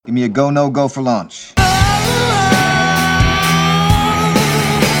Give me a go, no go for launch.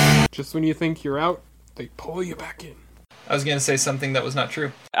 Just when you think you're out, they pull you back in. I was going to say something that was not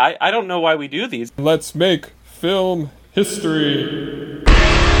true. I don't know why we do these. Let's make film history.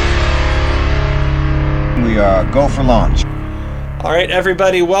 We are go for launch. All right,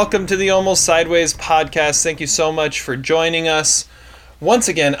 everybody, welcome to the Almost Sideways podcast. Thank you so much for joining us. Once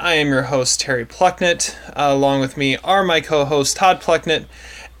again, I am your host, Terry Plucknett. Along with me are my co-hosts, Todd Plucknett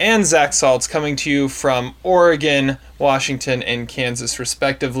and Zach Saltz, coming to you from Oregon, Washington, and Kansas,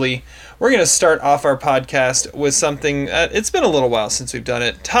 respectively. We're going to start off our podcast with something, it's been a little while since we've done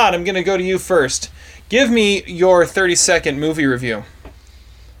it. Todd, I'm going to go to you first. Give me your 30-second movie review.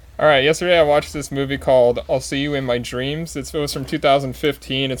 All right, yesterday I watched this movie called I'll See You in My Dreams. It was from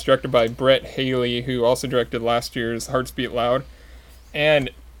 2015. It's directed by Brett Haley, who also directed last year's Hearts Beat Loud.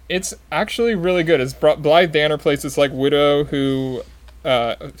 And it's actually really good. It's Blythe Danner plays this widow who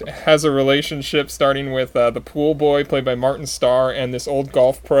has a relationship starting with the pool boy played by Martin Starr and this old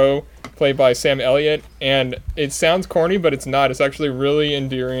golf pro played by Sam Elliott. And it sounds corny, but it's not. It's actually really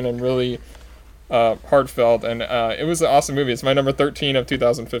endearing and really heartfelt. And it was an awesome movie. It's my number 13 of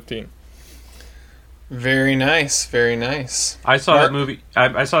 2015. Very nice, very nice. I saw that movie.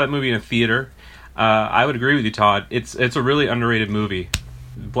 I saw that movie in a theater. I would agree with you, Todd. It's a really underrated movie.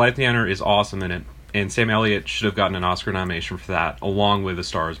 Blythe Danner is awesome in it, and Sam Elliott should have gotten an Oscar nomination for that, along with A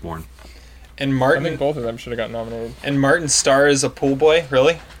Star Is Born. And Martin, I think both of them should have gotten nominated. And Martin Starr is a pool boy,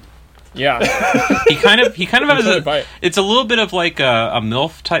 really? Yeah. he kind of has it's a little bit of like a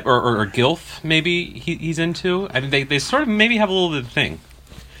MILF type or a GILF maybe he's into. I mean they sort of maybe have a little bit of thing.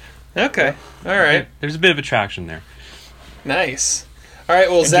 Okay. All right. There's a bit of attraction there. Nice. All right,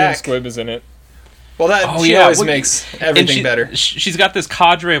 well, and Zach. Jim Squibb is in it. Well, always makes everything better. She's got this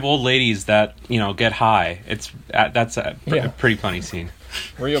cadre of old ladies that, get high. That's a pretty funny scene.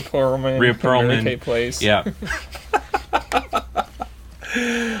 Rhea Perlman. Mary Kate Place. Yeah.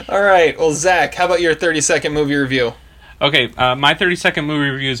 All right. Well, Zach, how about your 30-second movie review? Okay, my 30-second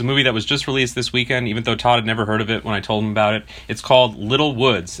movie review is a movie that was just released this weekend, even though Todd had never heard of it when I told him about it. It's called Little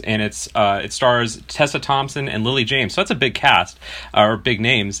Woods, and it stars Tessa Thompson and Lily James. So that's a big cast, or big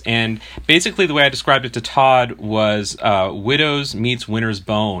names. And basically the way I described it to Todd was Widows meets Winter's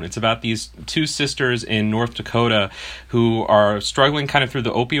Bone. It's about these two sisters in North Dakota who are struggling kind of through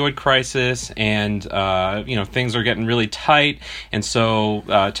the opioid crisis, and things are getting really tight. And so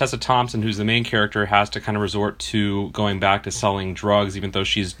Tessa Thompson, who's the main character, has to kind of resort to going back to selling drugs, even though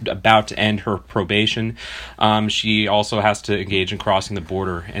she's about to end her probation. She also has to engage in crossing the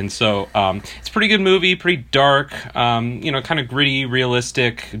border. And so it's a pretty good movie, pretty dark, kind of gritty,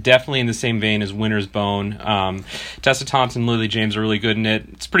 realistic, definitely in the same vein as Winter's Bone. Tessa Thompson and Lily James are really good in it.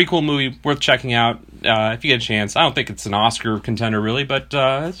 It's a pretty cool movie, worth checking out if you get a chance. I don't think it's an Oscar contender, really, but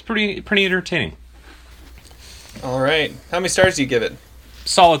it's pretty entertaining. All right. How many stars do you give it?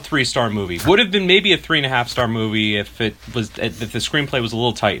 Solid 3-star movie. Would have been maybe a 3.5-star movie if the screenplay was a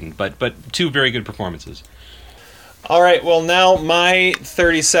little tightened, but two very good performances. All right, well, now my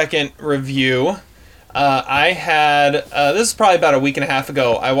 30-second review. I had this is probably about a week and a half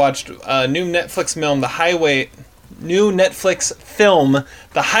ago. I watched a new Netflix film,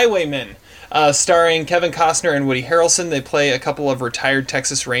 The Highwaymen, starring Kevin Costner and Woody Harrelson. They play a couple of retired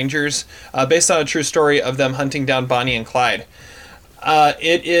Texas Rangers, based on a true story of them hunting down Bonnie and Clyde.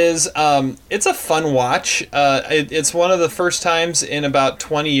 It's a fun watch. It's one of the first times in about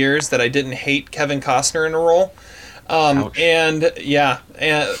 20 years that I didn't hate Kevin Costner in a role. And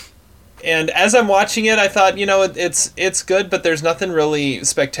as I'm watching it, I thought, it's good, but there's nothing really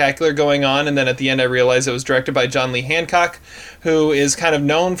spectacular going on. And then at the end, I realized it was directed by John Lee Hancock, who is kind of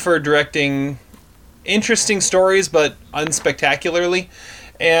known for directing interesting stories, but unspectacularly.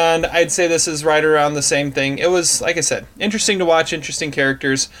 And I'd say this is right around the same thing. It was, like I said, interesting to watch, interesting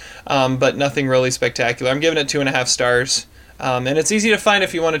characters, but nothing really spectacular. I'm giving it 2.5 stars. And it's easy to find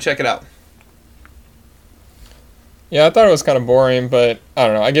if you want to check it out. Yeah, I thought it was kind of boring, but I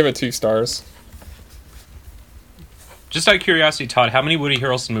don't know. I give it 2 stars. Just out of curiosity, Todd, how many Woody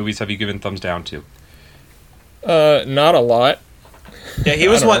Harrelson movies have you given thumbs down to? Not a lot. Yeah, he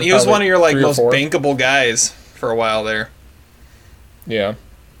was one of your most bankable guys for a while there. Yeah.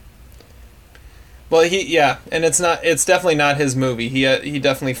 Well, and it's definitely not his movie. He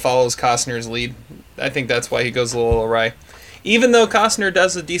definitely follows Costner's lead. I think that's why he goes a little awry. Even though Costner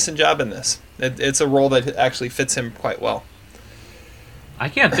does a decent job in this. It's a role that actually fits him quite well. I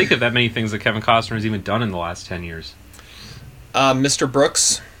can't think of that many things that Kevin Costner has even done in the last 10 years. Mr.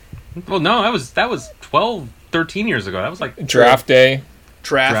 Brooks. Well, no, that was 12, 13 years ago. That was like... Draft Day.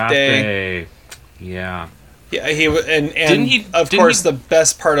 Draft Day. Yeah. Yeah, and of didn't course he- the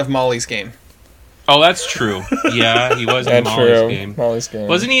best part of Molly's Game. Oh, that's true. Yeah, he was in That's Molly's true. Game. Molly's Game.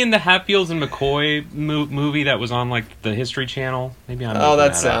 Wasn't he in the Hatfields and McCoy movie that was on like the History Channel? Maybe I'm. Oh, making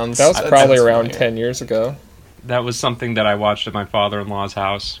that up. sounds. That was that probably sounds around familiar. 10 years ago. That was something that I watched at my father-in-law's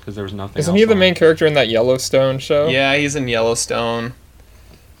house because there was nothing. Isn't else he the on. main character in that Yellowstone show? Yeah, he's in Yellowstone.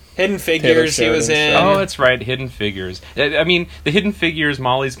 Hidden Figures, he was in. Sheridan's Oh, that's right, Hidden Figures. I mean, the Hidden Figures,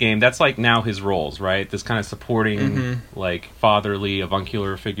 Molly's Game, that's like now his roles, right? This kind of supporting, like, fatherly,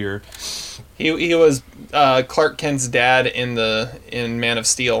 avuncular figure. He was Clark Kent's dad in Man of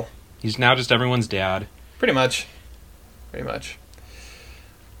Steel. He's now just everyone's dad. Pretty much.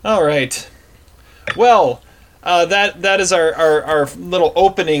 All right. Well, that is our little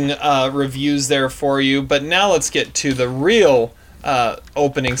opening reviews there for you. But now let's get to the real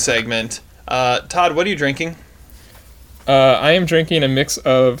opening segment. Todd, what are you drinking? I am drinking a mix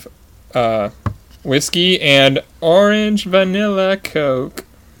of whiskey and orange vanilla Coke.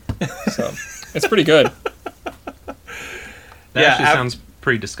 So, it's pretty good. That Yeah, actually sounds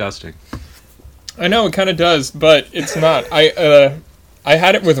pretty disgusting. I know it kind of does, but it's not. I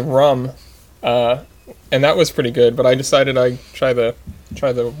had it with rum, and that was pretty good. But I decided I'd try the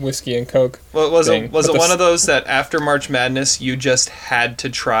whiskey and Coke. Well, was thing. it But one of those that after March Madness you just had to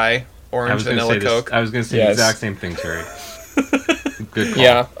try I orange was going to vanilla say Coke? I was going to say Yes. the exact same thing, Terry. Good call.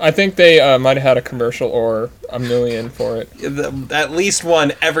 Yeah, I think they might have had a commercial or a million for it. At least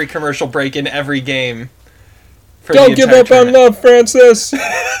one every commercial break in every game. for Don't the give entire up on tournament. love, Francis.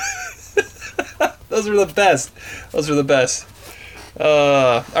 Those are the best.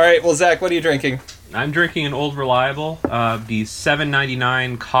 All right, well, Zach, what are you drinking? I'm drinking an Old Reliable, the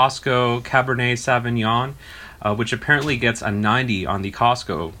 $7.99 Costco Cabernet Sauvignon, which apparently gets a 90 on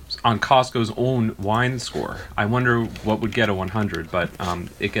Costco's own wine score. I wonder what would get a 100, but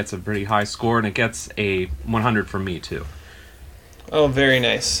it gets a pretty high score, and it gets a 100 from me too. Oh, very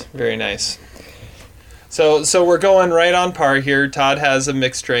nice. Very nice. So we're going right on par here. Todd has a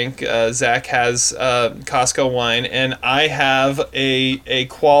mixed drink. Zach has Costco wine, and I have a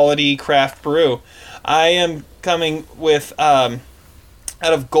quality craft brew. I am coming with out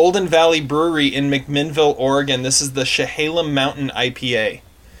of Golden Valley Brewery in McMinnville, Oregon. This is the Chehalem Mountain IPA.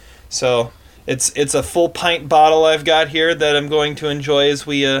 So it's a full pint bottle I've got here that I'm going to enjoy as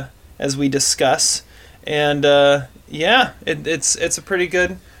we discuss. And yeah, it's a pretty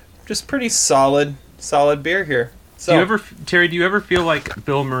good, just pretty solid beer here. So Terry, do you ever feel like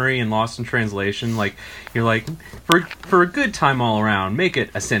Bill Murray in Lost in Translation? Like, you're like, for a good time all around, make it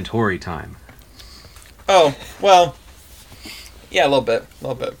a Centauri time. Oh, well, yeah, a little bit.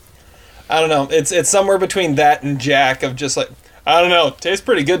 I don't know. It's somewhere between that and Jack of just like, I don't know, tastes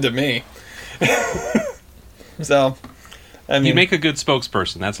pretty good to me. So, I mean, You make a good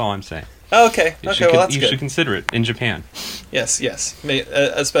spokesperson, that's all I'm saying. okay, You well, should, that's you good. should consider it in Japan. Yes,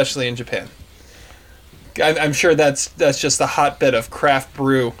 especially in Japan. I'm sure that's just a hotbed of craft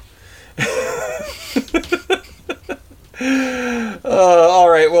brew. All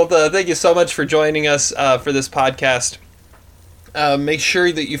right. Well, thank you so much for joining us for this podcast. Make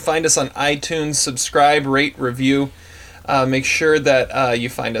sure that you find us on iTunes, subscribe, rate, review. Make sure that you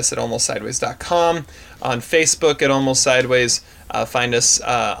find us at almostsideways.com, on Facebook at Almost Sideways. Find us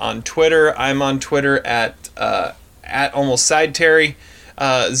on Twitter. I'm on Twitter at Almost Side Terry.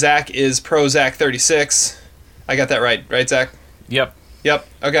 Zach is ProZach36. I got that right, Zach? Yep. Yep.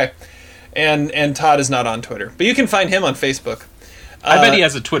 Okay. And Todd is not on Twitter, but you can find him on Facebook. I bet he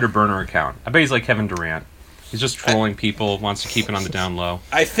has a Twitter burner account. I bet he's like Kevin Durant. He's just trolling people, wants to keep it on the down low.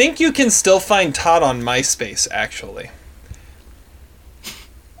 I think you can still find Todd on MySpace, actually.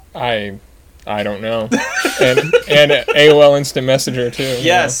 I don't know. and AOL Instant Messenger too.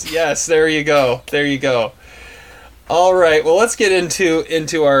 Yes. There you go. All right. Well, let's get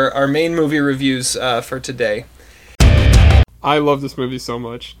into our main movie reviews for today. I love this movie so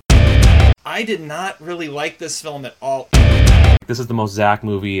much. I did not really like this film at all. This is the most Zach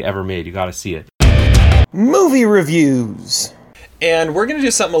movie ever made. You gotta see it. Movie reviews. And we're gonna do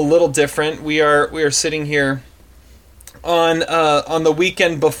something a little different. We are sitting here on the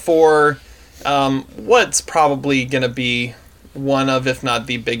weekend before what's probably gonna be one of, if not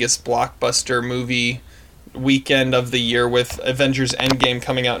the biggest blockbuster movie weekend of the year, with Avengers Endgame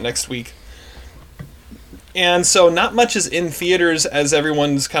coming out next week. And so not much is in theaters as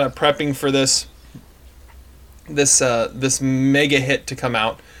everyone's kind of prepping for this mega hit to come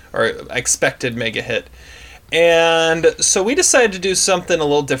out, or expected mega hit. And so we decided to do something a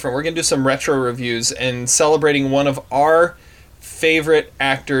little different. We're going to do some retro reviews and celebrating one of our favorite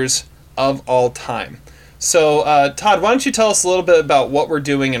actors of all time. So, Todd, why don't you tell us a little bit about what we're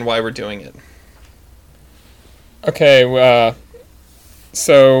doing and why we're doing it? Okay,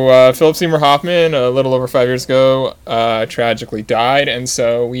 so Philip Seymour Hoffman, a little over 5 years ago, tragically died, and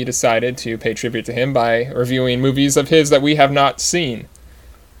so we decided to pay tribute to him by reviewing movies of his that we have not seen.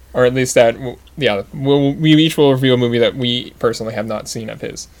 Or at least that, yeah, we each will review a movie that we personally have not seen of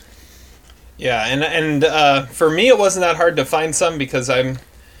his. Yeah, and for me it wasn't that hard to find some because I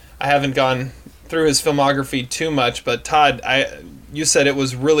haven't gone through his filmography too much. But Todd, you said it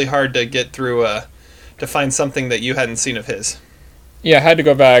was really hard to get through to find something that you hadn't seen of his. Yeah, I had to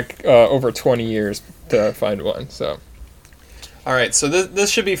go back over 20 years to find one. So, all right, so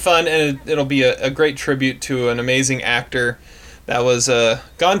this should be fun, and it'll be a great tribute to an amazing actor that was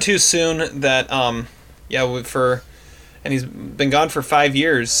gone too soon. That and he's been gone for 5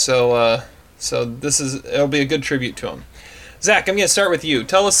 years. So it'll be a good tribute to him. Zach, I'm going to start with you.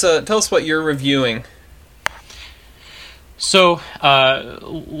 Tell us what you're reviewing. So,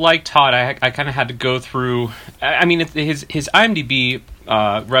 like Todd, I kind of had to go through. I mean, his IMDb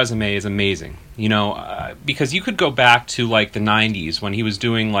resume is amazing. Because you could go back to like the 90s when he was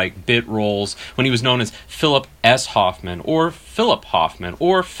doing like bit roles, when he was known as Philip S. Hoffman or Philip Hoffman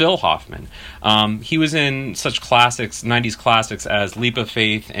or Phil Hoffman. He was in such classics, 90s classics as Leap of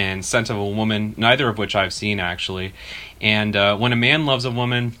Faith and Scent of a Woman, neither of which I've seen actually. And When a Man Loves a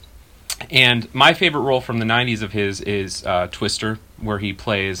Woman. And my favorite role from the 90s of his is Twister, where he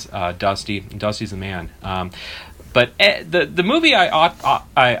plays Dusty. Dusty's the man. But the movie I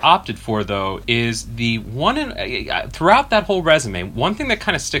opted for, though, is the one throughout that whole resume, one thing that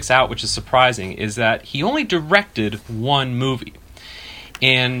kind of sticks out, which is surprising, is that he only directed one movie.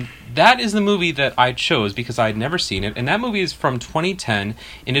 And that is the movie that I chose because I had never seen it. And that movie is from 2010,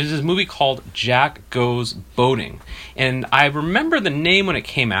 and it is a movie called Jack Goes Boating. And I remember the name when it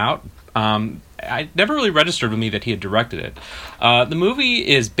came out. I never really registered with me that he had directed it. The movie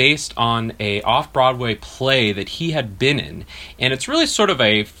is based on a off-Broadway play that he had been in, and it's really sort of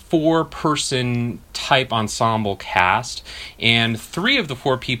a 4-person type ensemble cast, and 3 of the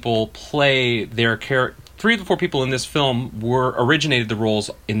 4 people play their character. 3 of the 4 people in this film originated the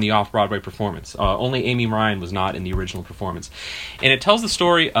roles in the off-Broadway performance. Only Amy Ryan was not in the original performance. And it tells the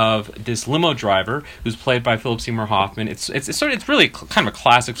story of this limo driver who's played by Philip Seymour Hoffman. It's really kind of a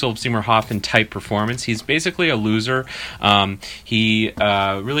classic Philip Seymour Hoffman type performance. He's basically a loser. He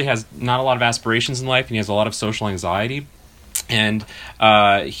really has not a lot of aspirations in life, and he has a lot of social anxiety. And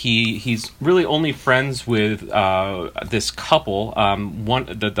he's really only friends with this couple.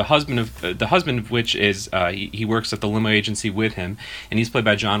 The husband of which is he works at the limo agency with him, and he's played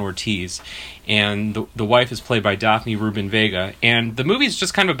by John Ortiz. And the wife is played by Daphne Rubin Vega. And the movie is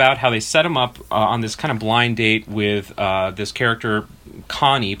just kind of about how they set him up on this kind of blind date with this character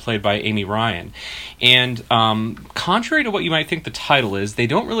Connie, played by Amy Ryan. And contrary to what you might think the title is, they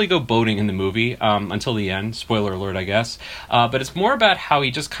don't really go boating in the movie until the end. Spoiler alert, I guess. But it's more about how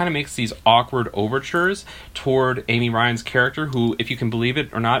he just kind of makes these awkward overtures toward Amy Ryan's character, who, if you can believe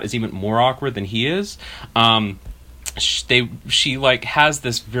it or not, is even more awkward than he is. She like has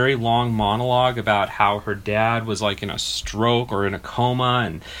this very long monologue about how her dad was like in a stroke or in a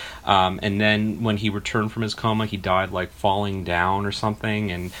coma, and then when he returned from his coma, he died like falling down or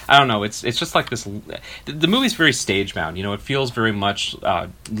something. And I don't know, it's just like this. The movie's very stage bound. It feels very much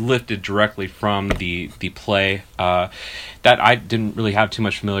lifted directly from the play that I didn't really have too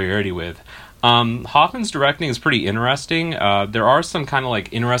much familiarity with. Hoffman's directing is pretty interesting. There are some kind of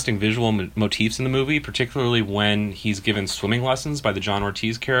like interesting visual motifs in the movie, particularly when he's given swimming lessons by the John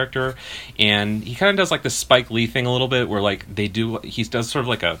Ortiz character, and he kind of does like the Spike Lee thing a little bit, where like he does sort of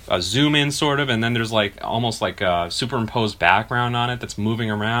like a zoom in sort of, and then there's like almost like a superimposed background on it that's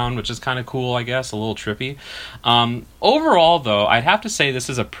moving around, which is kind of cool, I guess, a little trippy. Overall, though, I'd have to say this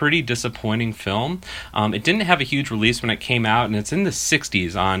is a pretty disappointing film. It didn't have a huge release when it came out, and it's in the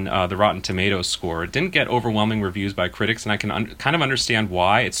 60s on the Rotten Tomatoes score. It didn't get overwhelming reviews by critics, and I can kind of understand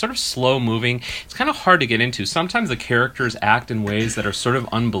why. It's sort of slow moving. It's kind of hard to get into. Sometimes the characters act in ways that are sort of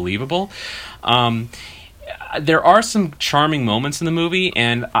unbelievable. There are some charming moments in the movie,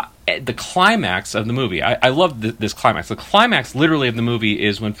 and the climax of the movie, I love this climax. The climax, literally, of the movie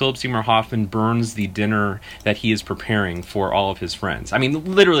is when Philip Seymour Hoffman burns the dinner that he is preparing for all of his friends. I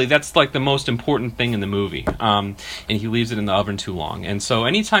mean, literally, that's like the most important thing in the movie, and he leaves it in the oven too long. And so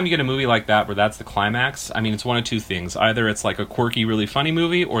anytime you get a movie like that where that's the climax, I mean, it's one of two things. Either it's like a quirky, really funny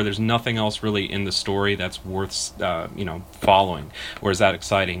movie, or there's nothing else really in the story that's worth following, or is that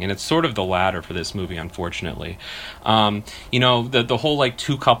exciting. And it's sort of the latter for this movie, unfortunately. The whole like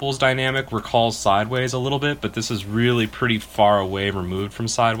two couples couples dynamic recalls Sideways a little bit, but this is really pretty far away removed from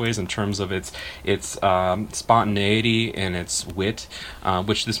Sideways in terms of its spontaneity and its wit,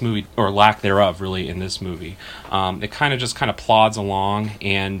 which this movie, or lack thereof, really, in this movie. It kind of plods along,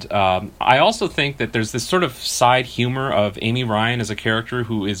 and I also think that there's this sort of side humor of Amy Ryan as a character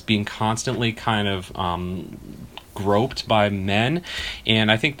who is being constantly kind of groped by men,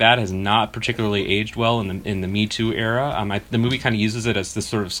 and I think that has not particularly aged well in the Me Too era. The movie kind of uses it as this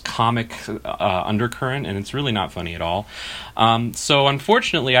sort of comic undercurrent, and it's really not funny at all. So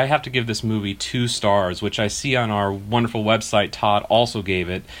unfortunately, I have to give this movie 2 stars, which I see on our wonderful website. Todd also gave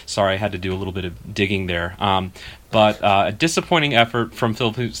it. Sorry, I had to do a little bit of digging there. But a disappointing effort from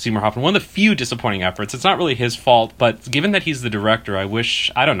Philip Seymour Hoffman. One of the few disappointing efforts. It's not really his fault, but given that he's the director, I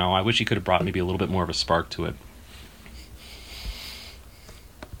wish he could have brought maybe a little bit more of a spark to it.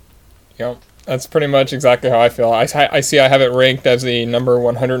 Yep, that's pretty much exactly how I feel. I see I have it ranked as the number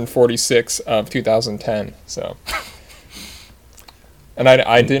 146 of 2010, so. And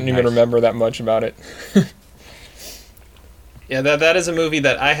I didn't even remember that much about it. Yeah, that is a movie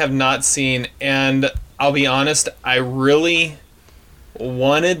that I have not seen, and I'll be honest, I really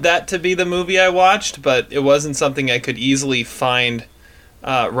wanted that to be the movie I watched, but it wasn't something I could easily find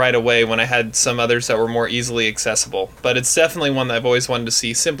right away when I had some others that were more easily accessible. But it's definitely one that I've always wanted to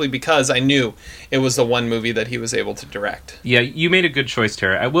see, simply because I knew it was the one movie that he was able to direct. Yeah, you made a good choice,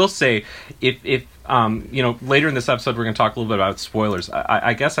 Terry. I will say, if later in this episode we're going to talk a little bit about spoilers.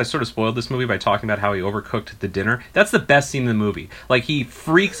 I guess I sort of spoiled this movie by talking about how he overcooked the dinner. That's the best scene in the movie. Like, he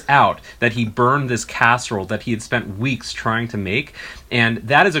freaks out that he burned this casserole that he had spent weeks trying to make, and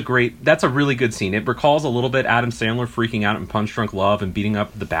that's a really good scene. It recalls a little bit Adam Sandler freaking out in Punch Drunk Love and beating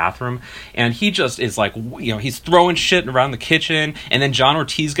up the bathroom, and he just is like, he's throwing shit around the kitchen, and then John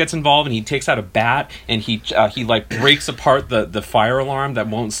Ortiz gets involved and he takes out a bat and he like breaks apart the fire alarm that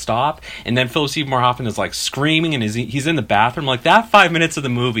won't stop, and then Philip Seymour Hoffman is like screaming and he's in the bathroom. Like, that 5 minutes of the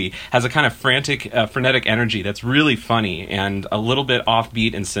movie has a kind of frenetic energy that's really funny and a little bit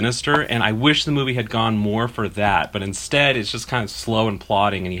offbeat and sinister, and I wish the movie had gone more for that, but instead it's just kind of slow and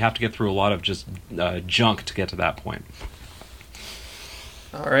plodding, and you have to get through a lot of just junk to get to that point.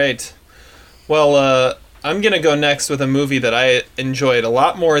 All right. Well, I'm going to go next with a movie that I enjoyed a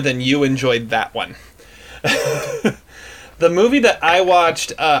lot more than you enjoyed that one. The movie that I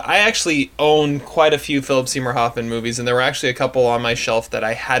watched, I actually own quite a few Philip Seymour Hoffman movies, and there were actually a couple on my shelf that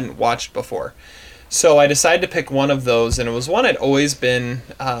I hadn't watched before. So I decided to pick one of those, and it was one I'd always been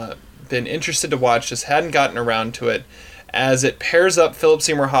interested to watch, just hadn't gotten around to it, as it pairs up Philip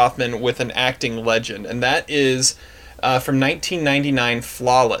Seymour Hoffman with an acting legend, and that is from 1999,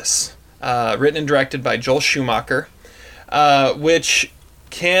 Flawless, written and directed by Joel Schumacher, which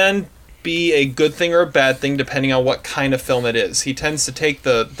can be a good thing or a bad thing depending on what kind of film it is. He tends to take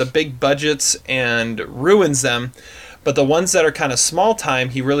the big budgets and ruins them, but the ones that are kind of small time,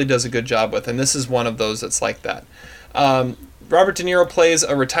 he really does a good job with, and this is one of those that's like that. Robert De Niro plays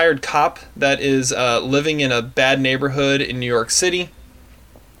a retired cop that is living in a bad neighborhood in New York City,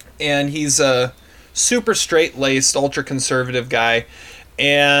 and he's a super straight-laced, ultra-conservative guy,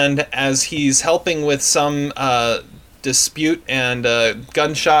 and as he's helping with some dispute and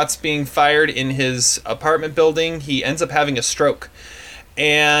gunshots being fired in his apartment building, he ends up having a stroke.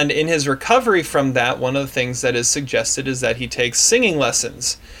 And in his recovery from that, one of the things that is suggested is that he takes singing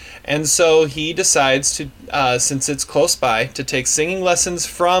lessons. And so he decides to, since it's close by, to take singing lessons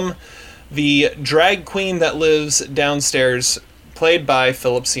from the drag queen that lives downstairs, played by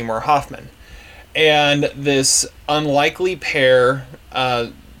Philip Seymour Hoffman. And this unlikely pair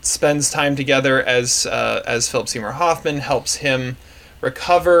spends time together as Philip Seymour Hoffman helps him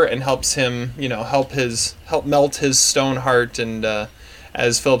recover and helps him, help melt his stone heart, and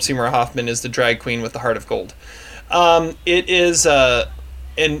as Philip Seymour Hoffman is the drag queen with the heart of gold. It is,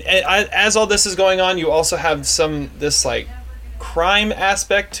 and as all this is going on, you also have this like crime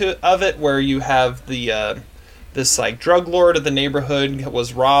aspect of it, where you have this like drug lord of the neighborhood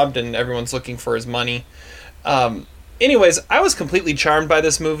was robbed and everyone's looking for his money. Anyways, I was completely charmed by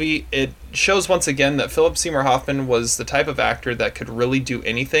this movie. It shows once again that Philip Seymour Hoffman was the type of actor that could really do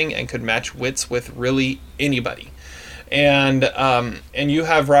anything and could match wits with really anybody. And you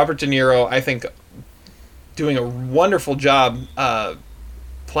have Robert De Niro, I think, doing a wonderful job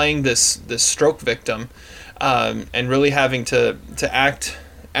playing this stroke victim, and really having to act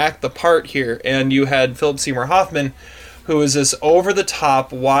the part here. And you had Philip Seymour Hoffman, who is this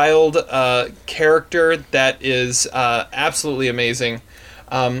over-the-top, wild character that is absolutely amazing.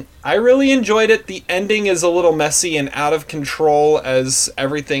 I really enjoyed it. The ending is a little messy and out of control, as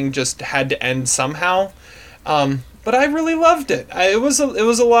everything just had to end somehow. but I really loved it. It was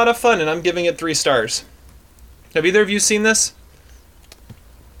a lot of fun, and I'm giving it 3 stars. Have either of you seen this?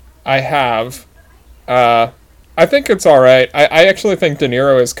 I have. I think it's all right. I actually think De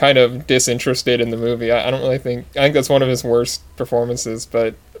Niro is kind of disinterested in the movie. I don't really think... I think that's one of his worst performances,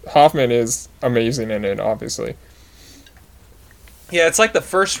 but Hoffman is amazing in it, obviously. Yeah, it's like the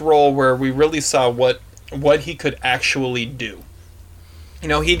first role where we really saw what he could actually do. You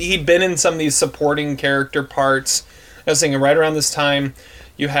know, he'd been in some of these supporting character parts. I was thinking right around this time,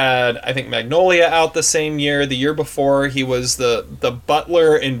 you had, I think, Magnolia out the same year. The year before, he was the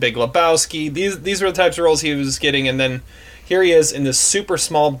butler in Big Lebowski. These were the types of roles he was getting, and then here he is in this super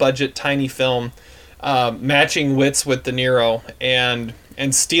small budget, tiny film, matching wits with De Niro and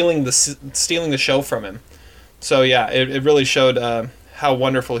stealing the show from him. So yeah, it really showed how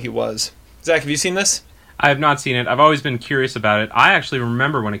wonderful he was. Zach, have you seen this? I have not seen it. I've always been curious about it. I actually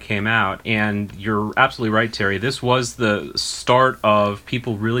remember when it came out, and you're absolutely right, Terry. This was the start of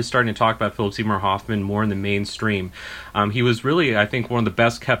people really starting to talk about Philip Seymour Hoffman more in the mainstream. He was really, I think, one of the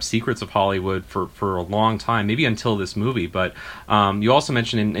best-kept secrets of Hollywood for a long time, maybe until this movie. But you also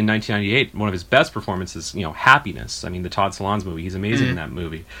mentioned in 1998, one of his best performances, Happiness. I mean, the Todd Solondz movie. He's amazing in that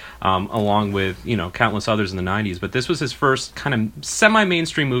movie, along with, countless others in the 90s. But this was his first kind of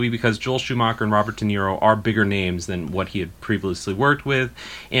semi-mainstream movie because Joel Schumacher and Robert De Niro are bigger names than what he had previously worked with.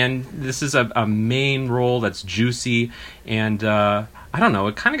 And this is a main role that's juicy and... I don't know,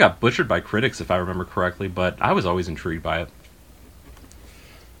 it kind of got butchered by critics, if I remember correctly, but I was always intrigued by it.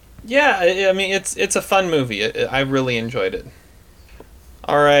 Yeah, I mean, it's a fun movie. I really enjoyed it.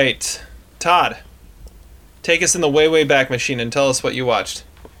 All right, Todd, take us in the way, way back machine and tell us what you watched.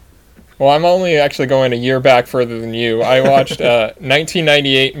 Well, I'm only actually going a year back further than you. I watched a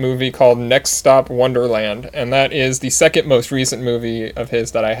 1998 movie called Next Stop Wonderland, and that is the second most recent movie of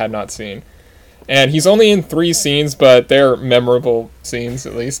his that I had not seen. And he's only in 3 scenes, but they're memorable scenes,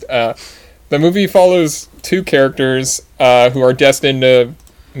 at least. The movie follows 2 characters who are destined to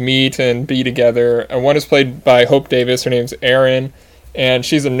meet and be together. One is played by Hope Davis. Her name's Erin, and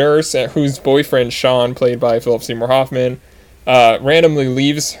she's a nurse whose boyfriend, Sean, played by Philip Seymour Hoffman, randomly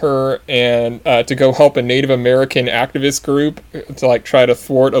leaves her and to go help a Native American activist group to try to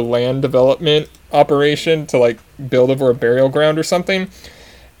thwart a land development operation to build over a burial ground or something.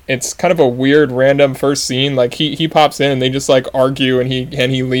 It's kind of a weird random first scene. He pops in and they just argue and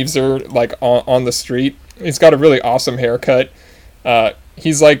he leaves her on the street. He's got a really awesome haircut.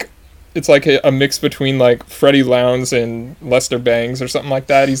 He's it's a mix between Freddie Lounds and Lester Bangs or something like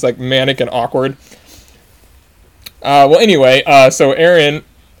that. He's manic and awkward. Well, anyway, so Erin,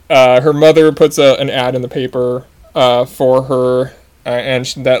 her mother puts an ad in the paper for her, and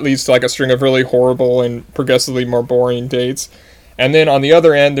that leads to a string of really horrible and progressively more boring dates. And then on the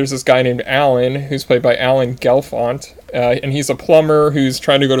other end, there's this guy named Alan, who's played by Alan Gelfand, and he's a plumber who's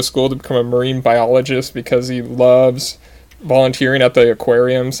trying to go to school to become a marine biologist because he loves volunteering at the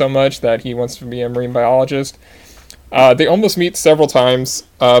aquarium so much that he wants to be a marine biologist. They almost meet several times,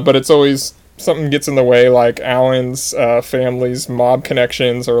 but it's always something gets in the way, like Alan's family's mob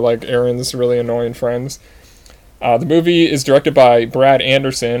connections or Erin's really annoying friends. The movie is directed by Brad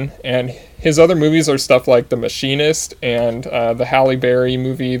Anderson, and his other movies are stuff like The Machinist and the Halle Berry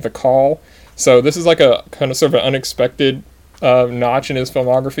movie The Call. So this is a kind of sort of an unexpected notch in his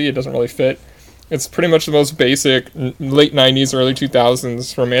filmography. It doesn't really fit. It's pretty much the most basic late 90s, early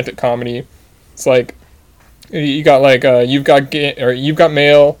 2000s romantic comedy. It's you got You've Got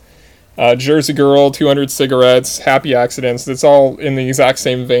Mail, Jersey Girl, 200 Cigarettes, Happy Accidents. It's all in the exact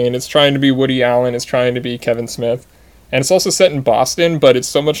same vein. It's trying to be Woody Allen. It's trying to be Kevin Smith. And it's also set in Boston, but it's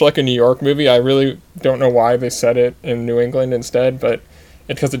so much like a New York movie. I really don't know why they set it in New England instead, but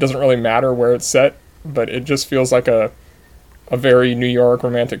because it doesn't really matter where it's set, but it just feels like a very New York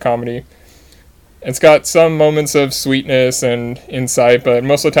romantic comedy. It's got some moments of sweetness and insight, but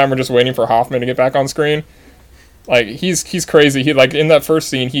most of the time we're just waiting for Hoffman to get back on screen. He's crazy. He in that first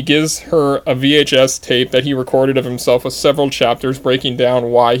scene, he gives her a VHS tape that he recorded of himself with several chapters breaking down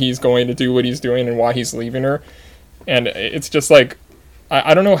why he's going to do what he's doing and why he's leaving her. And it's just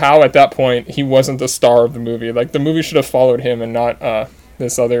I don't know how at that point he wasn't the star of the movie. The movie should have followed him and not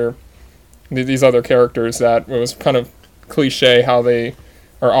these other characters that it was kind of cliche how they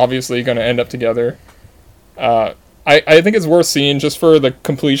are obviously going to end up together. I think it's worth seeing just for the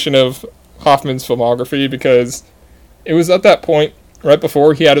completion of Hoffman's filmography, because it was at that point right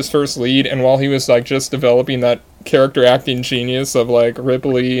before he had his first lead, and while he was just developing that character acting genius of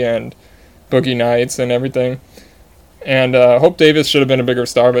Ripley and Boogie Nights and everything. And Hope Davis should have been a bigger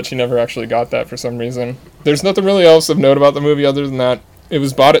star, but she never actually got that for some reason. There's nothing really else of note about the movie other than that it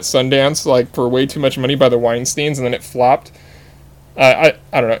was bought at Sundance like for way too much money by the Weinsteins, and then it flopped. I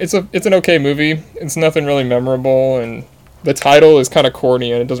don't know. It's an okay movie. It's nothing really memorable, and the title is kind of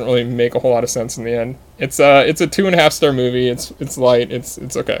corny, and it doesn't really make a whole lot of sense in the end. It's a 2.5-star movie. It's light.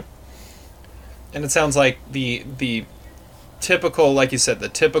 It's okay. And it sounds like the typical, like you said, the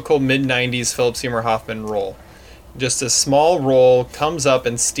typical mid-90s Philip Seymour Hoffman role. Just a small role, comes up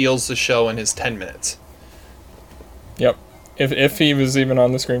and steals the show in his 10 minutes. Yep. If he was even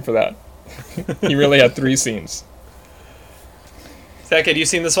on the screen for that. He really had 3 scenes. Zach, had you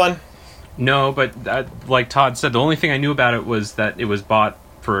seen this one? No, but like Todd said, the only thing I knew about it was that it was bought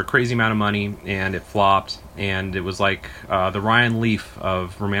for a crazy amount of money, and it flopped, and it was like the Ryan Leaf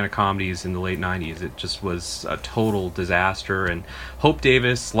of romantic comedies in the late 90s. It just was a total disaster, and Hope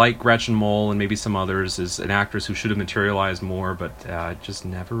Davis, like Gretchen Mol and maybe some others, is an actress who should have materialized more, but it just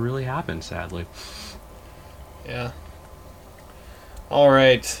never really happened, sadly. Yeah. All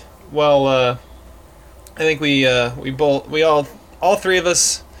right. Well, I think all three of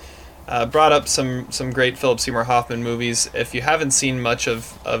us brought up some great Philip Seymour Hoffman movies. If you haven't seen much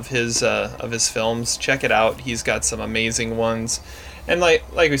of his films, check it out. He's got some amazing ones, and like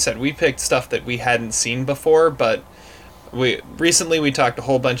we said, we picked stuff that we hadn't seen before. But we talked a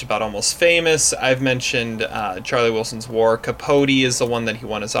whole bunch about Almost Famous. I've mentioned Charlie Wilson's War. Capote is the one that he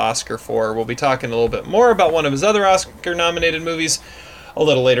won his Oscar for. We'll be talking a little bit more about one of his other Oscar-nominated movies a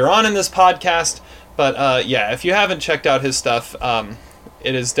little later on in this podcast. But yeah, if you haven't checked out his stuff,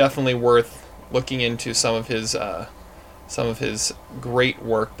 it is definitely worth looking into some of his great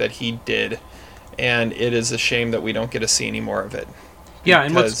work that he did, and it is a shame that we don't get to see any more of it. Yeah,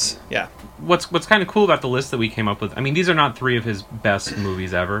 and what's kind of cool about the list that we came up with, I mean, these are not 3 of his best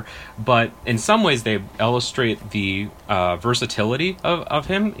movies ever, but in some ways they illustrate the versatility of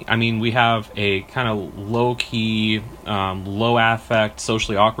him. I mean, we have a kind of low-key, low-affect,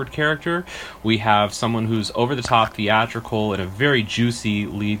 socially awkward character. We have someone who's over-the-top theatrical and a very juicy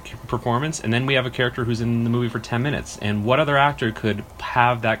lead performance, and then we have a character who's in the movie for 10 minutes. And what other actor could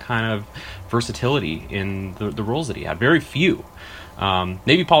have that kind of versatility in the roles that he had? Very few.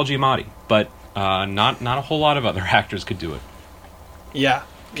 Maybe Paul Giamatti, but not a whole lot of other actors could do it. Yeah.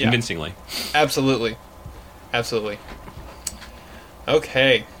 Convincingly. Absolutely.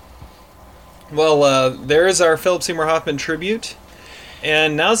 Okay. Well, there is our Philip Seymour Hoffman tribute,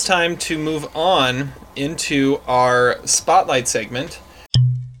 and now it's time to move on into our Spotlight segment.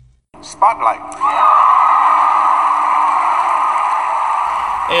 Spotlight.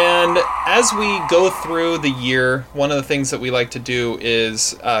 And as we go through the year, one of the things that we like to do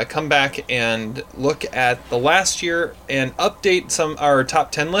is come back and look at the last year and update our top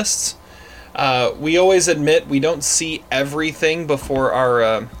 10 lists. We always admit we don't see everything before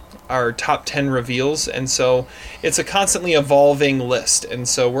our top 10 reveals, and so it's a constantly evolving list. And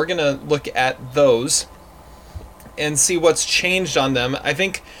so we're going to look at those and see what's changed on them. I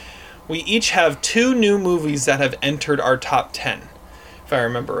think we each have 2 new movies that have entered our top 10. If I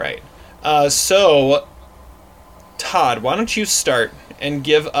remember right. So, Todd, why don't you start and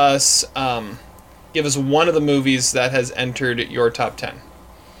give us one of the movies that has entered your top 10?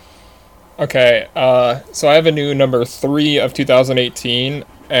 Okay, so I have a new number 3 of 2018,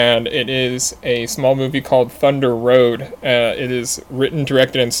 and it is a small movie called Thunder Road. It is written,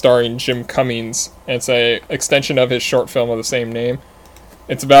 directed, and starring Jim Cummings. It's a extension of his short film of the same name.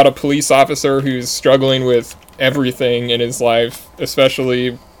 It's about a police officer who's struggling with everything in his life,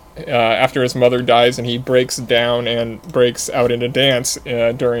 especially after his mother dies, and he breaks down and breaks out into dance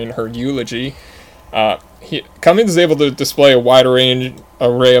during her eulogy. Cummings is able to display a wide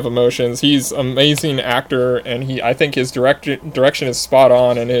array of emotions. He's an amazing actor, and I think his direction is spot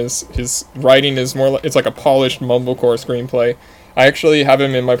on, and his writing is it's like a polished mumblecore screenplay. I actually have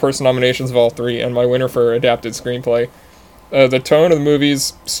him in my personal nominations of all 3 and my winner for adapted screenplay. The tone of the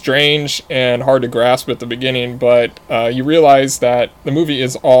movie's strange and hard to grasp at the beginning, but you realize that the movie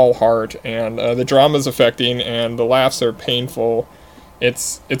is all heart, and the drama's affecting, and the laughs are painful.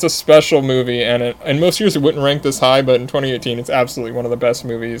 It's a special movie, and in most years it wouldn't rank this high, but in 2018 it's absolutely one of the best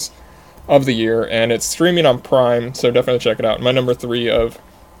movies of the year, and it's streaming on Prime, so definitely check it out. My number 3 of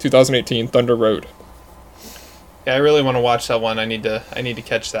 2018, Thunder Road. Yeah, I really want to watch that one. I need to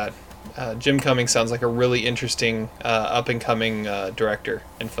catch that. Jim Cummings sounds like a really interesting up-and-coming director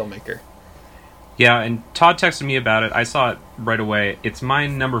and filmmaker. Yeah, and Todd texted me about it. I saw it right away. It's my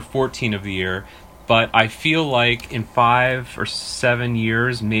number 14 of the year, but I feel like in 5 or 7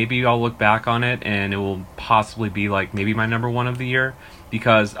 years, maybe I'll look back on it and it will possibly be like maybe my number 1 of the year,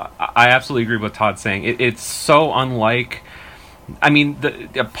 because I absolutely agree with what Todd's saying. It's so unlike... I mean,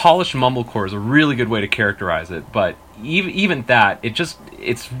 a polished mumblecore is a really good way to characterize it, but even that,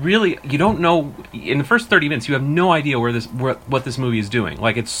 it's really, you don't know in the first 30 minutes, you have no idea what this movie is doing.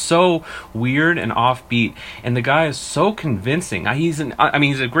 Like, it's so weird and offbeat, and the guy is so convincing. He's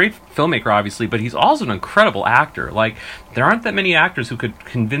a great filmmaker, obviously, but he's also an incredible actor. Like, there aren't that many actors who could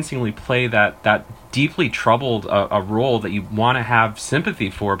convincingly play that deeply troubled a role that you want to have sympathy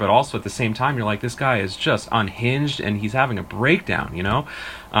for, but also at the same time you're like, this guy is just unhinged and he's having a breakdown, you know.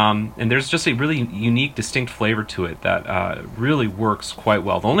 And there's just a really unique, distinct flavor to it that really works quite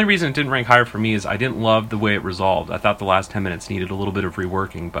well. The only reason it didn't rank higher for me is I didn't love the way it resolved. I thought the last 10 minutes needed a little bit of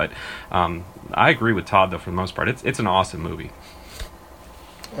reworking, but I agree with Todd, though, for the most part. It's an awesome movie.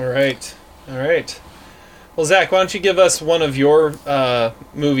 All right. Well, Zach, why don't you give us one of your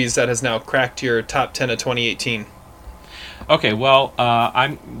movies that has now cracked your top 10 of 2018? Okay, well,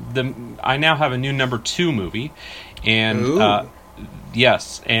 I now have a new number 2 movie, and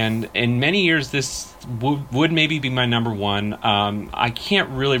yes, and in many years this would maybe be my number 1. I can't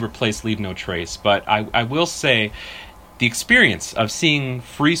really replace Leave No Trace, but I will say the experience of seeing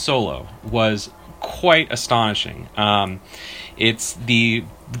Free Solo was quite astonishing. It's the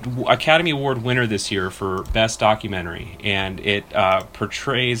Academy Award winner this year for Best Documentary, and it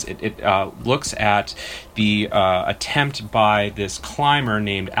looks at the attempt by this climber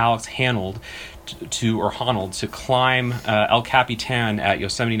named Alex Honnold to climb El Capitan at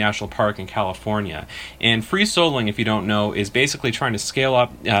Yosemite National Park in California. And free soloing, if you don't know, is basically trying to scale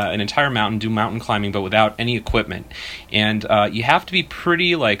up an entire mountain, do mountain climbing, but without any equipment. And you have to be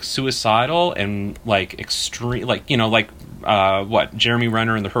pretty suicidal and extreme, Jeremy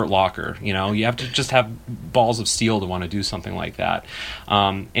Renner in The Hurt Locker. You have to just have balls of steel to want to do something like that.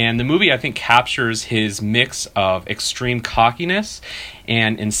 And the movie, I think, captures his mix of extreme cockiness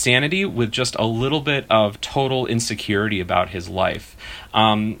and insanity with just a little bit of total insecurity about his life.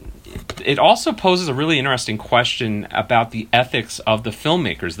 It also poses a really interesting question about the ethics of the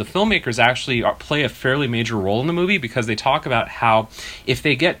filmmakers. The filmmakers actually play a fairly major role in the movie because they talk about how if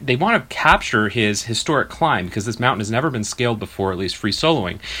they want to capture his historic climb, because this mountain has never been scaled before, at least free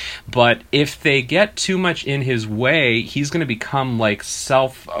soloing. But if they get too much in his way, he's going to become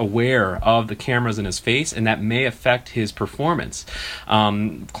self-aware of the cameras in his face, and that may affect his performance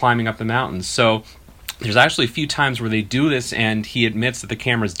climbing up the mountain. So there's actually a few times where they do this, and he admits that the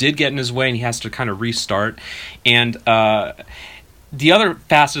cameras did get in his way, and he has to kind of restart. And the other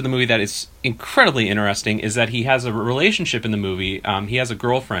facet of the movie that is incredibly interesting is that he has a relationship in the movie. He has a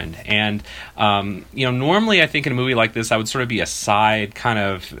girlfriend, and normally I think in a movie like this I would sort of be a side kind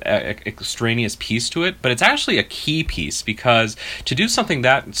of extraneous piece to it, but it's actually a key piece, because to do something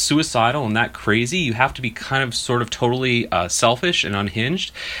that suicidal and that crazy, you have to be kind of sort of totally selfish and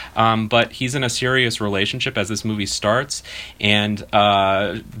unhinged. But he's in a serious relationship as this movie starts, and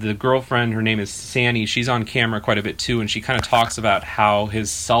the girlfriend, her name is Sandy, she's on camera quite a bit too, and she kind of talks about how his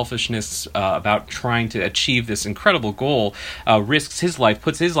selfishness about trying to achieve this incredible goal risks his life,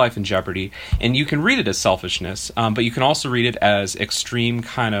 puts his life in jeopardy. And you can read it as selfishness, but you can also read it as extreme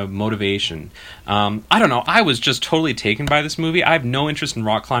kind of motivation. I don't know, I was just totally taken by this movie. I have no interest in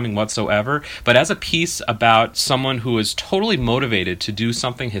rock climbing whatsoever, but as a piece about someone who is totally motivated to do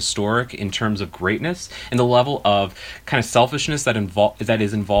something historic in terms of greatness and the level of kind of selfishness that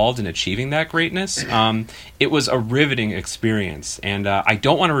is involved in achieving that greatness, it was a riveting experience. And I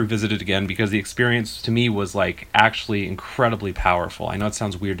don't want to revisit it again, because the experience to me was actually incredibly powerful. I know it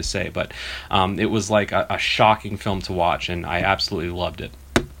sounds weird to say, but it was a shocking film to watch, and I absolutely loved it.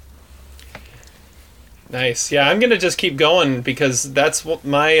 Nice. Yeah, I'm gonna just keep going because that's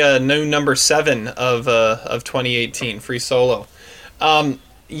my new number 7 of 2018, Free Solo.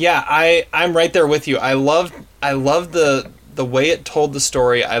 Yeah, I'm right there with you. I loved the way it told the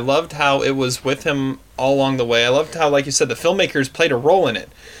story. I loved how it was with him all along the way. I loved how, like you said, the filmmakers played a role in it,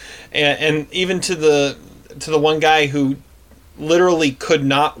 and even to the one guy who literally could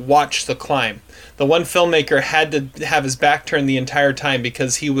not watch the climb. The one filmmaker had to have his back turned the entire time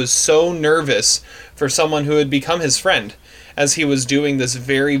because he was so nervous for someone who had become his friend as he was doing this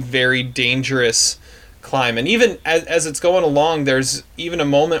very, very dangerous climb. And even as it's going along, there's even a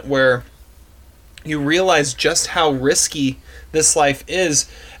moment where you realize just how risky this life is.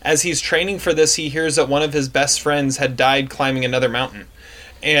 As he's training for this, he hears that one of his best friends had died climbing another mountain.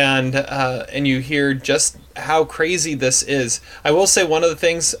 And you hear just how crazy this is. I will say one of the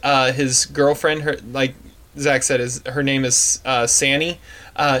things, his girlfriend, like Zach said, her name is Sandy.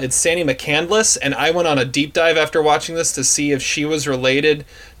 It's Sandy McCandless, and I went on a deep dive after watching this to see if she was related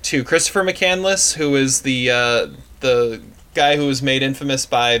to Christopher McCandless, who is the guy who was made infamous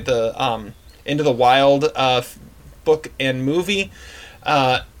by the Into the Wild book and movie.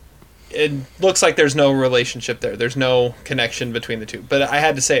 it looks like there's no relationship there. There's no connection between the two. But I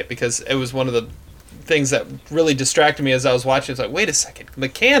had to say it because it was one of the things that really distracted me as I was watching. It's like, wait a second,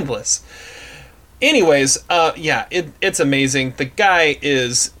 McCandless. Anyways, it's amazing. The guy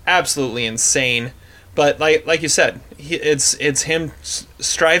is absolutely insane. But like you said, it's him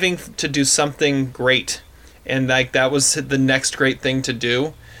striving to do something great, and like that was the next great thing to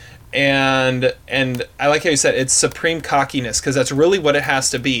do. And I like how you said it's supreme cockiness, because that's really what it has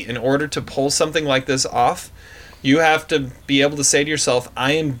to be. In order to pull something like this off, you have to be able to say to yourself,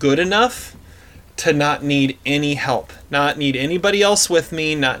 I am good enough to not need any help, not need anybody else with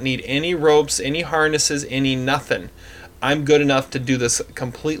me, not need any ropes, any harnesses, any nothing. I'm good enough to do this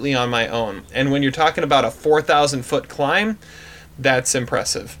completely on my own. And when you're talking about a 4,000 foot climb, that's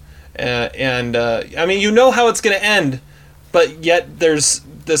impressive. I mean, you know how it's going to end, but yet there's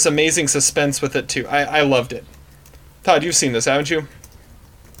this amazing suspense with it too. I loved it. Todd, you've seen this, haven't you?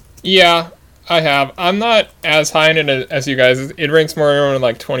 Yeah, I have. I'm not as high in it as you guys. It ranks more around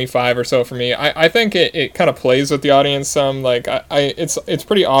like 25 or so for me. I think it kind of plays with the audience some. Like it's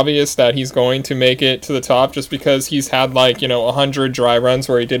pretty obvious that he's going to make it to the top just because he's had like 100 dry runs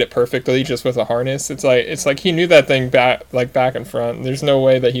where he did it perfectly just with a harness. It's like he knew that thing back and front. There's no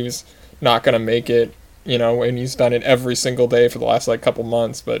way that he was not gonna make it. And he's done it every single day for the last like couple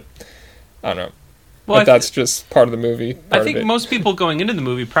months. But I don't know. Well, but that's just part of the movie. I think most people going into the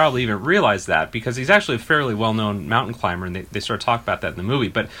movie probably even realize that, because he's actually a fairly well-known mountain climber, and they sort of talk about that in the movie.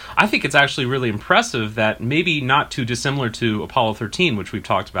 But I think it's actually really impressive that, maybe not too dissimilar to Apollo 13, which we've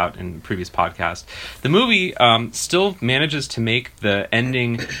talked about in previous podcasts, the movie still manages to make the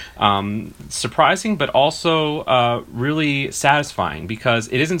ending surprising, but also really satisfying, because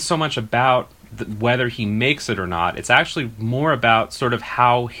it isn't so much about whether he makes it or not. It's actually more about sort of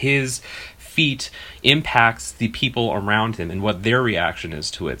how his feat impacts the people around him and what their reaction is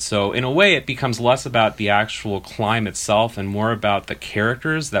to it. So in a way, it becomes less about the actual climb itself and more about the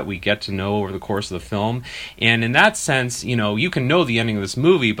characters that we get to know over the course of the film. And in that sense, you can know the ending of this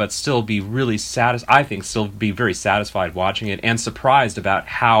movie, but still be really still be very satisfied watching it and surprised about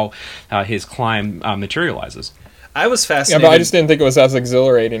how his climb materializes. I was fascinated. Yeah, but I just didn't think it was as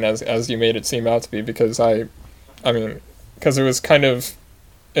exhilarating as you made it seem out to be, because because it was kind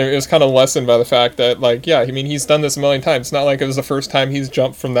of lessened by the fact that, he's done this a million times. It's not like it was the first time he's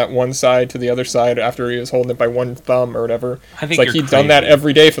jumped from that one side to the other side after he was holding it by one thumb or whatever. I think it's like he'd done that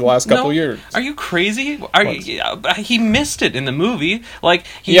every day for the last couple years. Are you crazy? He missed it in the movie.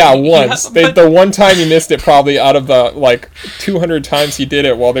 Once. The one time he missed it, probably out of the 200 times he did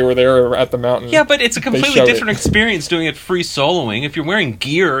it while they were there at the mountain. Yeah, but it's a completely different experience doing it free soloing. If you're wearing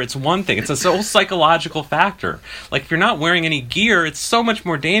gear, it's one thing. It's a whole psychological factor. Like, if you're not wearing any gear, it's so much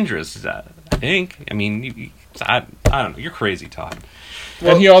more dangerous, I think. I mean, I don't know. You're crazy, Todd.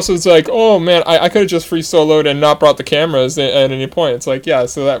 And he also was like, oh man, I could have just free soloed and not brought the cameras at any point. It's like, yeah,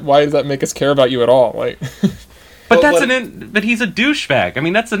 so why does that make us care about you at all? Like, but but he's a douchebag. I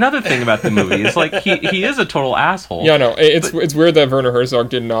mean, that's another thing about the movie. It's like he is a total asshole. Yeah, no, it's weird that Werner Herzog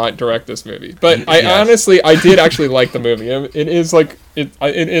did not direct this movie. But honestly, I did actually like the movie. It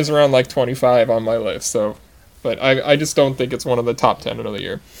is around 25 on my list. So. But I just don't think it's one of the top 10 of the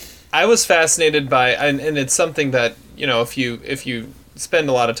year. I was fascinated by, and it's something that, if you spend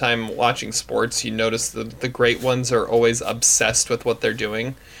a lot of time watching sports, you notice the great ones are always obsessed with what they're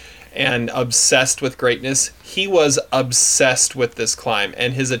doing and obsessed with greatness. He was obsessed with this climb,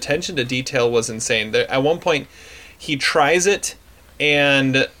 and his attention to detail was insane. At one point, he tries it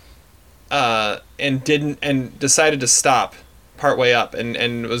and decided to stop partway up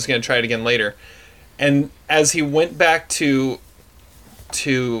and was going to try it again later. And as he went back to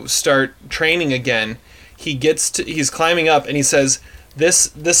start training again, he's climbing up and he says,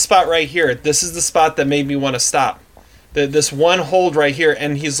 this spot right here, this is the spot that made me want to stop. This one hold right here,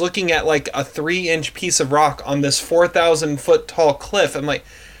 and he's looking at like a 3-inch piece of rock on this 4,000 foot tall cliff. I'm like,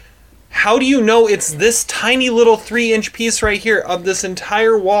 how do you know it's this tiny little 3-inch piece right here of this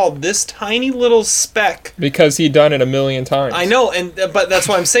entire wall, this tiny little speck? Because he'd done it a million times. I know, but that's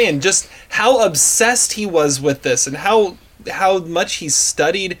what I'm saying. Just how obsessed he was with this, and how much he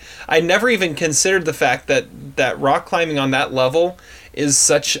studied. I never even considered the fact that rock climbing on that level is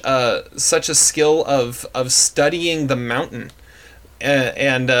such a skill of studying the mountain,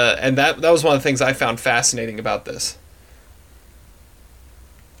 and that was one of the things I found fascinating about this.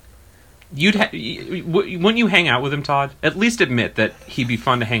 Wouldn't you hang out with him, Todd? At least admit that he'd be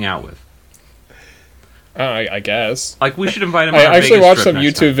fun to hang out with. I guess. Like, we should invite him. I actually watched some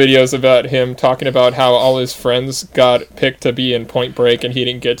YouTube videos about him talking about how all his friends got picked to be in Point Break and he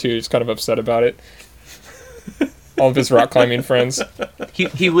didn't get to. He's kind of upset about it. all of his rock climbing friends.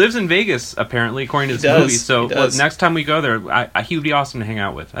 He lives in Vegas, apparently, according to this does, movie. So he does. next time we go there, he would be awesome to hang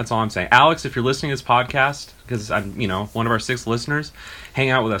out with. That's all I'm saying. Alex, if you're listening to this podcast, because I'm one of our 6 listeners,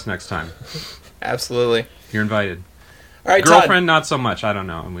 hang out with us next time. Absolutely. You're invited. All right, Girlfriend, not so much. I don't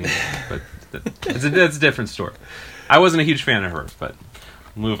know. But it's a different story. I wasn't a huge fan of her, but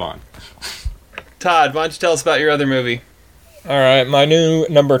move on. Todd, why don't you tell us about your other movie? All right, my new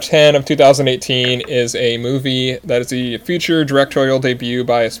number 10 of 2018 is a movie that is a feature directorial debut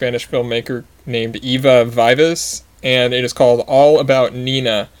by a Spanish filmmaker named Eva Vivas, and it is called All About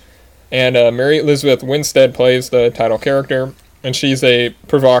Nina. And Mary Elizabeth Winstead plays the title character, and she's a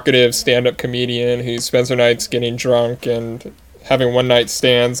provocative stand-up comedian who spends her nights getting drunk and having one-night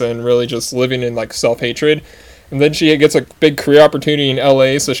stands and really just living in like self-hatred. And then she gets a big career opportunity in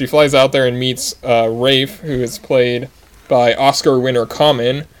LA, so she flies out there and meets Rafe, who is played by Oscar winner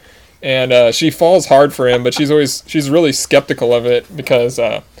Common, and she falls hard for him, but she's really skeptical of it because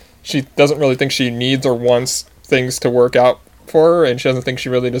she doesn't really think she needs or wants things to work out for her, and she doesn't think she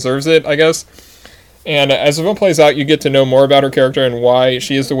really deserves it, I guess. And as the film plays out, you get to know more about her character and why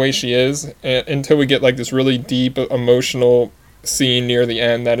she is the way she is, until we get like this really deep emotional scene near the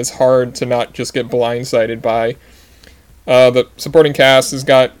end that is hard to not just get blindsided by. The supporting cast has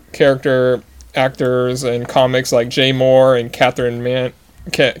got character actors and comics like Jay Moore and Cameron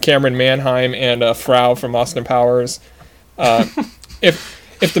Manheim and Frau from Austin Powers.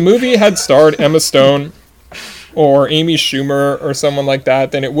 If the movie had starred Emma Stone or Amy Schumer or someone like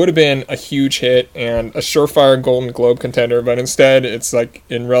that, then it would have been a huge hit and a surefire Golden Globe contender, but instead it's like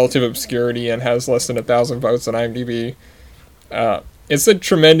in relative obscurity and has less than 1,000 votes on IMDb. It's a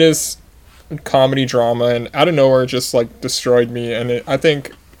tremendous comedy drama, and out of nowhere it just like destroyed me, and I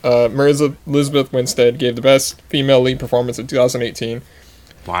think Mary Elizabeth Winstead gave the best female lead performance of 2018.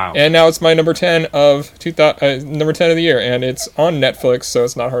 Wow. And now it's my number 10 of number 10 of the year, and it's on Netflix, so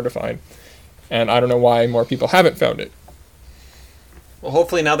it's not hard to find. And I don't know why more people haven't found it. Well,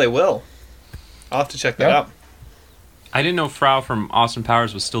 hopefully now they will. I'll have to check that out. I didn't know Frau from Austin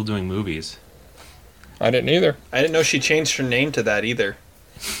Powers was still doing movies. I didn't either. I didn't know she changed her name to that either.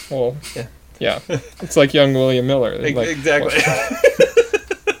 Well, yeah. It's like young William Miller. Like, exactly.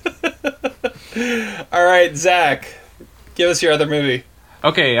 All right, Zach, give us your other movie.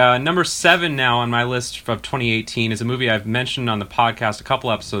 Okay, number 7 now on my list of 2018 is a movie I've mentioned on the podcast a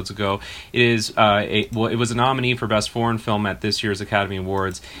couple episodes ago. It is it was a nominee for Best Foreign Film at this year's Academy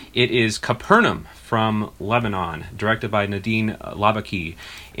Awards. It is Capernaum from Lebanon, directed by Nadine Labaki,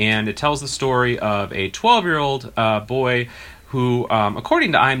 and it tells the story of a 12-year-old boy who,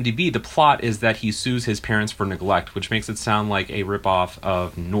 according to IMDb, the plot is that he sues his parents for neglect, which makes it sound like a ripoff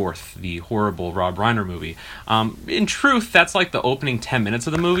of North, the horrible Rob Reiner movie. In truth, that's like the opening 10 minutes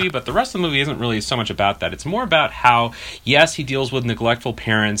of the movie, but the rest of the movie isn't really so much about that. It's more about how, yes, he deals with neglectful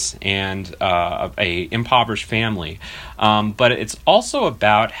parents and a impoverished family, but it's also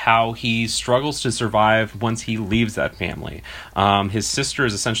about how he struggles to survive once he leaves that family. His sister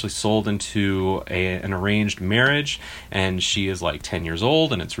is essentially sold into an arranged marriage, and she is like 10 years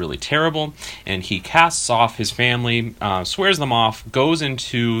old, and it's really terrible, and he casts off his family, swears them off, goes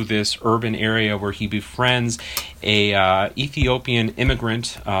into this urban area where he befriends a Ethiopian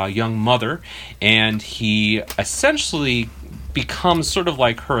immigrant young mother, and he essentially becomes sort of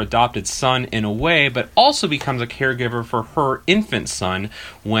like her adopted son in a way, but also becomes a caregiver for her infant son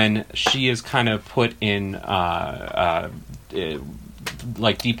when she is kind of put in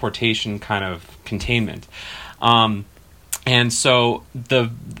like deportation kind of containment. And so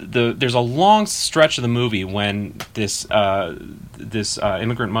there's a long stretch of the movie when this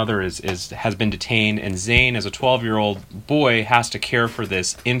immigrant mother has been detained, and Zane, as a 12-year-old boy, has to care for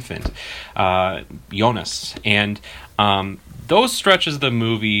this infant, Jonas. And those stretches of the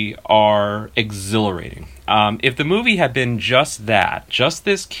movie are exhilarating. If the movie had been just that, just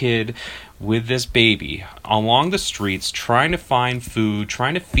this kid with this baby along the streets trying to find food,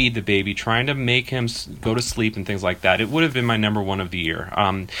 trying to feed the baby, trying to make him go to sleep and things like that, it would have been my number 1 of the year.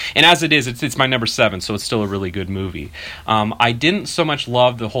 And as it is, it's my number 7, so it's still a really good movie. I didn't so much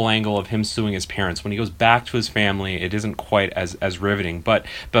love the whole angle of him suing his parents. When he goes back to his family, it isn't quite as riveting, but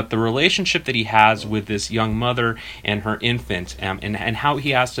the relationship that he has with this young mother and her infant, and how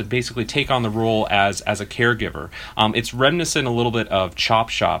he has to basically take on the role as a caregiver. It's reminiscent a little bit of Chop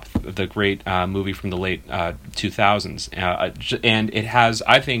Shop, the great movie from the late 2000s, and it has,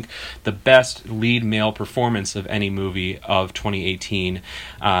 I think, the best lead male performance of any movie of 2018.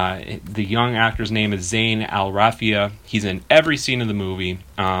 The young actor's name is Zayn Al Rafia. He's in every scene of the movie.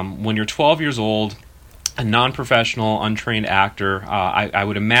 When you're 12 years old a non-professional, untrained actor. I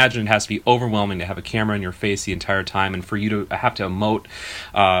would imagine it has to be overwhelming to have a camera in your face the entire time and for you to have to emote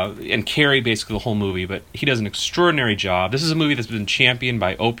and carry basically the whole movie. But he does an extraordinary job. This is a movie that's been championed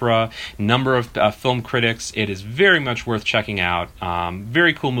by Oprah, number of film critics. It is very much worth checking out.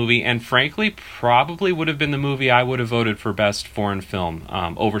 Very cool movie, and frankly, probably would have been the movie I would have voted for best foreign film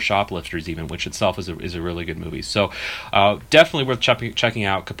over Shoplifters, even, which itself is a really good movie. So definitely worth checking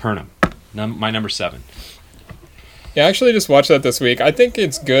out. Capernaum. My number 7. Yeah, I actually just watched that this week. I think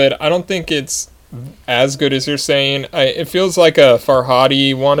it's good. I don't think it's as good as you're saying. It feels like a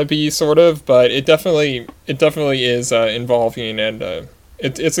Farhadi wannabe sort of, but it definitely is involving, and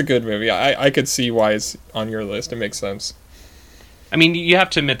it's a good movie. I could see why it's on your list. It makes sense. I mean, you have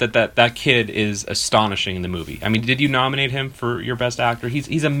to admit that kid is astonishing in the movie. I mean, did you nominate him for your best actor?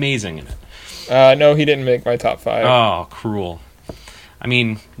 He's amazing in it. No, he didn't make my top 5. Oh, cruel. I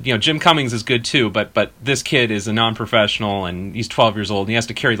mean, Jim Cummings is good too, but this kid is a non-professional and he's 12 years old and he has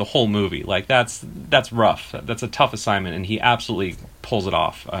to carry the whole movie. Like that's rough. That's a tough assignment, and he absolutely pulls it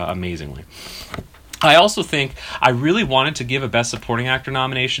off amazingly. I also think I really wanted to give a Best Supporting Actor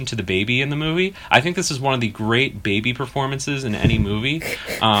nomination to the baby in the movie. I think this is one of the great baby performances in any movie.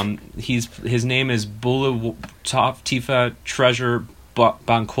 His name is Bula Tifa Treasure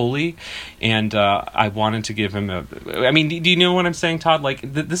Bankole, and I wanted to give him I mean, do you know what I'm saying, Todd? Like,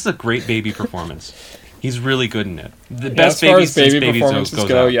 this is a great baby performance. He's really good in it. The best as far baby as baby since performances goes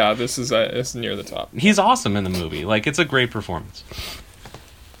go, out. yeah, this is near the top. He's awesome in the movie. Like, it's a great performance.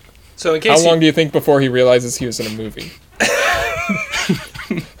 So in case How long do you think before he realizes he was in a movie?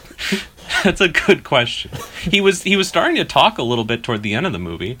 That's a good question. He was starting to talk a little bit toward the end of the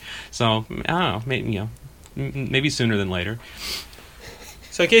movie, so I don't know, maybe sooner than later.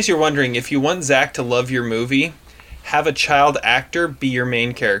 So in case you're wondering, if you want Zach to love your movie, have a child actor be your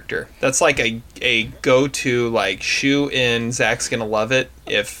main character. That's like a go-to, like, shoe in, Zach's gonna love it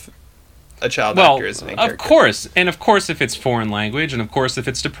if a child actor is the main character. Of course if it's foreign language, and of course if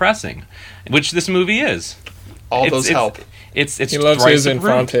it's depressing, which this movie is. All those help. It's He loves thrice his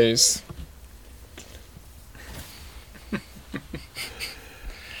approved. Infantes.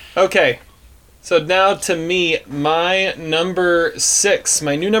 Okay. So now to me, my number 6,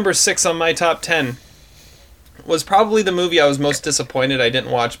 my new number 6 on my top 10 was probably the movie I was most disappointed I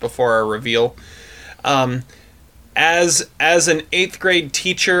didn't watch before our reveal. As an 8th grade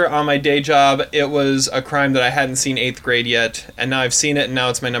teacher on my day job, it was a crime that I hadn't seen 8th grade yet, and now I've seen it, and now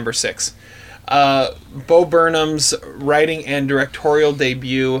it's my number 6. Bo Burnham's writing and directorial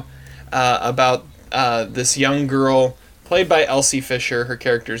debut about this young girl played by Elsie Fisher. Her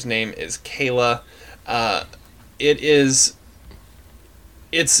character's name is Kayla. It's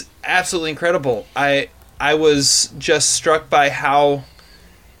absolutely incredible. I was just struck by how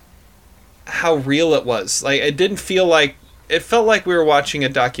real it was. Like, it felt like we were watching a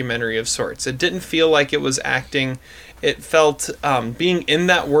documentary of sorts. It didn't feel like it was acting. It felt, being in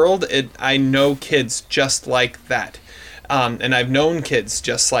that world, I know kids just like that. And I've known kids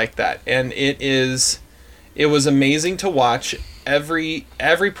just like that. And it was amazing to watch. Every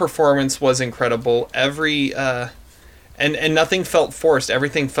performance was incredible. And nothing felt forced.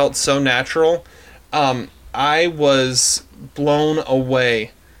 Everything felt so natural. I was blown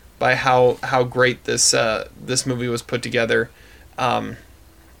away by how great this movie was put together.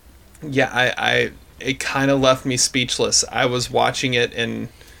 It kind of left me speechless. I was watching it and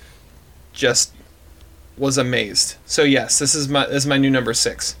just was amazed. So yes, this is my new number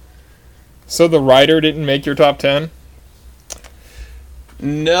 6. So the writer didn't make your top 10?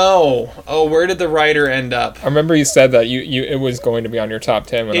 No. Oh, where did the writer end up? I remember you said that it was going to be on your top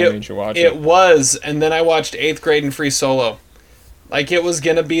 10 when I made you watch it. It was, and then I watched 8th Grade and Free Solo. Like, it was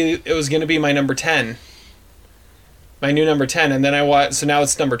gonna be my number 10. My new number 10, and then so now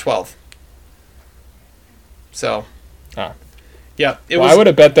it's number 12. So, yeah, I would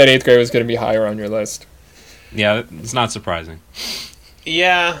have bet that 8th Grade was going to be higher on your list. Yeah, it's not surprising.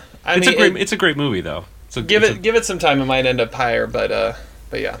 Yeah, it's a great movie though. Give it some time, it might end up higher, but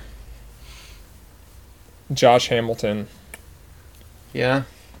yeah. Josh Hamilton. Yeah.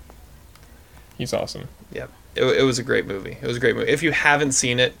 He's awesome. Yeah. It was a great movie. It was a great movie. If you haven't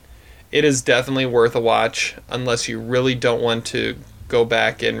seen it, it is definitely worth a watch, unless you really don't want to go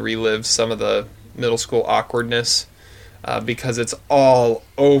back and relive some of the middle school awkwardness, because it's all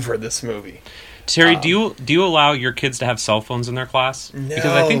over this movie. Terry, do you allow your kids to have cell phones in their class? No.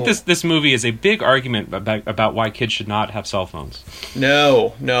 Because I think this movie is a big argument about why kids should not have cell phones.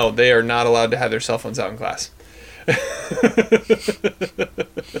 No, they are not allowed to have their cell phones out in class.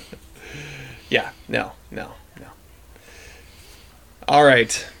 Yeah, no. All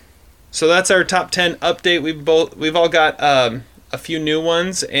right. So that's our top 10 update. We've all got a few new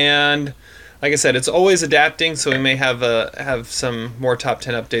ones, and like I said, it's always adapting, so we may have some more top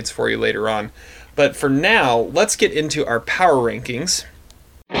 10 updates for you later on. But for now, let's get into our power rankings.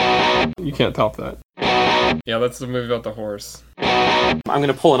 You can't top that. Yeah, that's the movie about the horse. I'm going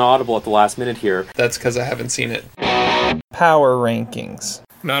to pull an audible at the last minute here. That's because I haven't seen it. Power rankings.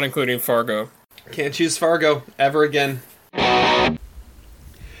 Not including Fargo. Can't choose Fargo ever again.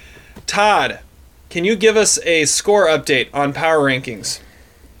 Todd, can you give us a score update on power rankings?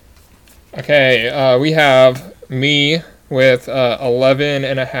 Okay, we have me with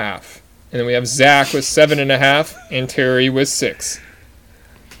 11.5. And then we have Zach with 7.5 and Terry with 6.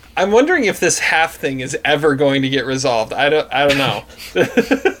 I'm wondering if this half thing is ever going to get resolved. I don't know.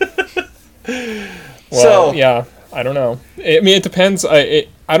 Well, yeah, I don't know. I mean, it depends. I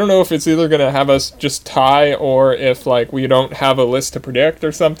don't know if it's either going to have us just tie or if, like, we don't have a list to predict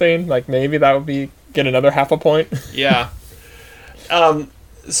or something. Like, maybe that would get another half a point. Yeah.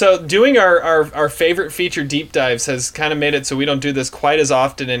 So doing our favorite feature deep dives has kind of made it so we don't do this quite as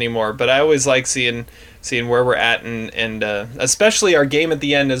often anymore, but I always like seeing where we're at and especially our game at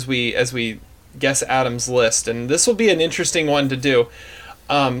the end as we guess Adam's list. And this will be an interesting one to do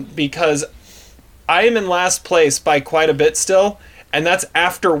because I am in last place by quite a bit still, and that's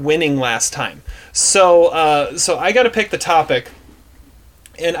after winning last time. So I got to pick the topic.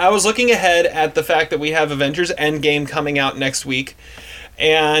 And I was looking ahead at the fact that we have Avengers Endgame coming out next week.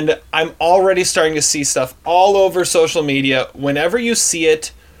 And I'm already starting to see stuff all over social media. Whenever you see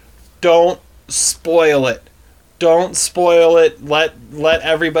it, don't spoil it. Don't spoil it. Let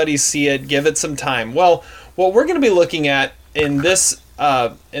everybody see it. Give it some time. Well, what we're going to be looking at in this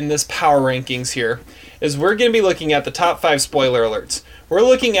power rankings here is we're going to be looking at the top 5 spoiler alerts. We're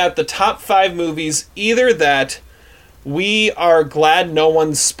looking at the top 5 movies either that we are glad no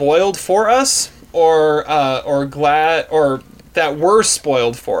one spoiled for us, or glad or that were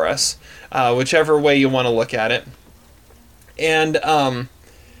spoiled for us, whichever way you want to look at it. And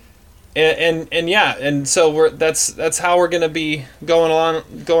so that's how we're going to be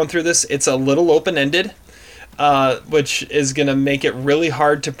going through this. It's a little open-ended, which is going to make it really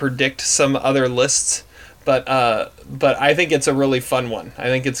hard to predict some other lists, but I think it's a really fun one. I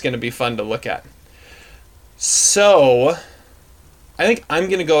think it's going to be fun to look at. So I think I'm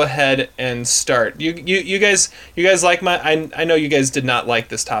going to go ahead and start. You guys like I know you guys did not like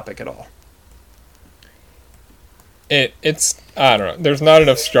this topic at all. It's I don't know. There's not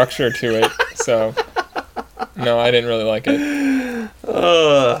enough structure to it, so no, I didn't really like it.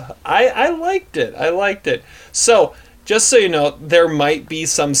 I liked it. I liked it. So, just so you know, there might be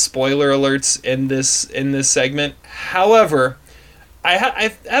some spoiler alerts in this segment. However, I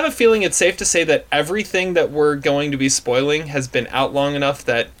have a feeling it's safe to say that everything that we're going to be spoiling has been out long enough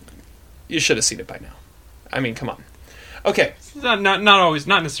that you should have seen it by now. I mean, come on. Okay. Not always,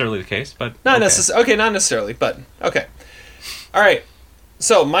 not necessarily the case, but not necessarily, but okay. All right.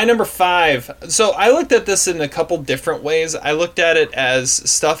 So my number 5. So I looked at this in a couple different ways. I looked at it as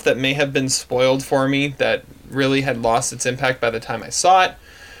stuff that may have been spoiled for me that really had lost its impact by the time I saw it,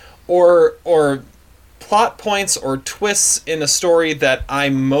 or plot points or twists in a story that I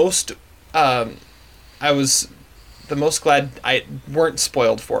was the most glad I weren't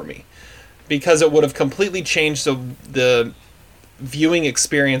spoiled for me, because it would have completely changed the viewing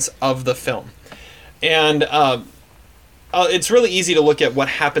experience of the film. And it's really easy to look at what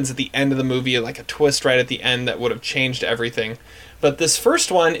happens at the end of the movie, like a twist right at the end that would have changed everything. But this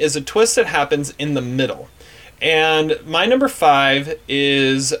first one is a twist that happens in the middle. And my number 5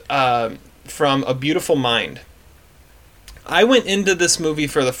 is from A Beautiful Mind. I went into this movie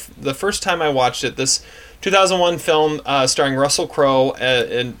for the first time I watched it, this 2001 film starring Russell Crowe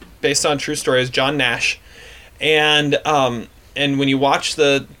and based on true story as John Nash. And when you watch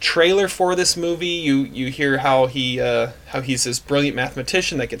the trailer for this movie, you hear how he's this brilliant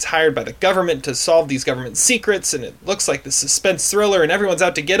mathematician that gets hired by the government to solve these government secrets, and it looks like the suspense thriller and everyone's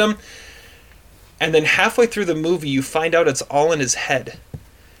out to get him. And then halfway through the movie, you find out it's all in his head.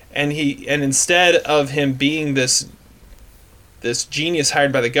 And instead of him being this genius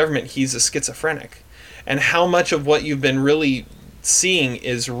hired by the government, he's a schizophrenic. And how much of what you've been really seeing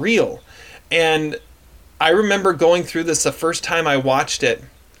is real. And I remember going through this the first time I watched it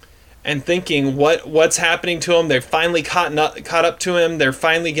and thinking, what's happening to him? They've finally caught up to him. They're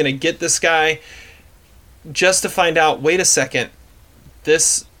finally going to get this guy. Just to find out, wait a second,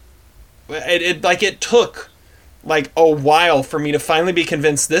 it took like a while for me to finally be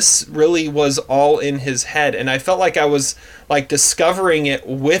convinced this really was all in his head. And I felt like I was like discovering it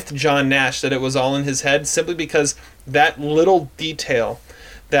with John Nash, that it was all in his head, simply because that little detail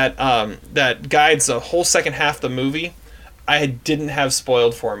that guides the whole second half of the movie, I didn't have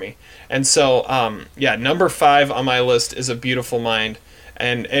spoiled for me. And so, number 5 on my list is A Beautiful Mind.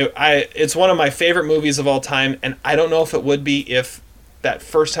 And it's one of my favorite movies of all time, and I don't know if it would be if that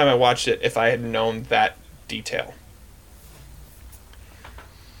first time I watched it, if I had known that detail.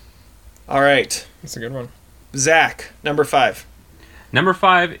 All right. That's a good one. Zach, number 5. Number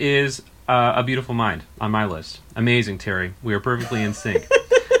 5 is A Beautiful Mind on my list. Amazing, Terry. We are perfectly in sync.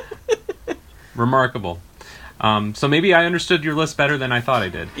 Remarkable. So maybe I understood your list better than I thought I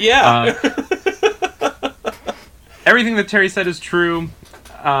did. Yeah. Everything that Terry said is true.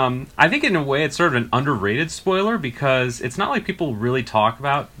 I think in a way it's sort of an underrated spoiler because it's not like people really talk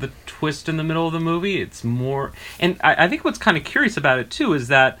about the twist in the middle of the movie. It's more... And I think what's kind of curious about it, too, is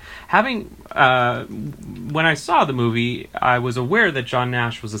that having... when I saw the movie, I was aware that John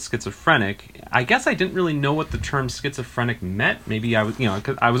Nash was a schizophrenic. I guess I didn't really know what the term schizophrenic meant. Maybe I was,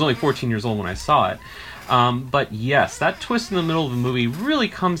 'cause I was only 14 years old when I saw it. But yes, that twist in the middle of the movie really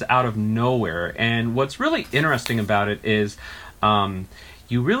comes out of nowhere. And what's really interesting about it is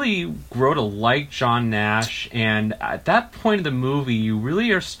you really grow to like John Nash. And at that point of the movie, you really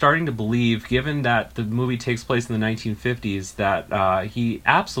are starting to believe, given that the movie takes place in the 1950s, that he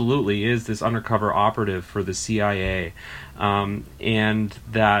absolutely is this undercover operative for the CIA. And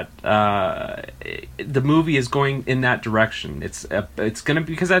that the movie is going in that direction. It's going to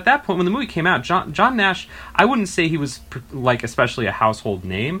be, because at that point when the movie came out, John Nash, I wouldn't say he was like especially a household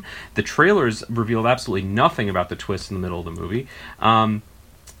name. The trailers revealed absolutely nothing about the twist in the middle of the movie.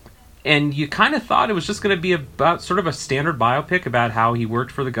 And you kind of thought it was just going to be about sort of a standard biopic about how he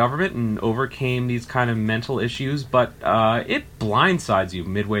worked for the government and overcame these kind of mental issues, but it blindsides you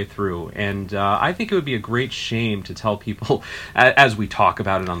midway through. And I think it would be a great shame to tell people, as we talk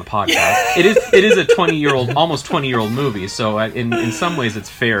about it on the podcast, it is a 20-year-old, almost 20-year-old movie, so in some ways it's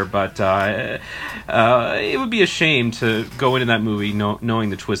fair, but it would be a shame to go into that movie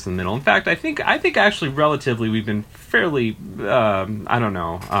knowing the twist in the middle. In fact, I think actually relatively we've been fairly,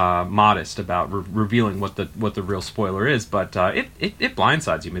 modest about revealing what the real spoiler is, but it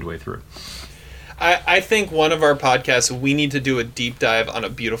blindsides you midway through. I think one of our podcasts, we need to do a deep dive on A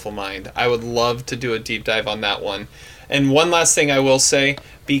Beautiful Mind. I would love to do a deep dive on that one. And one last thing I will say,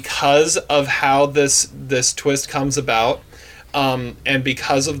 because of how this twist comes about, and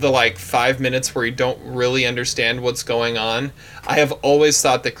because of the 5 minutes where you don't really understand what's going on, I have always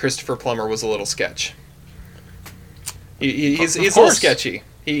thought that Christopher Plummer was a little sketch. He's a little sketchy.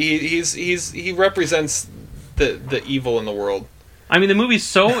 He represents the evil in the world. I mean, the movie's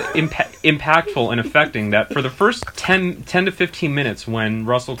so impactful and affecting that for the first 10 to 15 minutes when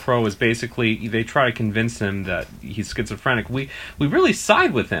Russell Crowe is basically, they try to convince him that he's schizophrenic, we really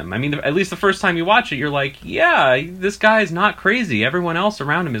side with him. I mean, at least the first time you watch it, you're like, yeah, this guy's not crazy. Everyone else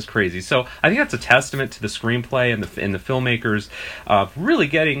around him is crazy. So I think that's a testament to the screenplay and the filmmakers really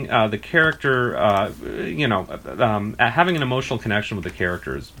getting the character, having an emotional connection with the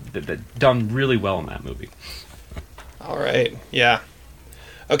characters that done really well in that movie. All right, yeah.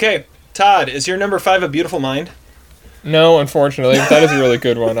 Okay, Todd, is your number 5 A Beautiful Mind? No, unfortunately. That is a really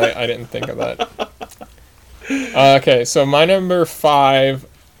good one. I didn't think of that. Okay, so my number 5,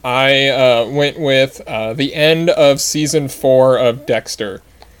 I went with the end of season 4 of Dexter.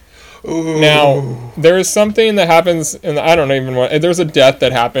 Ooh. Now, there is something that happens, and I don't even want. There's a death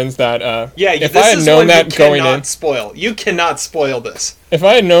that happens that. If this I had is known one that you going cannot in, spoil. You cannot spoil this. If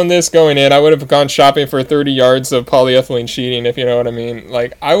I had known this going in, I would have gone shopping for 30 yards of polyethylene sheeting. If you know what I mean,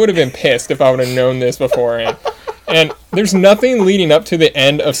 I would have been pissed if I would have known this beforehand. And there's nothing leading up to the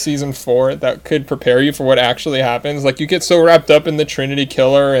end of season 4 that could prepare you for what actually happens. You get so wrapped up in the Trinity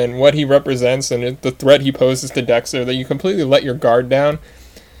Killer and what he represents and the threat he poses to Dexter that you completely let your guard down.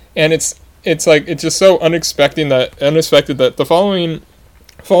 And it's just so unexpected that the following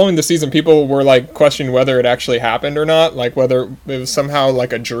the season, people were questioning whether it actually happened or not, whether it was somehow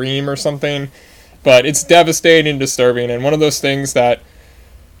a dream or something. But it's devastating and disturbing, and one of those things that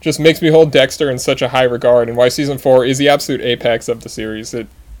just makes me hold Dexter in such a high regard, and why season 4 is the absolute apex of the series.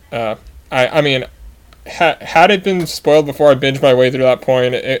 Had it been spoiled before I binged my way through that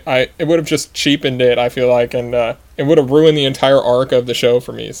point, it would have just cheapened it, I feel like, and it would have ruined the entire arc of the show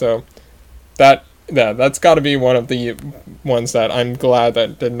for me. So that's got to be one of the ones that I'm glad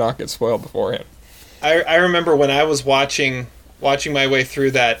that did not get spoiled beforehand. I remember when I was watching my way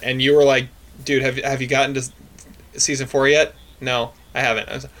through that, and you were like, dude, have you gotten to season 4 yet? No, I haven't.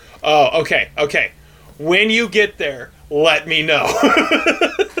 I was like, oh, okay. When you get there, let me know.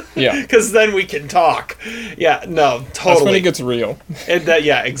 Yeah. Because then we can talk. Yeah, no, totally. That's when it gets real. And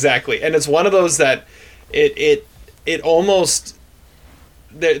yeah, exactly. And it's one of those that it almost...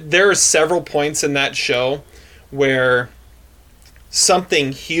 there are several points in that show where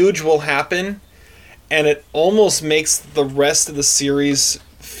something huge will happen, and it almost makes the rest of the series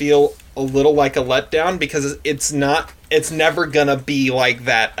feel a little like a letdown, because it's never gonna be like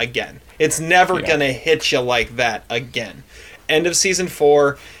that again. It's never gonna hit you like that again. End of season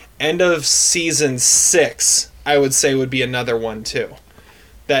 4, end of season 6, I would say, would be another one too.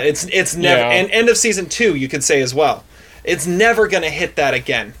 That it's never, and end of season 2, you could say as well. It's never gonna hit that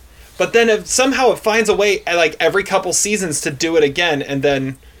again. But then somehow it finds a way, like every couple seasons, to do it again, and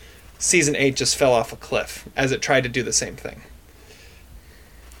then season 8 just fell off a cliff as it tried to do the same thing.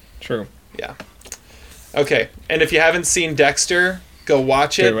 True. Yeah. Okay, and if you haven't seen Dexter, go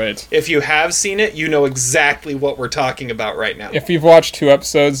watch it. Wait. If you have seen it, you know exactly what we're talking about right now. If you've watched 2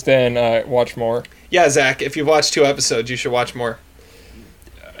 episodes, then watch more. Yeah, Zach, if you've watched 2 episodes, you should watch more.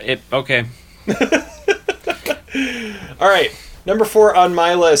 Okay. All right, number 4 on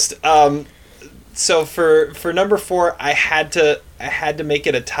my list. So for number 4, I had to make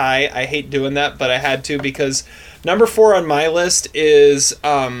it a tie. I hate doing that, but I had to, because number 4 on my list is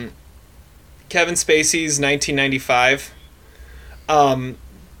Kevin Spacey's 1995.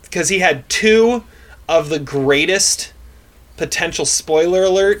 Because he had 2 of the greatest potential spoiler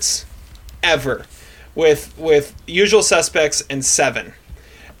alerts ever, with Usual Suspects and Seven.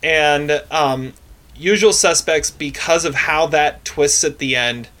 And Usual Suspects, because of how that twists at the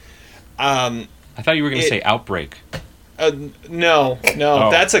end. I thought you were going to say Outbreak. No,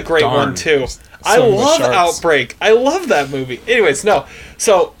 that's a great one too. I Some of the love sharks. Outbreak. I love that movie. Anyways, no.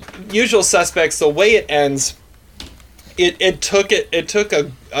 So Usual Suspects, the way it ends, it took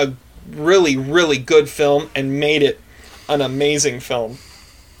a really, really good film and made it an amazing film.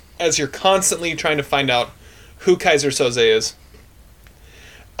 As you're constantly trying to find out who Kaiser Soze is.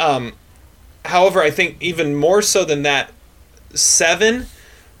 However, I think even more so than that, Seven,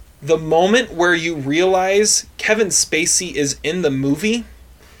 the moment where you realize Kevin Spacey is in the movie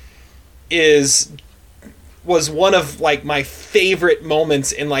was one of like my favorite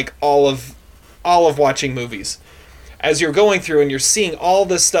moments in like all of watching movies. As you're going through and you're seeing all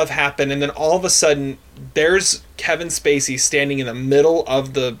this stuff happen, and then all of a sudden there's Kevin Spacey standing in the middle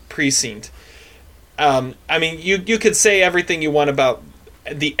of the precinct. I mean, you could say everything you want about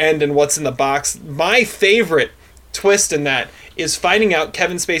the end and what's in the box. My favorite twist in that is finding out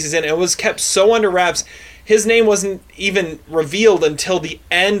Kevin Spacey's in. It was kept so under wraps. His name wasn't even revealed until the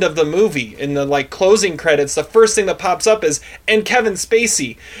end of the movie. In the like closing credits, the first thing that pops up is "and Kevin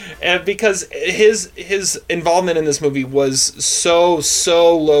Spacey," because his involvement in this movie was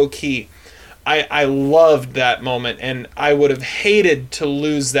so low key. I loved that moment, and I would have hated to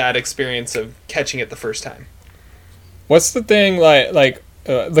lose that experience of catching it the first time. What's the thing like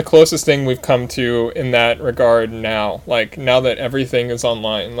the closest thing we've come to in that regard now? Like now that everything is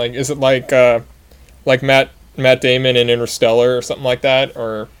online, like is it like Matt Damon in Interstellar or something like that,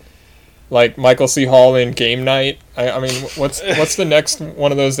 or like Michael C. Hall in Game Night? I mean, what's the next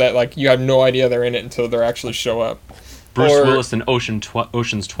one of those that like you have no idea they're in it until they actually show up? Bruce Willis in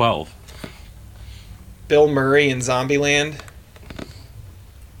Ocean's 12. Bill Murray in Zombieland.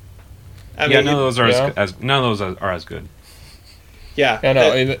 None of those are as good. Yeah, I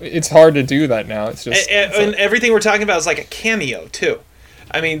know it's hard to do that now. It's just and everything we're talking about is like a cameo too.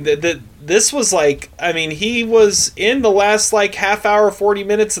 I mean, this was like, I mean, he was in the last like half hour, 40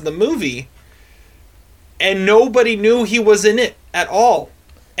 minutes of the movie, and nobody knew he was in it at all.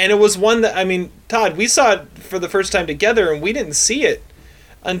 And it was one that, I mean, Todd, we saw it for the first time together, and we didn't see it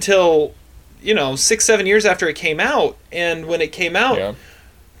until 6-7 years after it came out. And when it came out,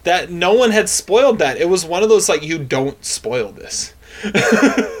 that no one had spoiled that. It was one of those like, you don't spoil this.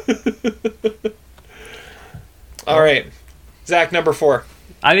 All right, Zach, number 4.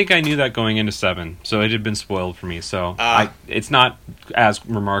 I think I knew that going into 7, so it had been spoiled for me. So it's not as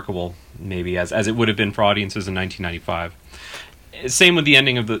remarkable, maybe, as it would have been for audiences in 1995. Same with the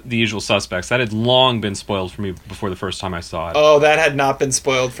ending of the Usual Suspects. That had long been spoiled for me before the first time I saw it. Oh, that had not been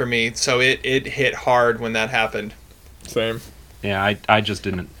spoiled for me, so it hit hard when that happened. Same. Yeah, I just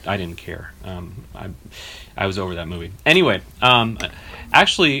didn't care. I was over that movie. Anyway,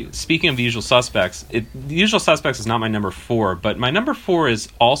 actually, speaking of The Usual Suspects, The Usual Suspects is not my number 4, but my number 4 is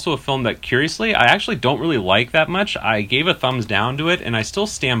also a film that, curiously, I actually don't really like that much. I gave a thumbs down to it, and I still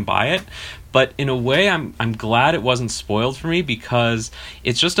stand by it. But in a way, I'm glad it wasn't spoiled for me, because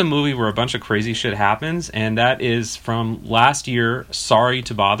it's just a movie where a bunch of crazy shit happens, and that is from last year, Sorry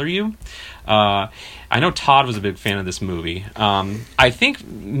to Bother You. I know Todd was a big fan of this movie. I think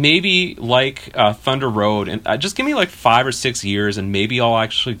maybe like Thunder Road, and just give me like 5 or 6 years, and maybe I'll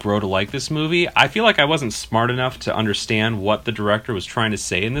actually grow to like this movie. I feel like I wasn't smart enough to understand what the director was trying to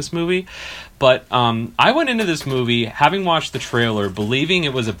say in this movie, but I went into this movie having watched the trailer, believing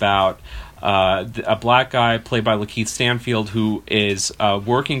it was about a black guy played by Lakeith Stanfield who is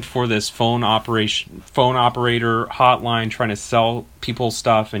working for this phone operator hotline trying to sell people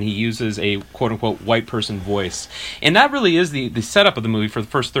stuff, and he uses a quote-unquote white person voice. And that really is the setup of the movie for the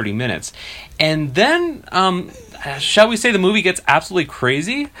first 30 minutes. And then, shall we say the movie gets absolutely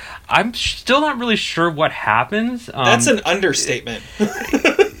crazy? I'm still not really sure what happens. That's an understatement.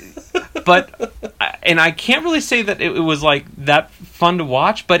 But and I can't really say that it was like that fun to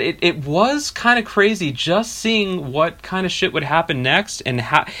watch, but it was kind of crazy just seeing what kind of shit would happen next, and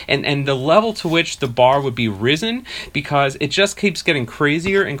and the level to which the bar would be risen, because it just keeps getting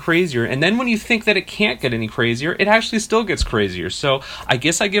crazier and crazier. And then when you think that it can't get any crazier, it actually still gets crazier. So I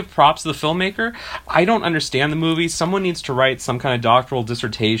guess I give props to the filmmaker. I don't understand the movie. Someone needs to write some kind of doctoral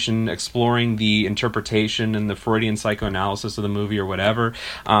dissertation exploring the interpretation and the Freudian psychoanalysis of the movie or whatever.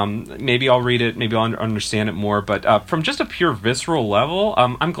 Maybe I'll read it, maybe I'll understand it more, but from just a pure visceral level,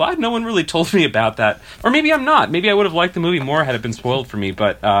 I'm glad no one really told me about that. Or maybe I'm not. Maybe I would have liked the movie more had it been spoiled for me,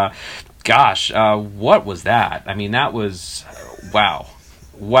 but gosh, what was that? I mean, that was, wow.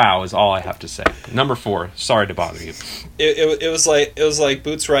 Wow is all I have to say. Number 4, sorry to bother you. It was like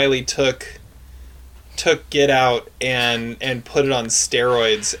Boots Riley took Get Out and put it on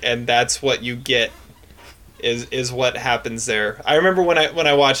steroids, and that's what you get. Is what happens there. I remember when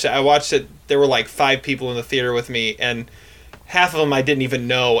I watched it, there were like 5 people in the theater with me, and half of them I didn't even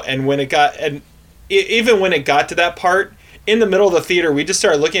know. And even when it got to that part, in the middle of the theater, we just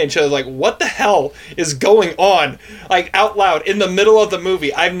started looking at each other like, what the hell is going on? Like, out loud, in the middle of the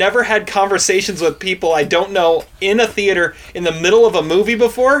movie. I've never had conversations with people I don't know in a theater in the middle of a movie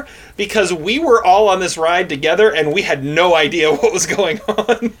before, because we were all on this ride together and we had no idea what was going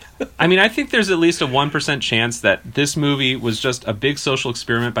on. I mean, I think there's at least a 1% chance that this movie was just a big social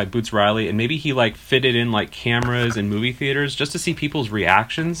experiment by Boots Riley, and maybe he like fitted in like cameras in movie theaters just to see people's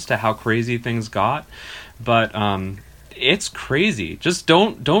reactions to how crazy things got. But it's crazy. Just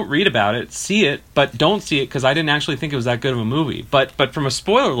don't read about it. See it, but don't see it, because I didn't actually think it was that good of a movie. But from a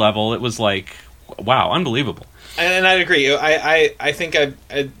spoiler level, it was like, wow, unbelievable. And I'd agree. I think I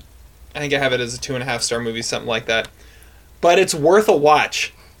have it as a 2.5 star movie, something like that. But it's worth a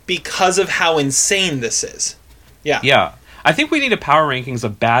watch because of how insane this is. Yeah. Yeah. I think we need a power rankings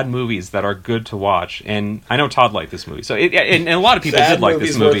of bad movies that are good to watch, and I know Todd liked this movie, so and a lot of people did like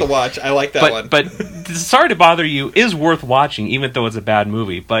this movie. Worth a watch. I like that one. But Sorry to Bother You is worth watching, even though it's a bad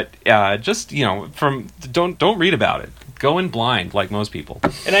movie. But just don't read about it. Go in blind, like most people.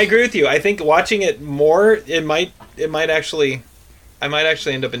 And I agree with you. I think watching it more, I might actually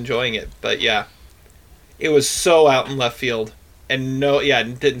end up enjoying it. But yeah, it was so out in left field, and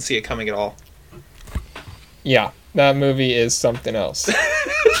didn't see it coming at all. Yeah. That movie is something else.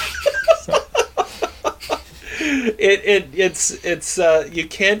 It's you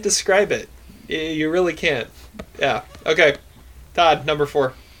can't describe it. You really can't. Yeah. Okay. Todd, number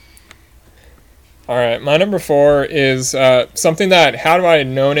 4. All right, my number 4 is something that, had I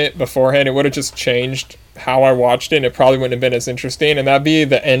known it beforehand, it would have just changed how I watched it, and it probably wouldn't have been as interesting, and that'd be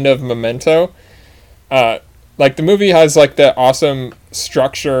the end of Memento. Like, the movie has like the awesome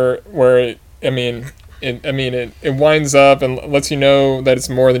structure where it winds up and lets you know that it's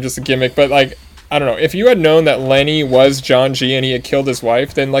more than just a gimmick. But like, I don't know, if you had known that Lenny was John G and he had killed his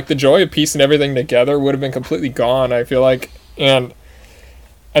wife, then like the joy of piecing everything together would have been completely gone, I feel like. And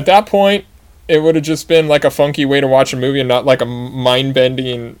at that point, it would have just been like a funky way to watch a movie and not like a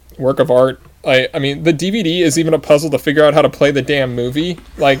mind-bending work of art. I mean, the DVD is even a puzzle to figure out how to play the damn movie.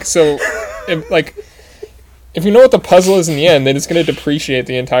 Like, so, if you know what the puzzle is in the end, then it's going to depreciate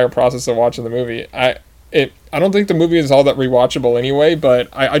the entire process of watching the movie. I don't think the movie is all that rewatchable anyway, but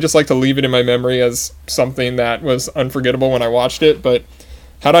I just like to leave it in my memory as something that was unforgettable when I watched it. But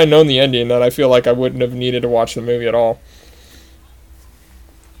had I known the ending, then I feel like I wouldn't have needed to watch the movie at all.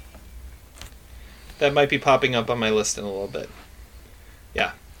 That might be popping up on my list in a little bit.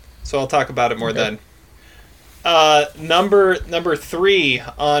 Yeah. So I'll talk about it more then. Number 3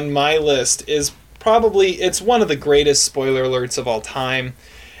 on my list is it's one of the greatest spoiler alerts of all time.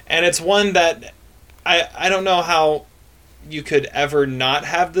 And it's one that I don't know how you could ever not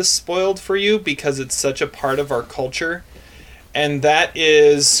have this spoiled for you, because it's such a part of our culture. And that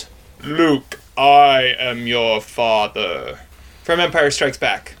is Luke, I am your father, from Empire Strikes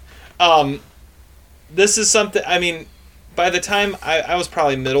Back. This is something, I mean, by the time I was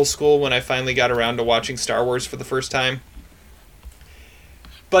probably middle school when I finally got around to watching Star Wars for the first time.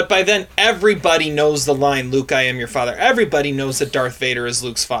 But by then, everybody knows the line, "Luke, I am your father." Everybody knows that Darth Vader is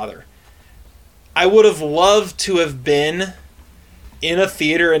Luke's father. I would have loved to have been in a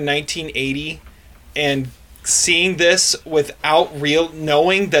theater in 1980 and seeing this without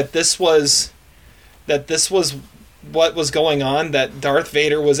knowing that this was what was going on, that Darth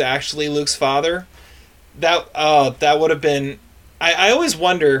Vader was actually Luke's father. That would have been... I always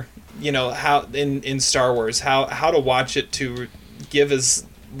wonder, how in Star Wars, how to watch it to give as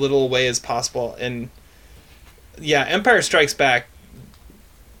little away as possible. And yeah, Empire Strikes Back,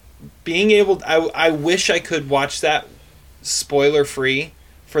 being able... I wish I could watch that spoiler-free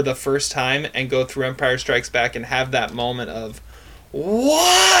for the first time and go through Empire Strikes Back and have that moment of,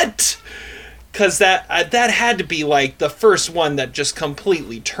 what? Because that had to be like the first one that just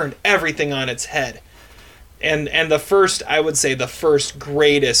completely turned everything on its head. And the first, I would say, the first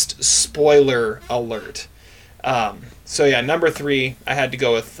greatest spoiler alert. So yeah, number 3, I had to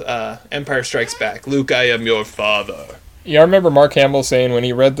go with Empire Strikes Back. Luke, I am your father. Yeah, I remember Mark Hamill saying when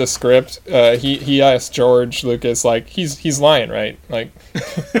he read the script, he asked George Lucas, like, he's lying, right? Like,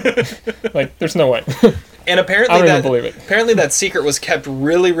 like, there's no way. And apparently I don't even believe it. Apparently that secret was kept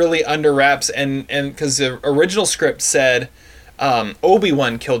really, really under wraps, and because the original script said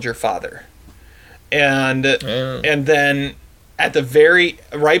Obi-Wan killed your father, and then at the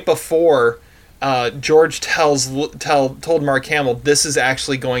right before, George told Mark Hamill, this is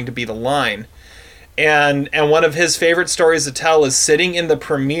actually going to be the line. And one of his favorite stories to tell is sitting in the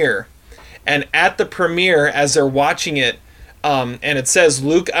premiere. And at the premiere, as they're watching it, and it says,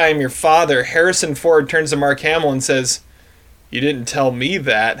 "Luke, I am your father," Harrison Ford turns to Mark Hamill and says, "You didn't tell me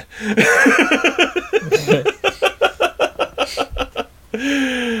that."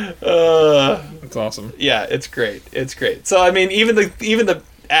 That's awesome. Yeah, it's great. It's great. So, I mean, even the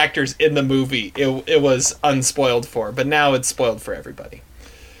actors in the movie, it was unspoiled for, but now it's spoiled for everybody.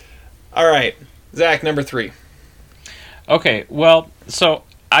 All right. Zach, number 3. Okay, well, so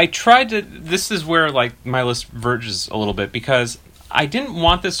I tried to... This is where, like, my list verges a little bit, because I didn't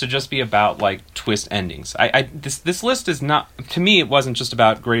want this to just be about, like, twist endings. This list is not... To me, it wasn't just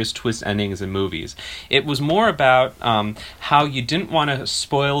about greatest twist endings in movies. It was more about how you didn't want to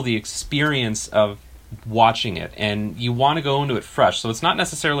spoil the experience of watching it, and you want to go into it fresh. So it's not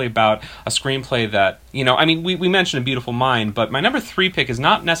necessarily about a screenplay that, I mean, we mentioned A Beautiful Mind, but my number 3 pick is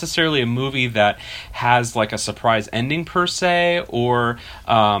not necessarily a movie that has like a surprise ending per se, or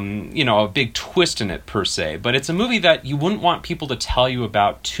a big twist in it per se, but it's a movie that you wouldn't want people to tell you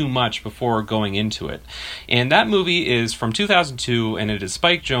about too much before going into it. And that movie is from 2002, and it is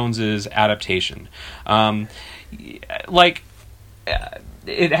Spike Jonze's Adaptation.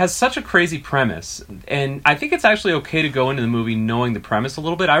 It has such a crazy premise, and I think it's actually okay to go into the movie knowing the premise a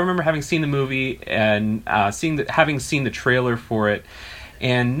little bit. I remember having seen the movie and having seen the trailer for it,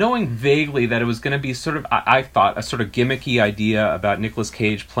 and knowing vaguely that it was going to be sort of, I thought, a sort of gimmicky idea about Nicolas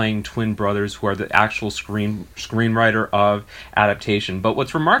Cage playing twin brothers who are the actual screenwriter of Adaptation. But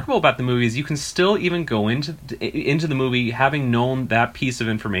what's remarkable about the movie is you can still even go into the movie having known that piece of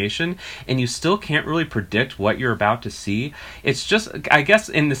information, and you still can't really predict what you're about to see. It's just, I guess,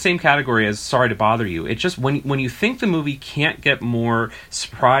 in the same category as Sorry to Bother You. It's just when you think the movie can't get more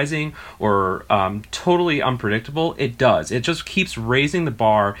surprising or totally unpredictable, it does. It just keeps raising the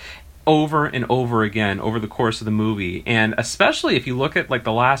bar over and over again over the course of the movie. And especially if you look at like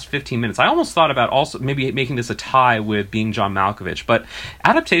the last 15 minutes, I almost thought about also maybe making this a tie with Being John Malkovich, but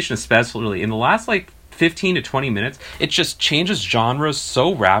Adaptation especially in the last like 15 to 20 minutes, it just changes genres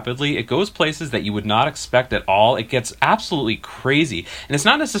so rapidly. It goes places that you would not expect at all. It gets absolutely crazy. And it's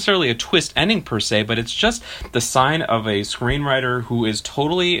not necessarily a twist ending per se, but it's just the sign of a screenwriter who is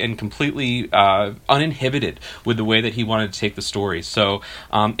totally and completely uninhibited with the way that he wanted to take the story. So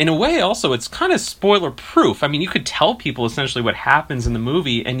in a way, also, it's kind of spoiler proof. I mean, you could tell people essentially what happens in the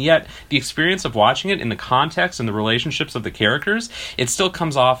movie, and yet the experience of watching it in the context and the relationships of the characters, it still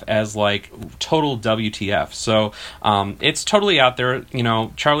comes off as like total WTF. So it's totally out there.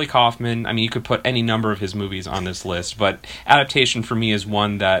 Charlie Kaufman, I mean, you could put any number of his movies on this list, but Adaptation for me is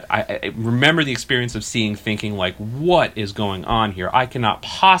one that I remember the experience of seeing, thinking like, what is going on here? I cannot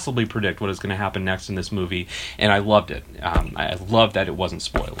possibly predict what is going to happen next in this movie, and I loved it. I loved that it wasn't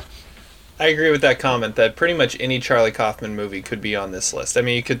spoiled. I agree with that comment that pretty much any Charlie Kaufman movie could be on this list. I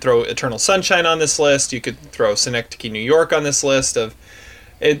mean, you could throw Eternal Sunshine on this list. You could throw Synecdoche, New York on this list of...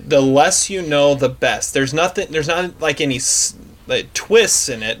 the less you know, the best. There's not like any twists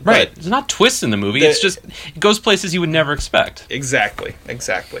in it. Right. But there's not twists in the movie. It's just, it goes places you would never expect. Exactly.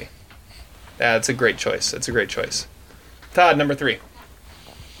 Yeah, it's a great choice. Todd, number 3.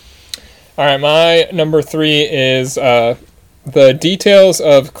 All right, my number 3 is the details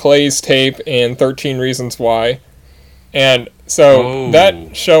of Clay's tape in 13 Reasons Why. And so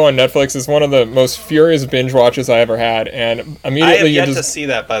that show on Netflix is one of the most furious binge watches I ever had. And immediately I have yet to see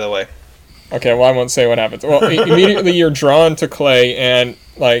that, by the way. Okay, well, I won't say what happens. Well, immediately you're drawn to Clay and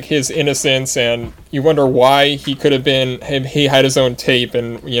like his innocence, and you wonder why he could have been. He had his own tape,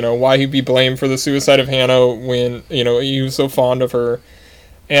 and why he'd be blamed for the suicide of Hannah when he was so fond of her.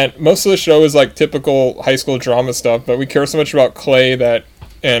 And most of the show is like typical high school drama stuff, but we care so much about Clay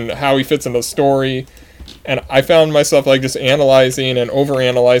and how he fits into the story. And I found myself like just analyzing and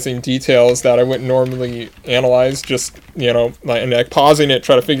overanalyzing details that I wouldn't normally analyze. Just and pausing it,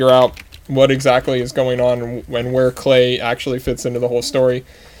 try to figure out what exactly is going on and where Clay actually fits into the whole story.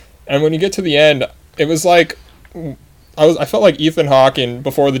 And when you get to the end, it was like I felt like Ethan Hawke in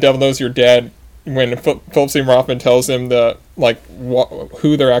Before the Devil Knows You're Dead, when Philip Seymour Hoffman tells him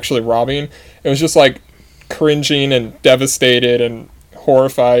who they're actually robbing. It was just like cringing and devastated and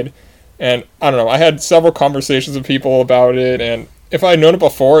horrified. And I don't know, I had several conversations with people about it, and if I had known it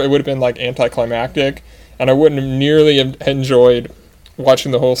before, it would have been like anticlimactic, and I wouldn't have nearly enjoyed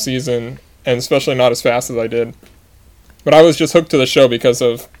watching the whole season, and especially not as fast as I did. But I was just hooked to the show because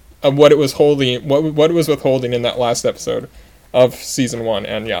of what it was holding, what it was withholding in that last episode of season 1.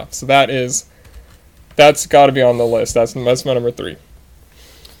 And yeah, so that's got to be on the list. That's my number 3.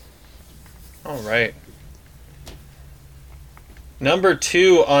 All right. Number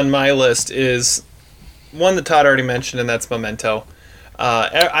 2 on my list is one that Todd already mentioned, and that's Memento.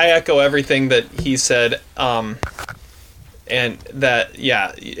 I echo everything that he said. And that,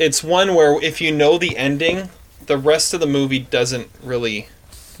 yeah, it's one where if you know the ending, the rest of the movie doesn't really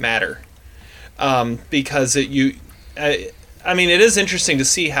matter. Because it is interesting to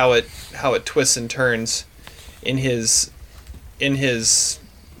see how it twists and turns in his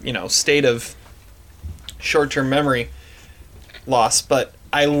state of short-term memory loss. But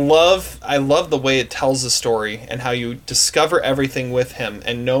I love the way it tells the story and how you discover everything with him,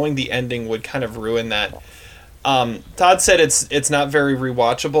 and knowing the ending would kind of ruin that. Todd said it's not very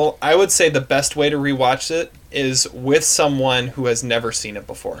rewatchable. I would say the best way to rewatch it is with someone who has never seen it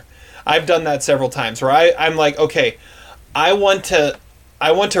before. I've done that several times where I'm like, okay, I want to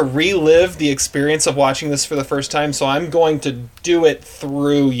relive the experience of watching this for the first time, so I'm going to do it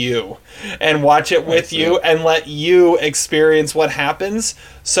through you and watch it with you and let you experience what happens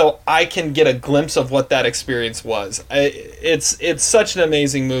so I can get a glimpse of what that experience was. It's such an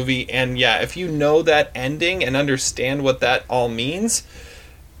amazing movie, and yeah, if you know that ending and understand what that all means,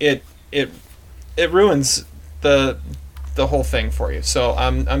 it ruins the whole thing for you. So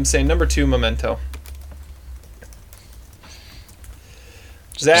I'm saying number 2, Memento.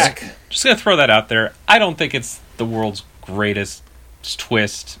 Zach. Just going to throw that out there. I don't think it's the world's greatest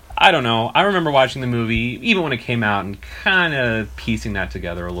twist. I don't know. I remember watching the movie, even when it came out, and kind of piecing that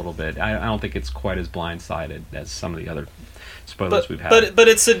together a little bit. I don't think it's quite as blindsided as some of the other spoilers we've had. But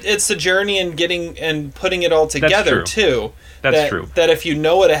it's the journey and getting and putting it all together, too. That's true. That if you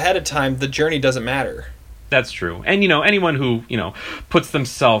know it ahead of time, the journey doesn't matter. That's true. And, anyone who, puts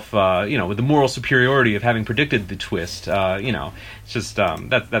themselves, with the moral superiority of having predicted the twist, it's just,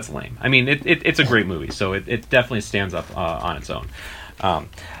 that's lame. I mean, it's a great movie, so it definitely stands up on its own.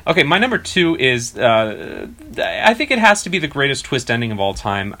 Okay, my number 2 is, I think it has to be the greatest twist ending of all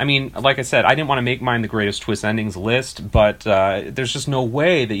time. I mean, like I said, I didn't want to make mine the greatest twist endings list, but there's just no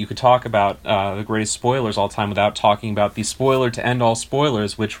way that you could talk about the greatest spoilers all time without talking about the spoiler to end all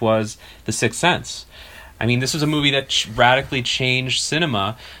spoilers, which was The Sixth Sense. I mean, this was a movie that radically changed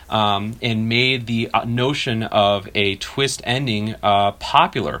cinema and made the notion of a twist ending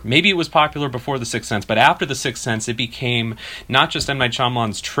popular. Maybe it was popular before The Sixth Sense, but after The Sixth Sense, it became not just M. Night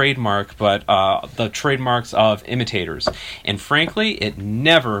Shyamalan's trademark, but the trademarks of imitators. And frankly, it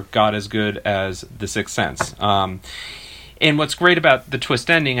never got as good as The Sixth Sense. And what's great about the twist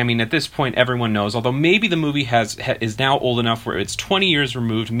ending, I mean, at this point, everyone knows, although maybe the movie is now old enough where it's 20 years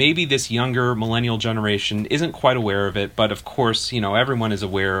removed, maybe this younger millennial generation isn't quite aware of it, but of course, everyone is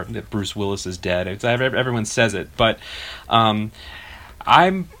aware that Bruce Willis is dead. Everyone says it, but one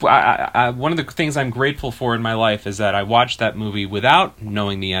of the things I'm grateful for in my life is that I watched that movie without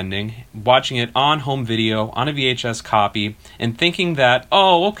knowing the ending, watching it on home video, on a VHS copy, and thinking that,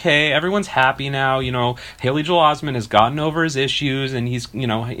 oh, okay, everyone's happy now, Haley Joel Osment has gotten over his issues, and he's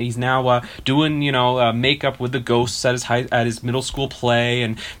now doing, makeup with the ghosts at his middle school play,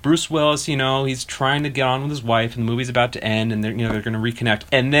 and Bruce Willis, he's trying to get on with his wife, and the movie's about to end, and they're going to reconnect,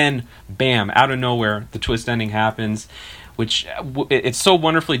 and then, bam, out of nowhere, the twist ending happens, which it's so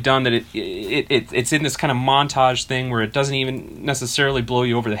wonderfully done that it's in this kind of montage thing where it doesn't even necessarily blow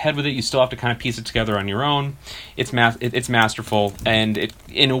you over the head with it. You still have to kind of piece it together on your own. It's masterful, and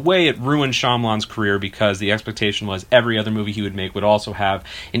in a way it ruined Shyamalan's career because the expectation was every other movie he would make would also have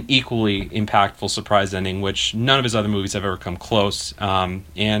an equally impactful surprise ending, which none of his other movies have ever come close.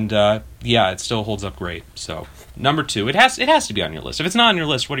 It still holds up great. So number 2, it has to be on your list. If it's not on your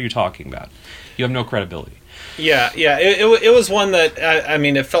list, what are you talking about? You have no credibility. Yeah. It was one that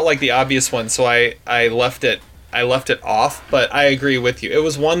it felt like the obvious one, so I left it off. But I agree with you. It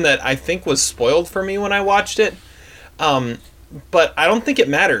was one that I think was spoiled for me when I watched it. But I don't think it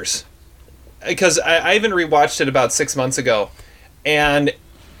matters because I even rewatched it about 6 months ago, and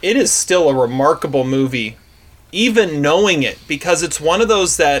it is still a remarkable movie, even knowing it, because it's one of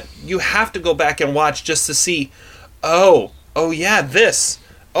those that you have to go back and watch just to see. Oh yeah, this.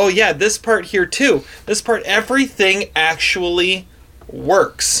 Oh yeah, this part here too. This part, everything actually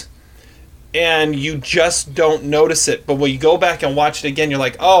works. And you just don't notice it. But when you go back and watch it again, you're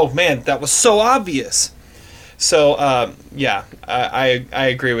like, oh man, that was so obvious. So, I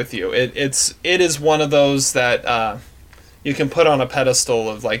agree with you. It is one of those that you can put on a pedestal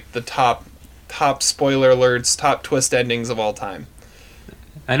of like the top spoiler alerts, top twist endings of all time.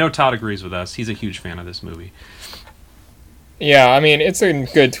 I know Todd agrees with us. He's a huge fan of this movie. Yeah, I mean, it's a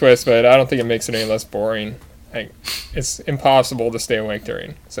good twist, but I don't think it makes it any less boring. Like, it's impossible to stay awake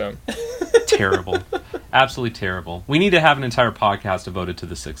during, so. Terrible. Absolutely terrible. We need to have an entire podcast devoted to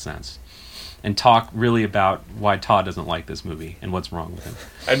The Sixth Sense and talk really about why Todd doesn't like this movie and what's wrong with him.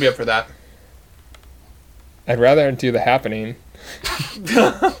 I'd be up for that. I'd rather do The Happening.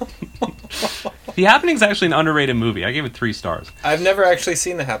 The Happening is actually an underrated movie. I gave it 3 stars. I've never actually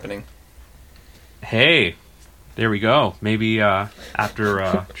seen The Happening. Hey, there we go. Maybe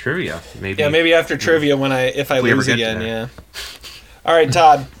after trivia. Maybe. Yeah, maybe after trivia if I lose again. Yeah. All right,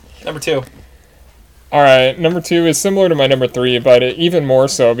 Todd, number 2. All right, number 2 is similar to my number 3, but even more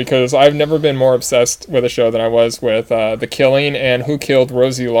so because I've never been more obsessed with a show than I was with The Killing and Who Killed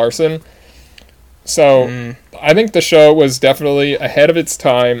Rosie Larson. So I think the show was definitely ahead of its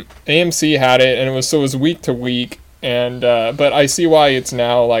time. AMC had it, and it was week to week. And but I see why it's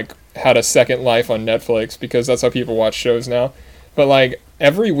now like had a second life on Netflix because that's how people watch shows now. But like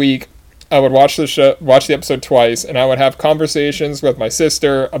every week, I would watch the episode twice, and I would have conversations with my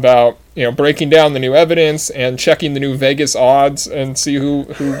sister about breaking down the new evidence and checking the new Vegas odds and see who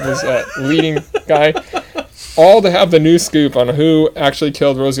was leading guy. All to have the new scoop on who actually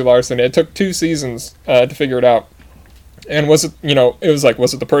killed Rosie Larson. It took 2 seasons to figure it out. And was it,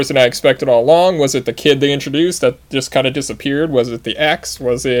 was it the person I expected all along? Was it the kid they introduced that just kind of disappeared? Was it the ex?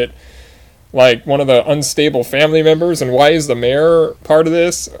 Was it, like, one of the unstable family members? And why is the mayor part of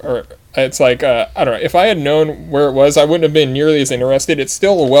this? Or it's like, I don't know. If I had known where it was, I wouldn't have been nearly as interested. It's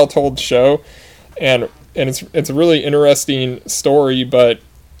still a well-told show. And it's a really interesting story, but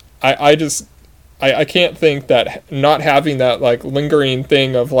I can't think that not having that like lingering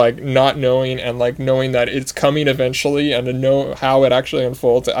thing of like not knowing and like knowing that it's coming eventually and to know how it actually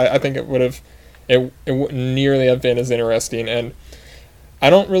unfolds, I think it wouldn't nearly have been as interesting. And I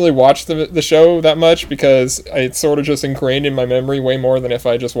don't really watch the show that much because it's sort of just ingrained in my memory way more than if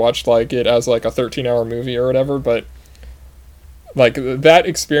I just watched like it as like a 13-hour movie or whatever. But like that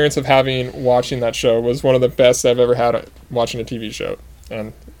experience of watching that show was one of the best I've ever had watching a TV show.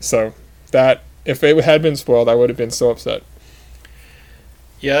 And so that, if it had been spoiled, I would have been so upset.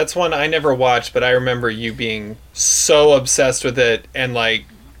 Yeah, that's one I never watched, but I remember you being so obsessed with it and like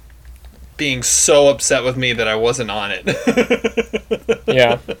being so upset with me that I wasn't on it.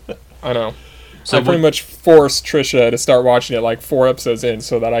 Yeah, I know. So I pretty much forced Trisha to start watching it like 4 episodes in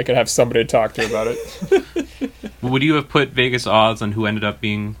so that I could have somebody to talk to about it. Would you have put Vegas odds on who ended up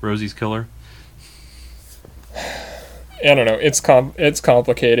being Rosie's killer? I don't know. It's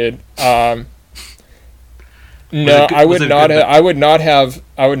complicated. No, I would not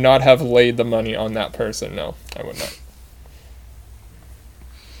have laid the money on that person. No, I would not.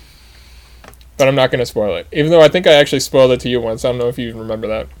 But I'm not going to spoil it. Even though I think I actually spoiled it to you once. I don't know if you even remember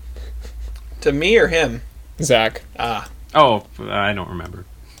that. To me or him? Zach. Oh, I don't remember.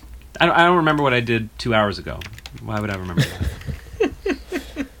 I don't remember what I did 2 hours ago. Why would I remember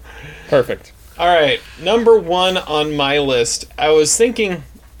that? Perfect. All right, number 1 on my list. I was thinking,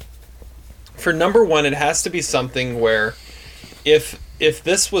 for number 1, it has to be something where, if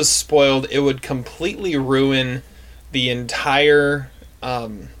this was spoiled, it would completely ruin the entire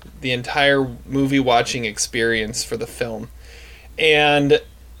movie watching experience for the film. And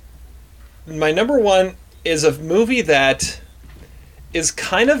my number 1 is a movie that is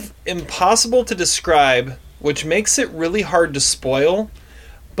kind of impossible to describe which makes it really hard to spoil.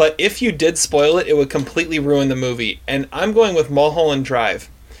 But if you did spoil it, it would completely ruin the movie. And I'm going with Mulholland Drive.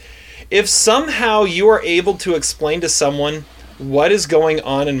 If somehow you are able to explain to someone what is going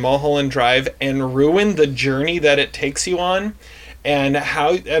on in Mulholland Drive and ruin the journey that it takes you on, and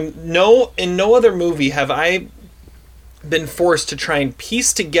how in no other movie have I been forced to try and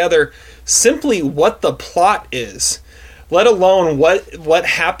piece together simply what the plot is, let alone what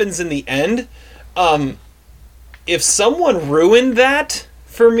happens in the end. If someone ruined that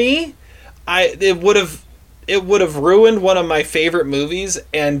for me, it would have ruined one of my favorite movies,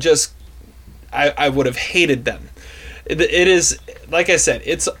 and just I would have hated them. It is, like I said,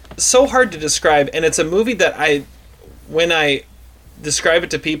 it's so hard to describe, and it's a movie that when I describe it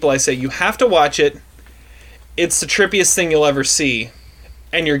to people, I say, you have to watch it. It's the trippiest thing you'll ever see,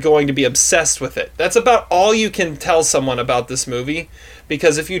 and you're going to be obsessed with it. That's about all you can tell someone about this movie,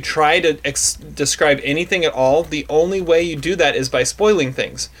 because if you try to describe anything at all, the only way you do that is by spoiling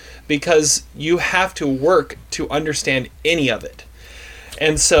things, because you have to work to understand any of it.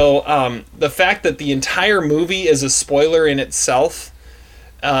 And so the fact that the entire movie is a spoiler in itself,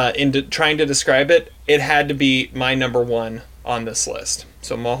 trying to describe it, it had to be my number one on this list.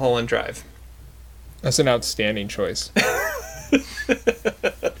 So Mulholland Drive. That's an outstanding choice.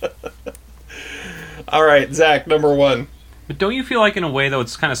 All right, Zach, number one. But don't you feel like, in a way, though,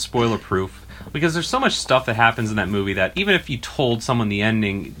 it's kind of spoiler-proof? Because there's so much stuff that happens in that movie that even if you told someone the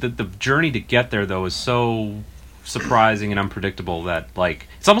ending, the journey to get there, though, is so surprising and unpredictable that, like,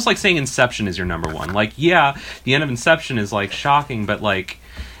 it's almost like saying Inception is your number one. Like, yeah, the end of Inception is, like, shocking, but, like,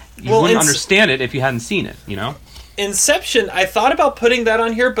 you wouldn't understand it if you hadn't seen it, you know? Inception, I thought about putting that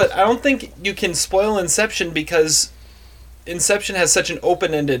on here, but I don't think you can spoil Inception because Inception has such an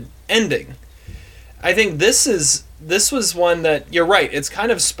open-ended ending. I think this was one that, you're right, it's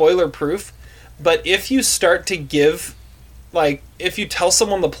kind of spoiler-proof, but if you start to give, like, if you tell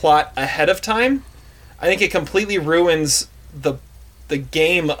someone the plot ahead of time, I think it completely ruins the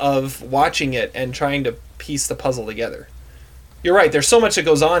game of watching it and trying to piece the puzzle together. You're right, there's so much that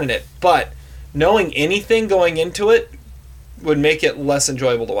goes on in it, but knowing anything going into it would make it less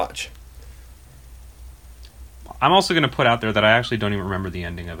enjoyable to watch. I'm also going to put out there that I actually don't even remember the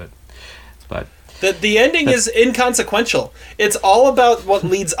ending of it. But the ending is inconsequential. It's all about what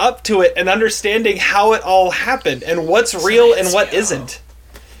leads up to it and understanding how it all happened and what's real and what isn't.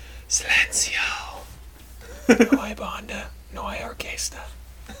 Silencio. No hay banda, no hay orquesta.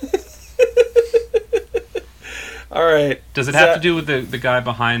 All right. Does it have to do with the guy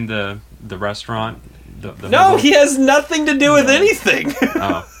behind the restaurant? No, he has nothing to do with anything.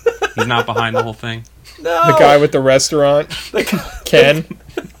 Oh, he's not behind the whole thing? No. The guy with the restaurant? Ken?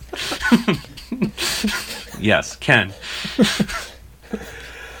 Yes, Ken.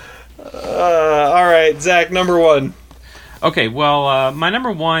 All right, Zach, number one. Okay, well, my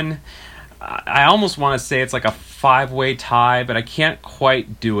number one, I almost want to say it's like a 5-way tie, but I can't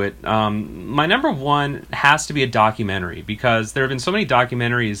quite do it. My number one has to be a documentary, because there have been so many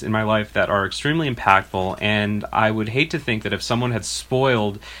documentaries in my life that are extremely impactful, and I would hate to think that if someone had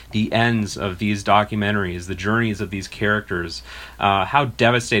spoiled the ends of these documentaries, the journeys of these characters, how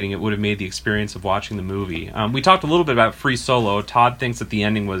devastating it would have made the experience of watching the movie. We talked a little bit about Free Solo. Todd thinks that the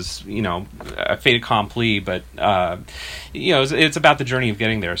ending was, a fait accompli, but, it's about the journey of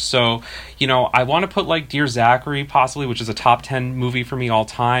getting there. So, I want to put, like, Dear Zachary, possibly, which is a top 10 movie for me all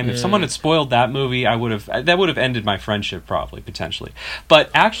time. If someone had spoiled that movie, that would have ended my friendship, probably, potentially. But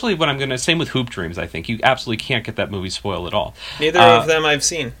actually, what I'm going to, same with Hoop Dreams, I think. You absolutely can't get that movie spoiled at all. Neither of them I've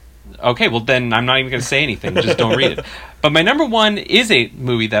seen. Okay, well then I'm not even going to say anything. Just don't read it. But my number one is a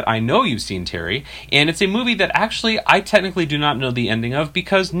movie that I know you've seen, Terry, and it's a movie that actually I technically do not know the ending of,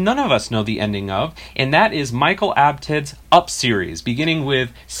 because none of us know the ending of, and that is Michael Apted's Up series, beginning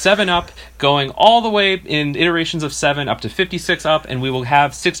with 7 Up, going all the way in iterations of 7 up to 56 Up, and we will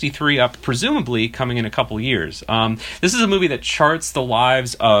have 63 Up, presumably, coming in a couple years. This is a movie that charts the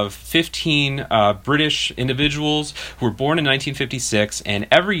lives of 15 British individuals who were born in 1956, and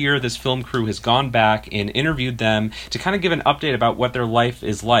every year this film crew has gone back and interviewed them to kind of give an update about what their life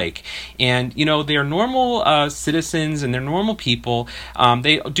is like. And, they are normal citizens and they're normal people.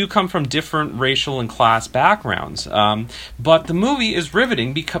 They do come from different racial and class backgrounds. But the movie is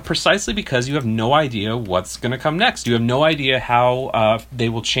riveting precisely because you have no idea what's going to come next. You have no idea how they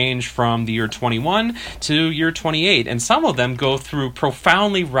will change from the year 21 to year 28. And some of them go through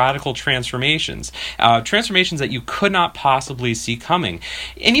profoundly radical transformations. Transformations that you could not possibly see coming.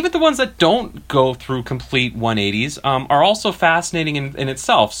 And even the ones that don't go through complete 180s, are also fascinating in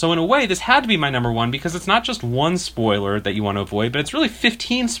itself. So in a way, this had to be my number one because it's not just one spoiler that you want to avoid, but it's really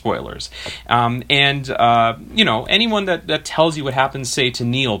 15 spoilers. Anyone that tells you what happens, say, to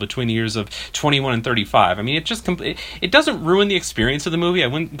Neil between the years of 21 and 35, I mean, it doesn't ruin the experience of the movie. I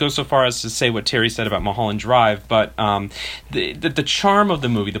wouldn't go so far as to say what Terry said about Mulholland Drive, but the charm of the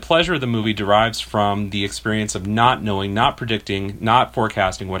movie, the pleasure of the movie derives from the experience of not knowing, not predicting, not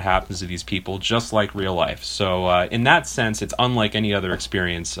forecasting what happens to these people, just like real life. So in that sense, it's unlike any other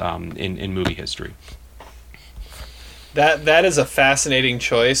experience in movie history. That is a fascinating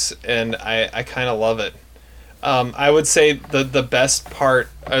choice, and I kind of love it. I would say the best part,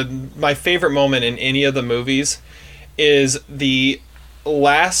 my favorite moment in any of the movies is the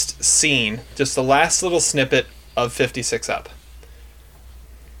last scene, just the last little snippet of 56 Up.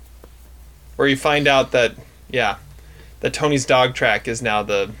 Where you find out that Tony's dog track is now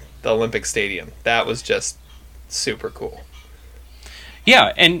the Olympic Stadium. That was just super cool.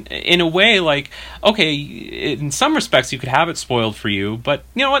 Yeah, and in a way, like, okay, in some respects you could have it spoiled for you, but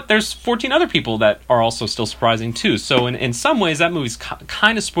you know what? There's 14 other people that are also still surprising too. So in some ways, that movie's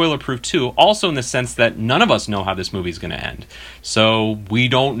kind of spoiler-proof too, also in the sense that none of us know how this movie's going to end. So we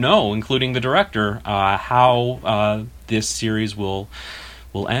don't know, including the director, how this series will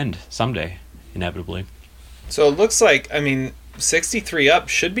end someday, inevitably. So it looks like, 63 Up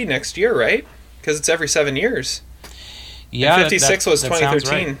should be next year, right? Because it's every 7 years. Yeah, and 56 was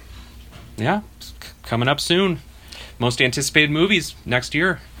 2013. Right. Yeah, it's coming up soon. Most anticipated movies next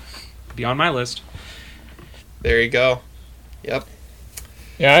year. Be on my list. There you go. Yep.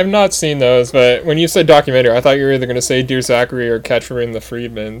 Yeah, I've not seen those, but when you said documentary, I thought you were either going to say Dear Zachary or Catcher in the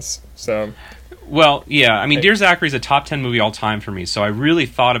Freedmans. So. Well, yeah, Dear Zachary is a top 10 movie all time for me, so I really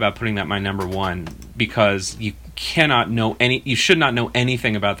thought about putting that my number one because you should not know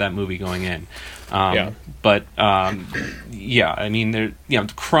anything about that movie going in. But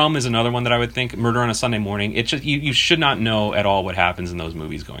Crumb is another one that I would think. Murder on a Sunday Morning. It's just you should not know at all what happens in those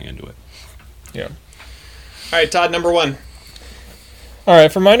movies going into it. Yeah. All right, Todd, number one. All right,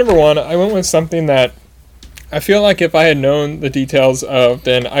 for my number one, I went with something that I feel like if I had known the details of,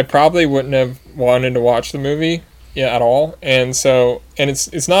 then I probably wouldn't have wanted to watch the movie at all. And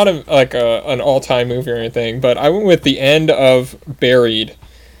it's not an all-time movie or anything, but I went with the end of Buried.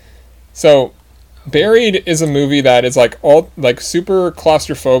 So Buried is a movie that is super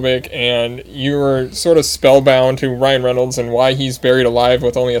claustrophobic, and you're sort of spellbound to Ryan Reynolds and why he's buried alive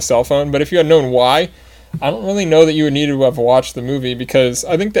with only a cell phone. But if you had known why, I don't really know that you would need to have watched the movie, because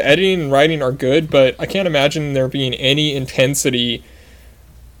I think the editing and writing are good, but I can't imagine there being any intensity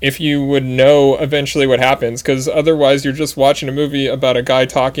if you would know eventually what happens, because otherwise you're just watching a movie about a guy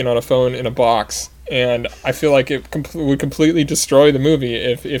talking on a phone in a box. And I feel like it would completely destroy the movie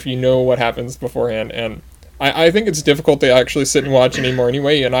if you know what happens beforehand. And I think it's difficult to actually sit and watch anymore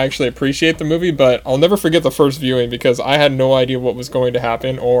anyway, and I actually appreciate the movie, but I'll never forget the first viewing because I had no idea what was going to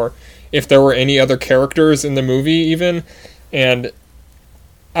happen or if there were any other characters in the movie even. And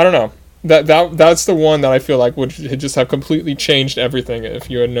I don't know. That's the one that I feel like would just have completely changed everything if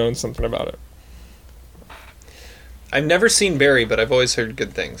you had known something about it. I've never seen Barry, but I've always heard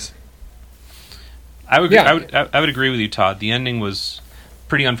good things. I would agree with you, Todd. The ending was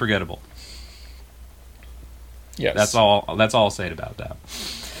pretty unforgettable. Yes. That's all I'll say about that.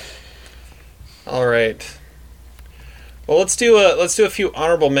 All right. Well, let's do a few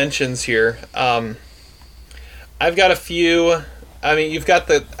honorable mentions here. I've got a few. You've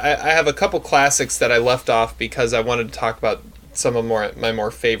got I have a couple classics that I left off because I wanted to talk about some of my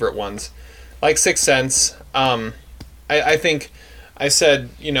more favorite ones, like Sixth Sense. I think I said,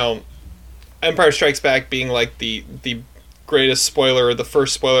 Empire Strikes Back being like the greatest spoiler, or the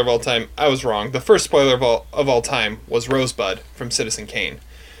first spoiler of all time. I was wrong. The first spoiler of all time was Rosebud from Citizen Kane,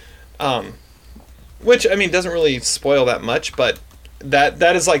 which doesn't really spoil that much, but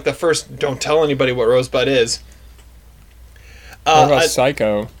that is like the first. Don't tell anybody what Rosebud is. What about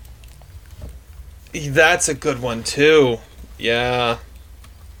Psycho? That's a good one too. Yeah.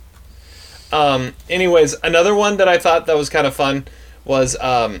 Anyways, another one that I thought that was kind of fun was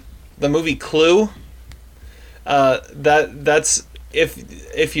the movie Clue. That's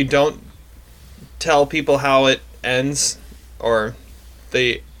if you don't tell people how it ends, or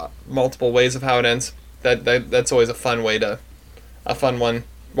the multiple ways of how it ends, that's always a fun one.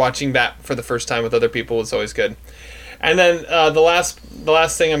 Watching that for the first time with other people is always good. And then the last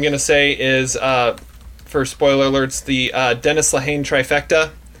thing I'm gonna say is, for spoiler alerts, the Dennis Lehane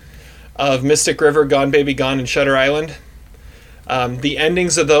trifecta of Mystic River, Gone Baby Gone, and Shutter Island. The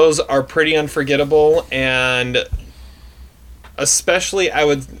endings of those are pretty unforgettable, and especially I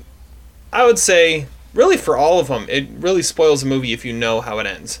would say really for all of them, it really spoils a movie if you know how it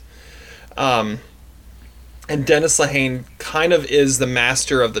ends. And Dennis Lehane kind of is the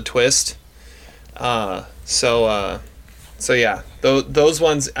master of the twist. So yeah, those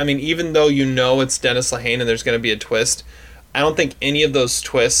ones, I mean, even though you know it's Dennis Lehane and there's going to be a twist, I don't think any of those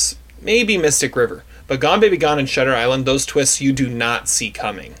twists, maybe Mystic River, but Gone Baby Gone and Shutter Island, those twists you do not see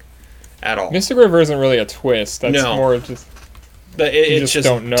coming at all. Mystic River isn't really a twist. That's more just... But it's just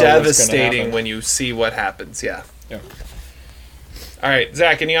don't know devastating when you see what happens, yeah. Yeah. All right,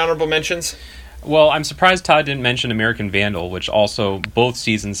 Zach, any honorable mentions? Well, I'm surprised Todd didn't mention American Vandal, which also both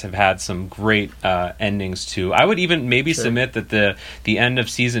seasons have had some great endings to. I would even maybe submit that the end of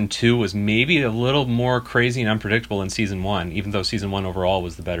season 2 was maybe a little more crazy and unpredictable than season 1, even though season 1 overall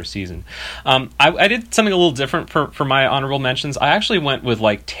was the better season. I did something a little different for my honorable mentions. I actually went with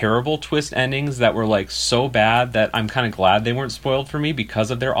like terrible twist endings that were like so bad that I'm kind of glad they weren't spoiled for me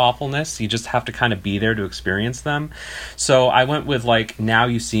because of their awfulness. You just have to kind of be there to experience them. So I went with like Now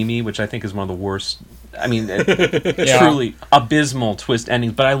You See Me, which I think is one of the worst, I mean, truly abysmal twist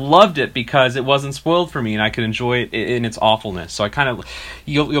endings, but I loved it because it wasn't spoiled for me and I could enjoy it in its awfulness. So I kind of,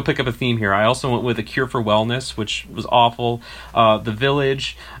 you'll pick up a theme here. I also went with A Cure for Wellness, which was awful. The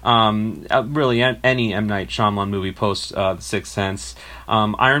Village, really any M. Night Shyamalan movie post The Sixth Sense.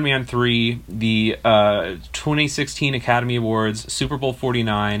 Iron Man 3, the 2016 Academy Awards, Super Bowl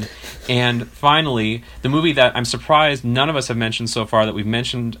 49, and finally, the movie that I'm surprised none of us have mentioned so far, that we've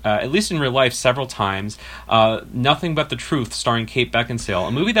mentioned, at least in real life, several times, Nothing But the Truth, starring Kate Beckinsale,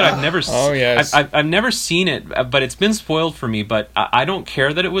 a movie that I've never seen. Oh, yes. I've never seen it, but it's been spoiled for me, but I don't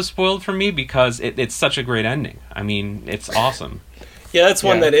care that it was spoiled for me because it's such a great ending. I mean, it's awesome. Yeah, that's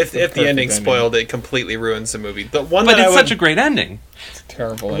one that if the ending's spoiled, it completely ruins the movie. The one but it's such a great ending. It's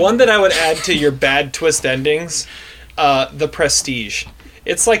terrible. One that I would add to your bad twist endings, The Prestige.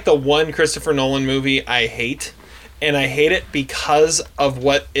 It's like the one Christopher Nolan movie I hate, and I hate it because of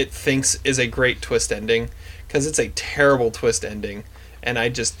what it thinks is a great twist ending, because it's a terrible twist ending, and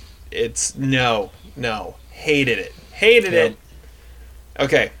it's hated it.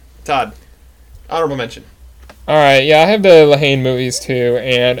 Okay, Todd, honorable mention. All right, yeah, I have the Lehane movies too,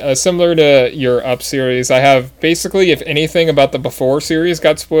 and similar to your Up series, I have basically, if anything about the Before series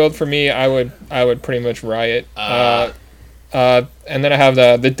got spoiled for me, I would pretty much riot. And then I have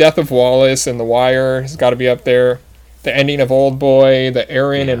the Death of Wallace and The Wire has got to be up there. The ending of Old Boy, the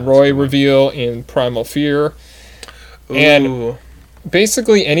Aaron and Roy reveal in Primal Fear, and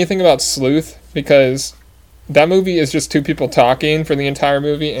basically anything about Sleuth, because that movie is just two people talking for the entire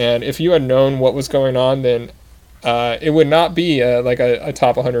movie, and if you had known what was going on, then it would not be like a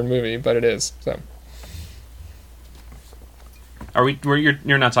top 100 movie, but it is. So,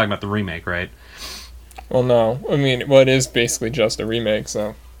 You're not talking about the remake, right? Well, no. I mean, it is basically just a remake.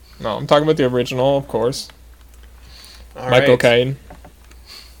 So, no, I'm talking about the original, of course. Michael Caine.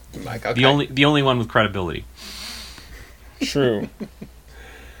 The only one with credibility. True.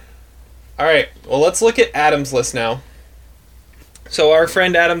 All right. Well, let's look at Adam's list now. So our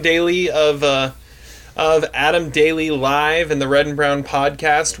friend Adam Daly of Adam Daly Live and the Red and Brown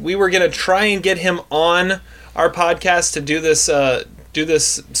podcast, we were going to try and get him on our podcast to do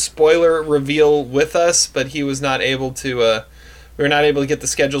this spoiler reveal with us, but he was not able to. We were not able to get the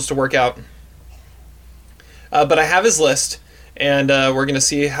schedules to work out. But I have his list, and we're going to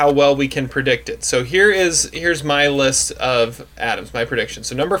see how well we can predict it. So here's my list of Adam's, my prediction.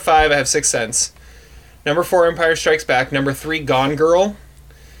 So number 5, I have Sixth Sense. Number 4, Empire Strikes Back. Number 3, Gone Girl.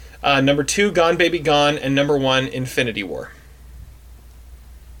 Number 2, Gone Baby Gone. And number 1, Infinity War.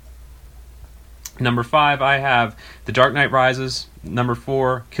 Number 5, I have The Dark Knight Rises. Number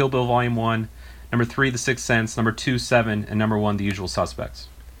 4, Kill Bill Volume 1. Number 3, The Sixth Sense. Number 2, Seven. And number 1, The Usual Suspects.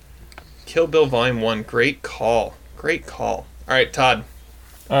 Kill Bill Volume 1. Great call. All right, Todd.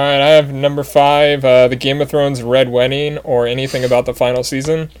 All right, I have number 5, the Game of Thrones Red Wedding, or anything about the final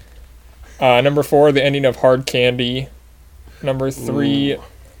season. Number 4, the ending of Hard Candy. Number 3,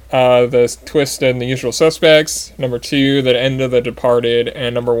 the twist in The Usual Suspects. Number 2, the end of The Departed.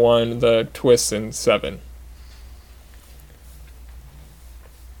 And number 1, the twist in Seven.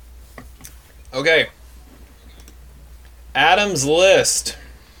 Okay. Adam's list.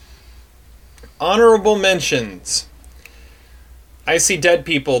 Honorable mentions. I See Dead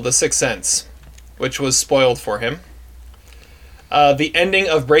People, The Sixth Sense, which was spoiled for him. The ending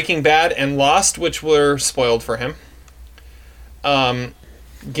of Breaking Bad and Lost, which were spoiled for him.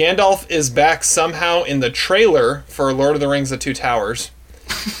 Gandalf is back somehow in the trailer for Lord of the Rings: The Two Towers.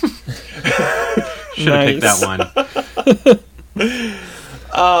 Should have picked that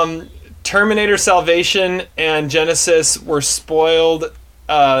one. Terminator Salvation and Genesis were spoiled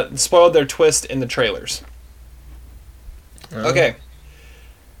spoiled their twist in the trailers. Okay.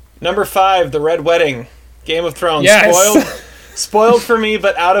 Number 5, The Red Wedding. Game of Thrones. Yes! Spoiled for me,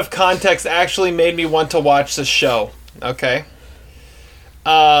 but out of context actually made me want to watch the show. Okay.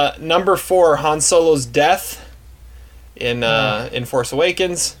 Number 4, Han Solo's death in Force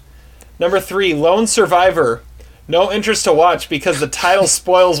Awakens. Number 3, Lone Survivor. No interest to watch because the title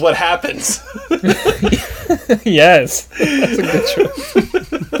spoils what happens. Yes. That's a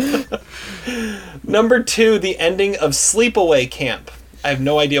good choice. Number 2, the ending of Sleepaway Camp. I have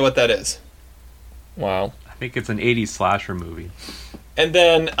no idea what that is. Wow. I think it's an 80s slasher movie. And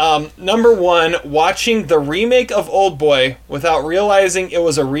then number 1, watching the remake of Oldboy without realizing it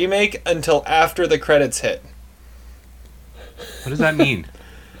was a remake until after the credits hit. What does that mean?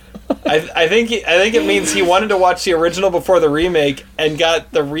 I think it means he wanted to watch the original before the remake and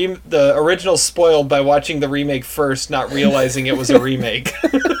got the original spoiled by watching the remake first, not realizing it was a remake.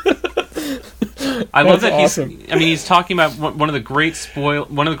 I love that awesome. he's talking about one of the great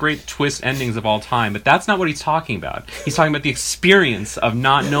twist endings of all time, but that's not what he's talking about. He's talking about the experience of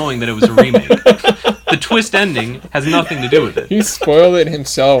not knowing that it was a remake. The twist ending has nothing to do with it. He spoiled it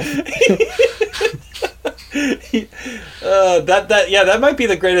himself. That might be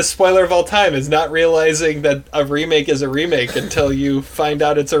the greatest spoiler of all time, is not realizing that a remake is a remake until you find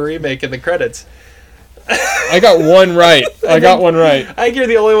out it's a remake in the credits. I got one right. I think you're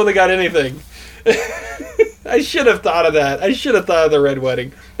the only one that got anything. I should have thought of that. I should have thought of the Red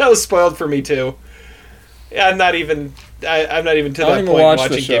Wedding. That was spoiled for me too. I'm not even to that point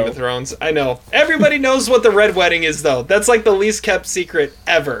watching Game of Thrones. I know. Everybody knows what the Red Wedding is, though. That's like the least kept secret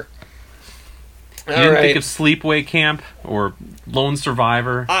ever. You didn't think of Sleepaway Camp or Lone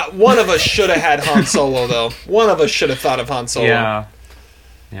Survivor? One of us should have had Han Solo, though. One of us should have thought of Han Solo.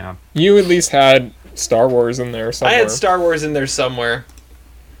 Yeah. You at least had Star Wars in there somewhere. I had Star Wars in there somewhere.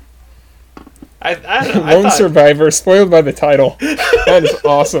 Lone Survivor, spoiled by the title. That is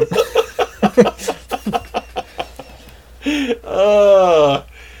awesome. Oh,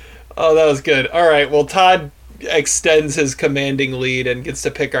 that was good. All right, well, Todd extends his commanding lead and gets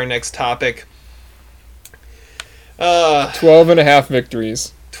to pick our next topic. 12 and a half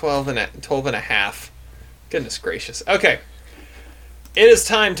victories. 12 and a half. Goodness gracious. Okay. It is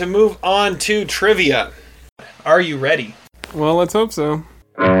time to move on to trivia. Are you ready? Well, let's hope so.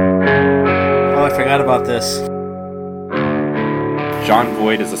 Oh, I forgot about this. John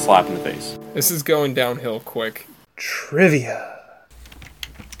Voight is a slap in the face. This is going downhill quick. Trivia.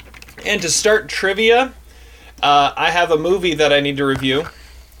 And to start trivia, I have a movie that I need to review.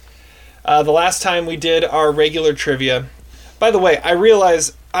 The last time we did our regular trivia. By the way, I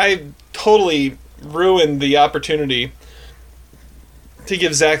realize I totally ruined the opportunity to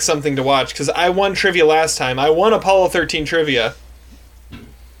give Zach something to watch, because I won trivia last time. I won Apollo 13 trivia,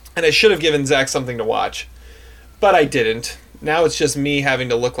 and I should have given Zach something to watch, but I didn't. Now it's just me having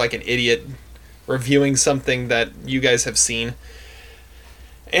to look like an idiot reviewing something that you guys have seen.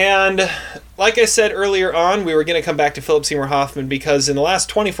 And like I said earlier on, we were going to come back to Philip Seymour Hoffman because in the last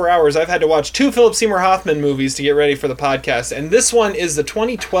 24 hours, I've had to watch 2 Philip Seymour Hoffman movies to get ready for the podcast. And this one is the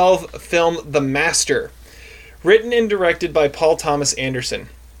 2012 film The Master, written and directed by Paul Thomas Anderson.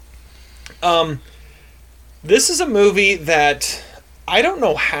 This is a movie that I don't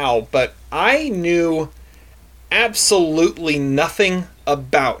know how, but I knew absolutely nothing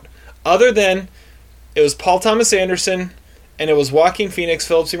about, other than it was Paul Thomas Anderson, and it was Joaquin Phoenix,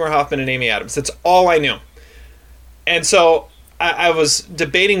 Philip Seymour Hoffman, and Amy Adams. That's all I knew. And so I was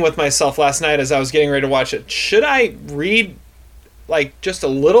debating with myself last night as I was getting ready to watch it. Should I read like just a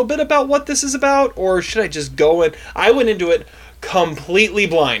little bit about what this is about, or should I just go in? I went into it completely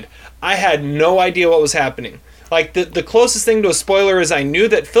blind. I had no idea what was happening. Like the closest thing to a spoiler is I knew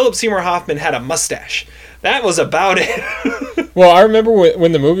that Philip Seymour Hoffman had a mustache. That was about it. Well, I remember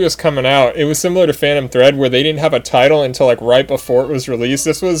when the movie was coming out, it was similar to Phantom Thread, where they didn't have a title until like right before it was released.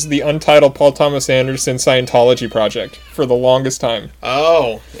 This was the untitled Paul Thomas Anderson Scientology project for the longest time.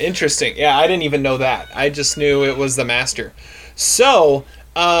 Oh, interesting. Yeah, I didn't even know that. I just knew it was The Master. So,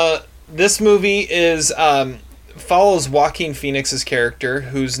 this movie is follows Joaquin Phoenix's character,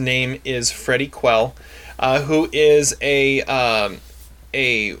 whose name is Freddie Quell, who is a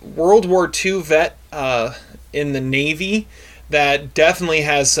World War II vet in the Navy that definitely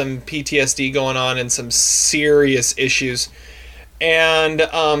has some PTSD going on and some serious issues. And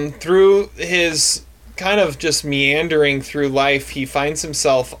through his kind of just meandering through life, he finds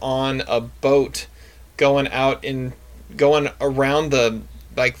himself on a boat going around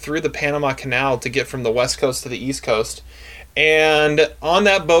through the Panama Canal to get from the West Coast to the East Coast. And on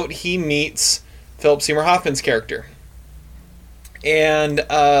that boat, he meets Philip Seymour Hoffman's character. and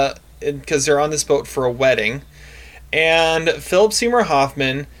because they're on this boat for a wedding, and Philip Seymour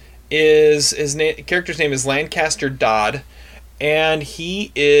Hoffman is character's name is Lancaster Dodd, and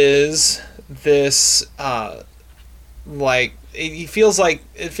he is this like it feels like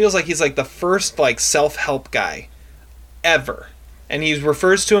he's like the first like self-help guy ever, and he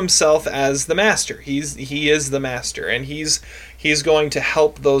refers to himself as the master. He is the master, and he's going to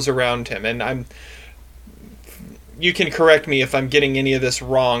help those around him. And you can correct me if I'm getting any of this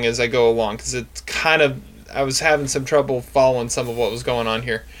wrong as I go along, because it's kind of, I was having some trouble following some of what was going on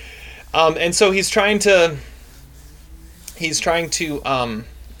here. And so he's trying to fix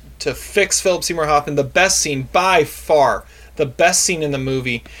Philip Seymour Hoffman. The best scene by far, the best scene in the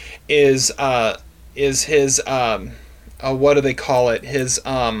movie is his what do they call it? His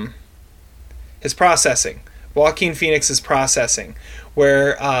processing. Joaquin Phoenix's processing,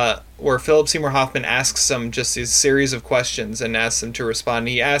 where Philip Seymour Hoffman asks him just these series of questions and asks him to respond. And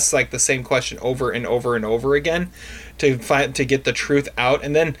he asks like the same question over and over and over again to get the truth out,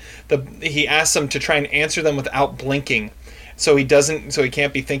 and then he asks him to try and answer them without blinking, so he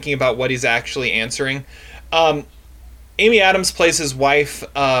can't be thinking about what he's actually answering. Amy Adams plays his wife.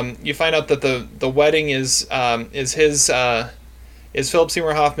 You find out that the wedding is Philip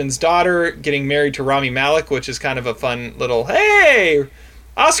Seymour Hoffman's daughter getting married to Rami Malek, which is kind of a fun little, hey,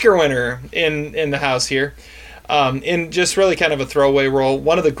 Oscar winner in the house here. In just really kind of a throwaway role.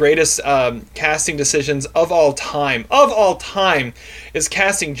 One of the greatest casting decisions of all time is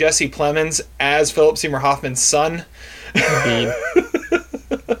casting Jesse Plemons as Philip Seymour Hoffman's son. Indeed.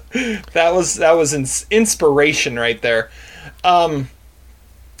 That was inspiration right there.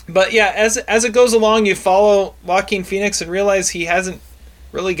 But yeah, as it goes along, you follow Joaquin Phoenix and realize he hasn't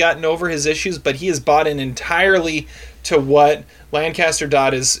really gotten over his issues, but he has bought in entirely to what Lancaster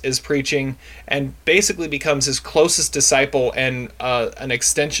Dodd is preaching, and basically becomes his closest disciple and an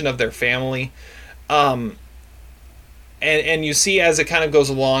extension of their family. And you see as it kind of goes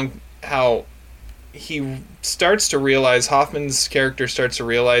along how Hoffman's character starts to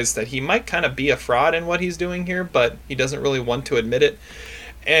realize that he might kind of be a fraud in what he's doing here, but he doesn't really want to admit it.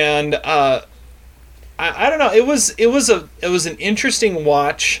 And I don't know. It was an interesting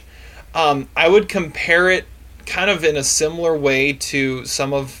watch. I would compare it kind of in a similar way to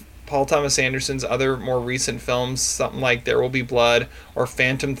some of Paul Thomas Anderson's other more recent films, something like There Will Be Blood or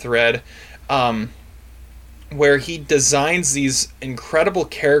Phantom Thread, where he designs these incredible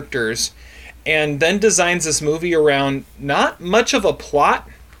characters and then designs this movie around not much of a plot,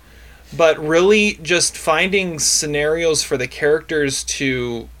 but really just finding scenarios for the characters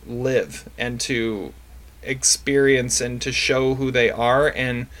to live and to experience and to show who they are,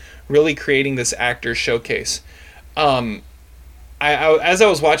 and really creating this actor showcase. As I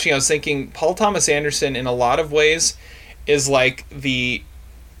was watching, I was thinking Paul Thomas Anderson in a lot of ways is like a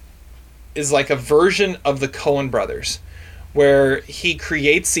version of the Coen brothers, where he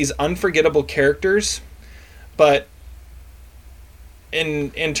creates these unforgettable characters, but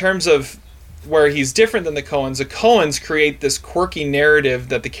in terms of where he's different than the Coens create this quirky narrative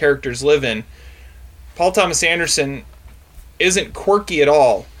that the characters live in. Paul Thomas Anderson isn't quirky at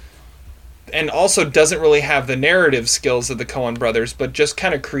all, and also doesn't really have the narrative skills of the Coen brothers, but just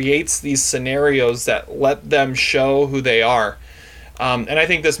kind of creates these scenarios that let them show who they are. And I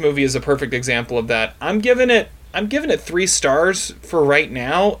think this movie is a perfect example of that. I'm giving it 3 stars for right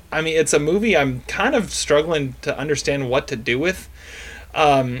now. I mean, it's a movie I'm kind of struggling to understand what to do with,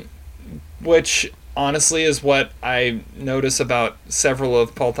 which honestly is what I notice about several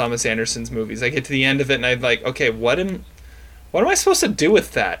of Paul Thomas Anderson's movies. I get to the end of it and I'm like, okay, what am I supposed to do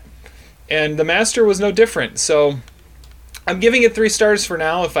with that? And The Master was no different. So I'm giving it 3 stars for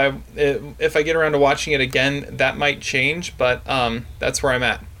now. If I get around to watching it again, that might change, but that's where I'm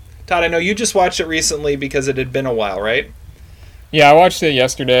at. Todd, I know you just watched it recently because it had been a while, right? Yeah, I watched it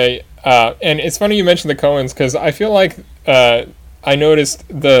yesterday, and it's funny you mentioned the Coens, because I feel like I noticed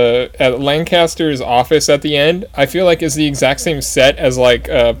at Lancaster's office at the end, I feel like is the exact same set as like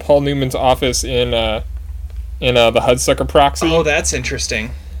Paul Newman's office in the Hudsucker Proxy. Oh, that's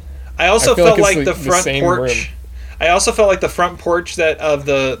interesting. I also felt like the front porch. Room. I also felt like the front porch of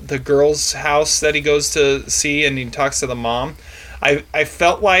the girl's house that he goes to see, and he talks to the mom. I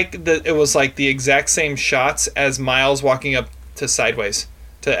felt like it was like the exact same shots as Miles walking up to Sideways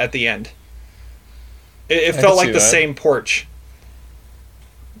at the end. It felt like the same porch.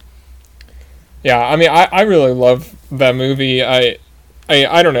 Yeah, I mean, I really love that movie. I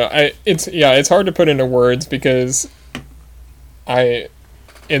don't know. It's hard to put into words because it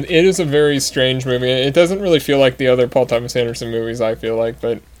is a very strange movie. It doesn't really feel like the other Paul Thomas Anderson movies, I feel like,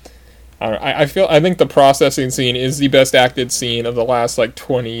 but I think the processing scene is the best acted scene of the last like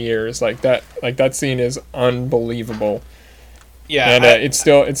 20 years. Like that scene is unbelievable. Yeah, and it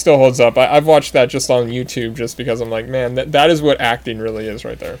still holds up. I've watched that just on YouTube just because I'm like, man, that is what acting really is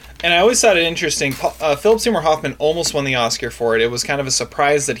right there. And I always thought it interesting. Philip Seymour Hoffman almost won the Oscar for it. It was kind of a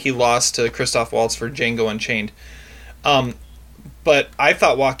surprise that he lost to Christoph Waltz for Django Unchained. But I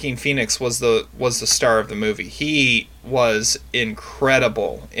thought Joaquin Phoenix was the star of the movie. He was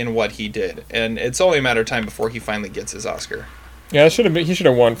incredible in what he did, and it's only a matter of time before he finally gets his Oscar. Yeah, he should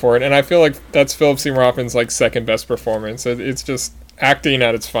have won for it, and I feel like that's Philip Seymour Hoffman's like second best performance. It's just acting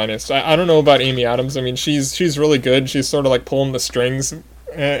at its finest. I don't know about Amy Adams. I mean, she's really good. She's sort of like pulling the strings in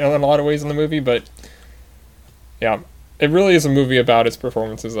a lot of ways in the movie, but yeah, it really is a movie about its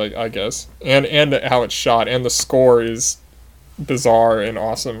performances, I guess, and how it's shot, and the score is bizarre and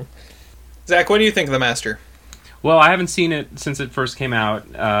awesome. Zach, what do you think of The Master? Well, I haven't seen it since it first came out,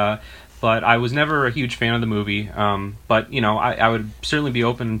 but I was never a huge fan of the movie. But, you know, I would certainly be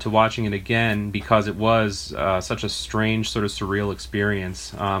open to watching it again because it was such a strange, sort of surreal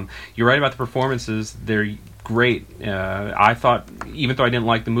experience. You're right about the performances. They're great. I thought, even though I didn't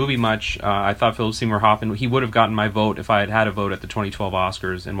like the movie much, I thought Philip Seymour Hoffman, he would have gotten my vote if I had had a vote at the 2012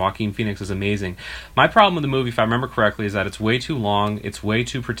 Oscars, and Joaquin Phoenix is amazing. My problem with the movie, if I remember correctly, is that it's way too long, it's way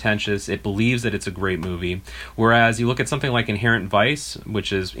too pretentious, it believes that it's a great movie, whereas you look at something like Inherent Vice,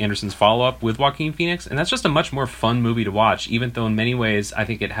 which is Anderson's follow-up with Joaquin Phoenix, and that's just a much more fun movie to watch, even though in many ways I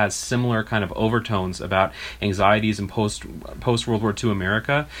think it has similar kind of overtones about anxieties in post-World War II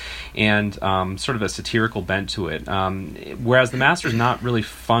America, and sort of a satirical bent to it, whereas The Master is not really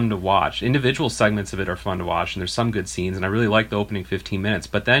fun to watch. Individual segments of it are fun to watch, and there's some good scenes, and I really like the opening 15 minutes,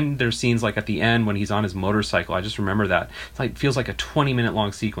 but then there's scenes like at the end when he's on his motorcycle. I just remember that. It feels like a 20-minute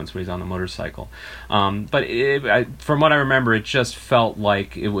long sequence when he's on the motorcycle. But from what I remember, it just felt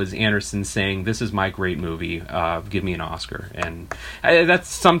like it was Anderson saying, this is my great movie, give me an Oscar. And that's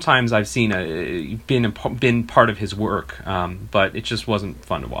sometimes I've seen been part of his work, but it just wasn't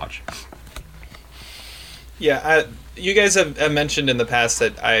fun to watch. Yeah, you guys have mentioned in the past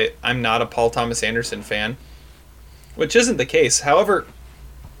that I'm not a Paul Thomas Anderson fan, which isn't the case. However,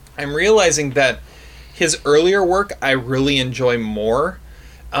 I'm realizing that his earlier work I really enjoy more,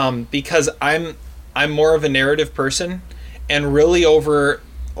 because I'm more of a narrative person, and really over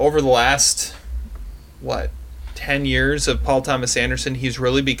the last 10 years of Paul Thomas Anderson, he's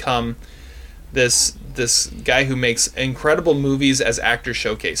really become this guy who makes incredible movies as actor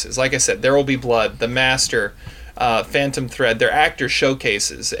showcases. Like I said, There Will Be Blood, The Master, Phantom Thread, they're actor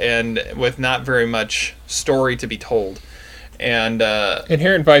showcases, and with not very much story to be told. And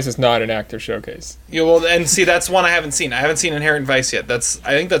Inherent Vice is not an actor showcase. Yeah, well, and see, that's one I haven't seen. I haven't seen Inherent Vice yet. I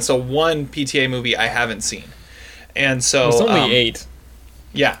think that's the one PTA movie I haven't seen. And so it's only 8.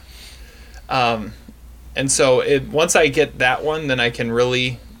 Yeah. And so once I get that one, then I can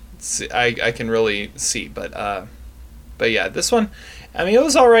really I can really see. But yeah, this one, I mean, it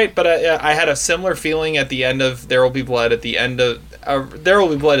was all right, but I had a similar feeling at the end of There Will Be Blood. At the end of There Will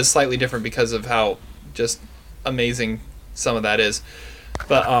Be Blood is slightly different because of how just amazing some of that is.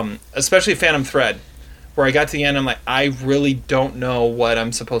 But especially Phantom Thread, where I got to the end, I'm like, I really don't know what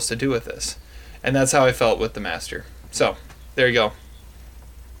I'm supposed to do with this. And that's how I felt with The Master. So, there you go.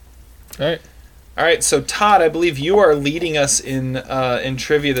 All right, so Todd, I believe you are leading us in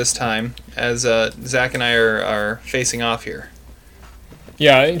trivia this time, as Zach and I are facing off here.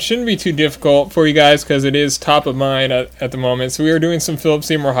 Yeah, it shouldn't be too difficult for you guys because it is top of mind at the moment. So we are doing some Philip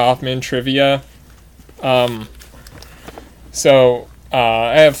Seymour Hoffman trivia. So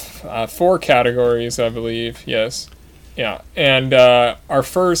I have 4 categories, I believe. Yes. Yeah. And our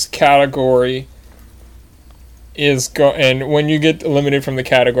first category is and when you get eliminated from the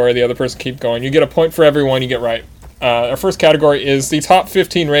category, the other person keep going. You get a point for every one you get right. Our first category is the top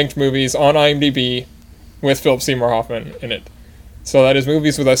 15 ranked movies on IMDb with Philip Seymour Hoffman in it. So that is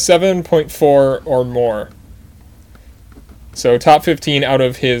movies with a 7.4 or more. So top 15 out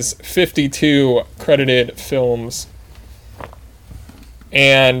of his 52 credited films.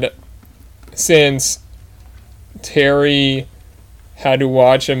 And since Terry had to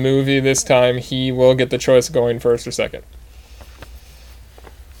watch a movie this time, he will get the choice of going first or second.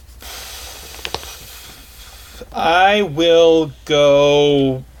 I will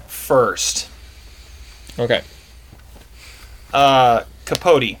go first. Okay.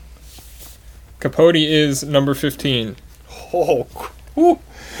 Capote. Capote is number 15. Oh, whew.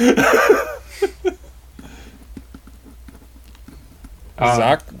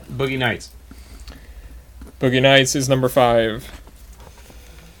 Zach? Boogie Nights. Boogie Nights is number 5.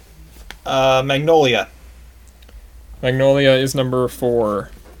 Magnolia. Magnolia is number 4.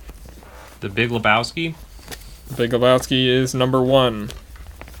 The Big Lebowski. The Big Lebowski is number 1.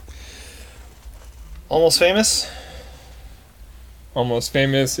 Almost Famous. Almost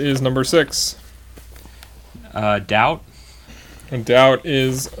Famous is number 6. Doubt. And Doubt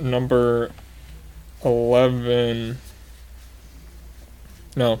is number 11.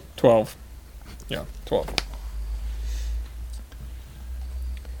 No, 12. Yeah, 12.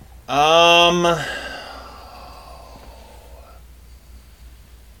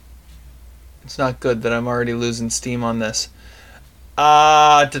 It's not good that I'm already losing steam on this.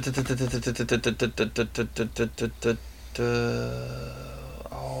 Oh,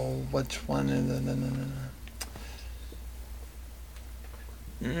 which one?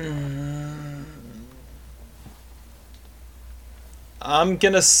 I'm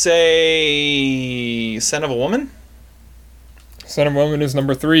gonna say Son of a Woman. Son of a Woman is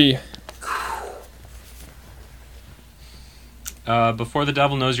number 3. Before the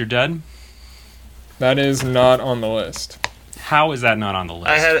Devil Knows You're Dead. That is not on the list. How is that not on the list?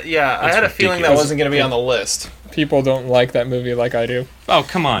 I had a feeling that ridiculous. wasn't gonna be on the list. People don't like that movie like I do. Oh,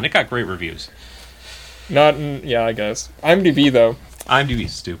 come on. It got great reviews. Not in, yeah, I guess. IMDb, though.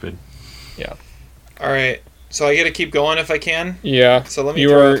 IMDb's stupid. Yeah. All right, so I gotta keep going if I can. Yeah. So let me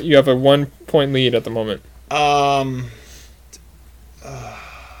You have a 1-point lead at the moment.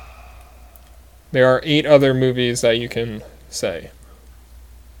 There are 8 other movies that you can say.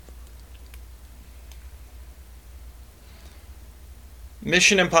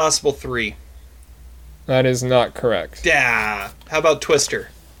 Mission Impossible 3. That is not correct. Yeah. How about Twister?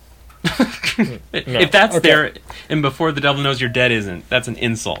 If that's Okay. there and Before the Devil Knows You're Dead isn't, that's an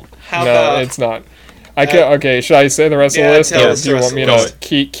insult. How No, about it's not. Okay, should I say the rest of yeah, the list, tell or us do you the want me rest of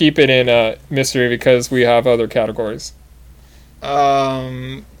to keep it in a mystery because we have other categories?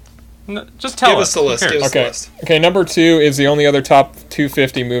 No, just tell Give us. us the list. Who cares? Give us the Okay. list. Okay, number 2 is the only other top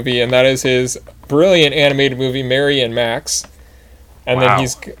 250 movie, and that is his brilliant animated movie, Mary and Max. And Wow.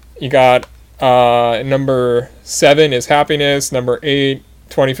 then you got number 7 is Happiness, number 8,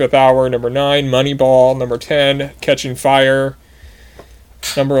 25th Hour, number 9, Moneyball, number 10, Catching Fire,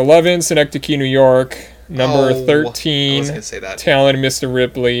 number 11, Synecdoche, New York, number I was 13, gonna say that. Talented Mr.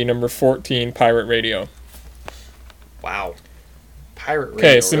 Ripley, number 14, Pirate Radio. Wow. Pirate Radio.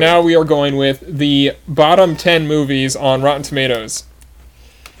 Okay, so really. now we are going with the bottom 10 movies on Rotten Tomatoes,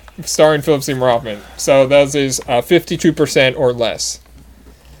 starring Philip Seymour Hoffman. So that is 52% or less.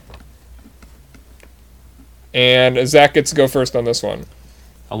 And Zach gets to go first on this one.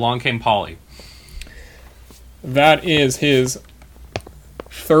 Along Came Polly. That is his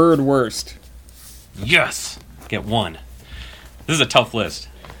 3rd worst. Yes! Get 1. This is a tough list.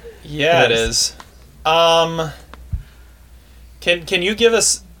 Yeah, it Yes. is. Can you give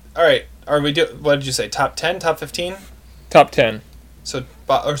us? All right. Are we do? What did you say? Top 10, top 15? Top 10. So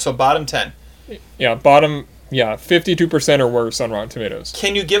bottom 10. Yeah, bottom, 52% or worse on Rotten Tomatoes.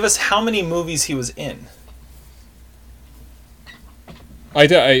 Can you give us how many movies he was in?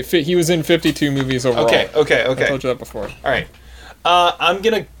 He was in 52 movies overall. Okay. I told you that before. All right. I'm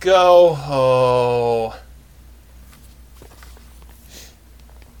gonna go.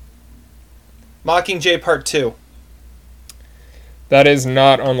 Mockingjay Part 2. That is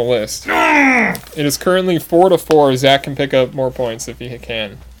not on the list. It is currently 4-4. Zach can pick up more points if he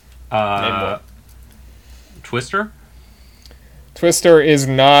can. Name one. Twister? Twister is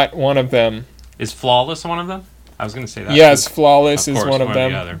not one of them. Is Flawless one of them? I was going to say that. Yes, Flawless Of is course, one of one or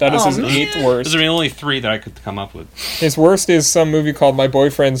them. the other. That is Oh, his man. 8th Those worst. are the only 3 that I could come up with. His worst is some movie called My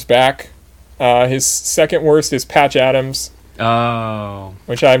Boyfriend's Back. His 2nd worst is Patch Adams, Oh.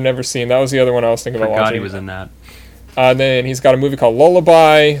 which I've never seen. That was the other one I was thinking about Forgot watching. he was in that. Then he's got a movie called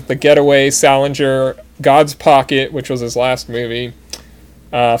Lullaby, The Getaway, Salinger, God's Pocket, which was his last movie,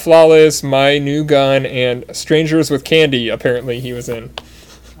 Flawless, My New Gun, and Strangers with Candy, apparently he was in.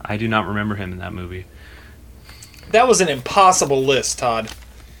 I do not remember him in that movie. That was an impossible list, Todd.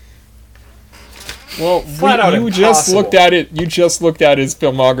 Well, Flat out you just impossible. looked at it. You just looked at his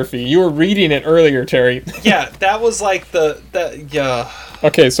filmography. You were reading it earlier, Terry. Yeah, that was like yeah.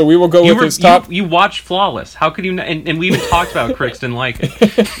 Okay, so we will go with his top. You watched Flawless. How could you? And we even talked about Cricks didn't like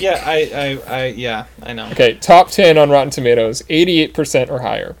it. Yeah, I know. Okay, top 10 on Rotten Tomatoes, 88% or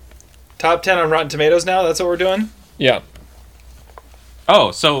higher. Top 10 on Rotten Tomatoes now. That's what we're doing. Yeah,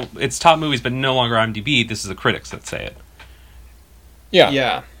 Oh, so it's top movies, but no longer IMDb. This is the critics that say it. yeah.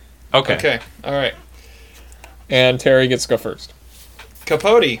 Yeah. Okay. Okay. All right. And Terry gets to go first.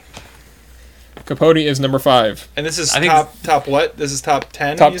 Capote. Capote is number 5. And this is I think top what? This is top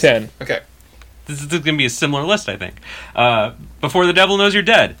 10? Top 10. Okay. This is going to be a similar list, I think. Before the Devil Knows You're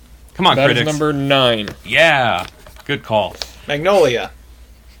Dead. Come on, That is critics. number 9. Yeah. Good call. Magnolia.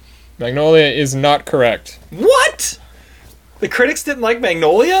 Magnolia is not correct. What? The critics didn't like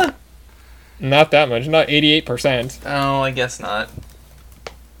Magnolia? Not that much. Not 88%. Oh, I guess not.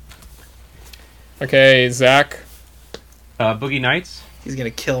 Okay, Zach. Boogie Nights. He's gonna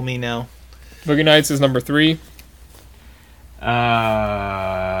kill me now. Boogie Nights is number 3. By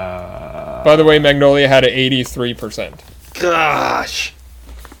By the way, Magnolia had an 83%. Gosh.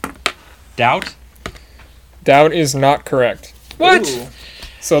 Doubt. Doubt is not correct. What? Ooh.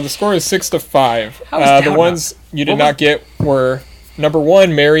 So the score is 6-5. How is The Doubt ones you did What not was- get were number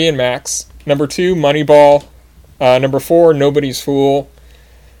 1, Mary and Max. Number 2, Moneyball. Number 4, Nobody's Fool.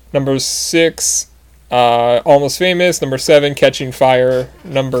 Number 6, Almost Famous. Number 7, Catching Fire.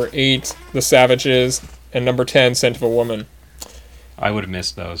 Number 8, The Savages. And number 10, Scent of a Woman. I would have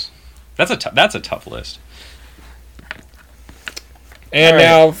missed those. That's a tough list. And All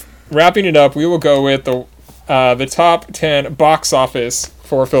right. now, wrapping it up, we will go with the top 10 box office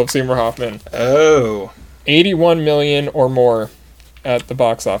for Philip Seymour Hoffman. Oh. 81 million or more at the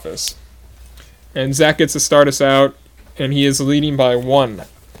box office. And Zach gets to start us out, and he is leading by 1.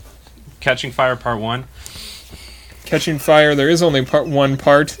 Catching Fire Part 1. Catching Fire, there is only one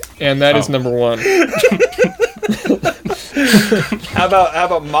part, and that is Oh. number 1. How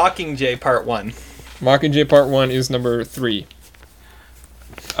about Mockingjay Part 1? Mockingjay Part 1 is number 3.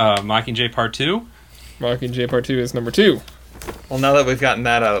 Mockingjay Part 2. Mockingjay Part 2 is number 2. Well, now that we've gotten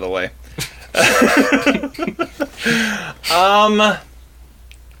that out of the way.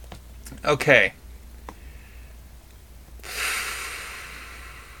 Okay.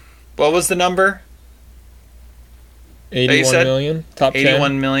 What was the number? 81 said million. Top 10.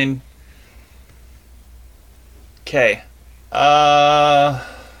 81 million. Okay.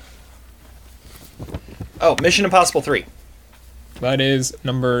 Mission Impossible 3. That is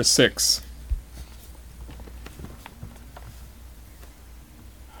number 6.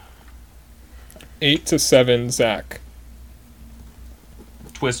 Eight to 7, Zach.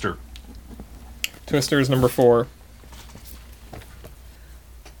 Twister. Twister is number 4.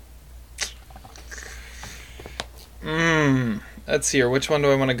 Let's see here. Which one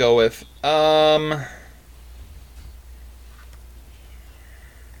do I want to go with?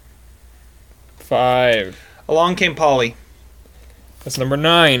 Five. Along Came Polly. That's number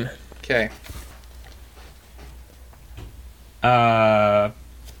 9. Okay.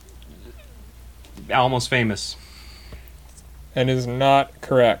 Almost Famous. And is not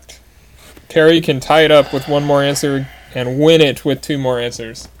correct. Terry can tie it up with one more answer and win it with 2 more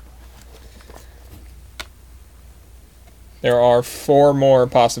answers. There are 4 more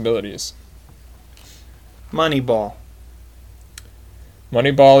possibilities. Moneyball.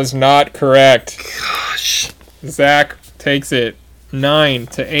 Moneyball is not correct. Gosh. Zach takes it 9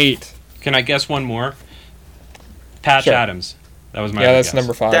 to 8. Can I guess one more? Patch Sure. Adams. That was my Yeah, other that's guess.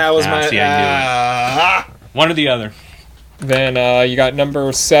 number 5. That was Ah, my. see, I One or the other. Then you got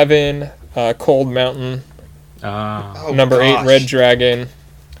number 7, Cold Mountain. Oh, Number 8, gosh. Red Dragon.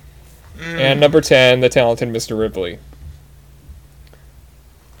 And number 10, The Talented Mr. Ripley.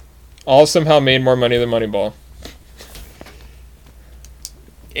 All somehow made more money than Moneyball.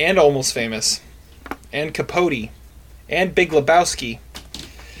 And Almost Famous. And Capote. And Big Lebowski.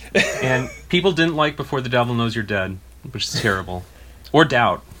 And people didn't like Before the Devil Knows You're Dead, which is terrible. Or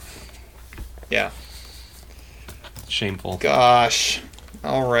Doubt. Yeah. Shameful. Gosh.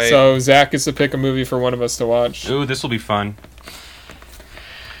 All right. So Zach gets to pick a movie for one of us to watch. Ooh, this will be fun.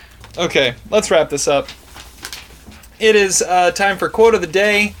 Okay, let's wrap this up. It is time for quote of the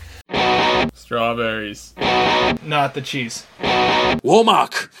day. Strawberries. Not the cheese.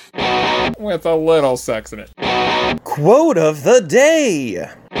 Womack. With a little sex in it. Quote of the day.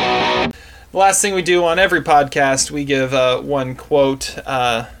 The last thing we do on every podcast, we give one quote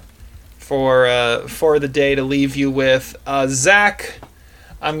for the day to leave you with. Zach,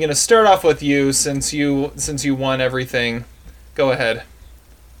 I'm gonna start off with you since you won everything. Go ahead.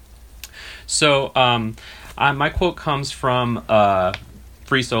 So, my quote comes from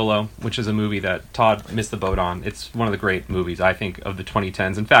Free Solo, which is a movie that Todd missed the boat on. It's one of the great movies, I think, of the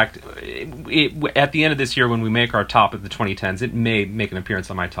 2010s. In fact, at the end of this year, when we make our top of the 2010s, it may make an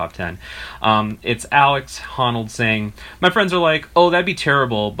appearance on my top 10. It's Alex Honnold saying, "My friends are like, oh, that'd be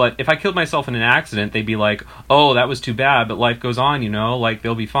terrible, but if I killed myself in an accident, they'd be like, oh, that was too bad, but life goes on, you know, like,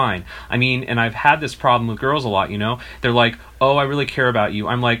 they'll be fine. I mean, and I've had this problem with girls a lot, you know, they're like, oh, I really care about you."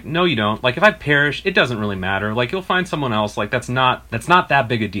 I'm like, no, you don't. Like, if I perish, it doesn't really matter. Like, you'll find someone else. Like, that's not that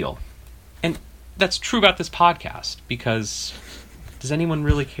big a deal. And that's true about this podcast, because does anyone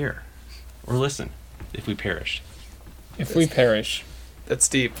really care or listen if we perish? If we perish. That's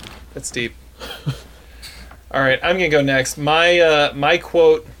deep. That's deep. All right, I'm gonna go next. My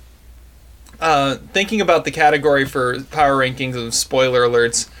quote thinking about the category for power rankings and spoiler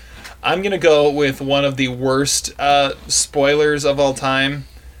alerts, I'm going to go with one of the worst spoilers of all time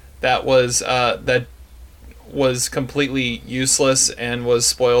that was completely useless and was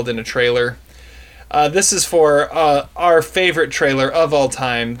spoiled in a trailer. This is for our favorite trailer of all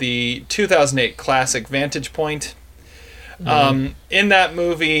time, the 2008 classic Vantage Point. In that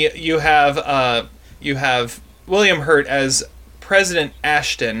movie, you have William Hurt as President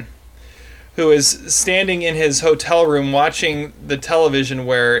Ashton, who is standing in his hotel room watching the television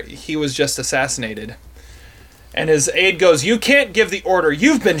where he was just assassinated. And his aide goes, "You can't give the order.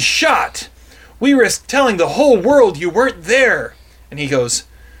 You've been shot. We risk telling the whole world you weren't there." And he goes,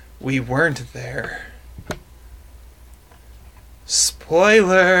 "We weren't there."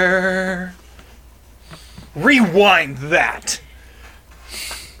 Spoiler. Rewind that.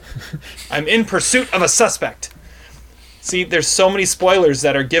 I'm in pursuit of a suspect. See, there's so many spoilers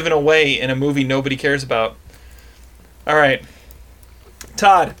that are given away in a movie nobody cares about. All right.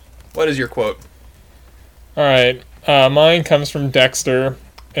 Todd, what is your quote? All right. Mine comes from Dexter,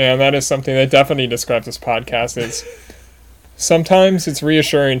 and that is something that definitely describes this podcast. Is sometimes it's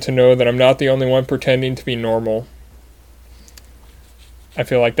reassuring to know that I'm not the only one pretending to be normal. I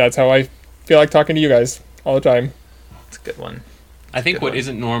feel like that's how I feel like talking to you guys all the time. It's a good one. I think what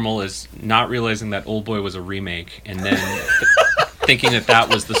isn't normal is not realizing that Oldboy was a remake and then thinking that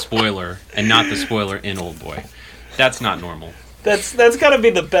was the spoiler and not the spoiler in Oldboy. That's not normal. That's got to be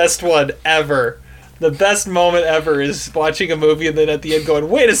the best one ever. The best moment ever is watching a movie and then at the end going,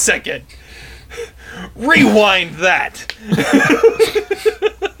 "Wait a second. Rewind that."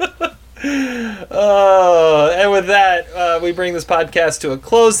 And with that, we bring this podcast to a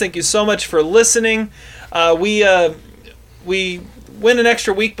close. Thank you so much for listening. We went an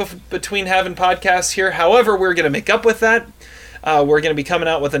extra week between having podcasts here. However, we're going to make up with that. We're going to be coming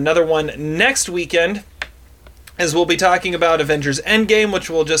out with another one next weekend, as we'll be talking about Avengers Endgame, which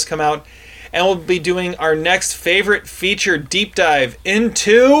will just come out. And we'll be doing our next favorite feature deep dive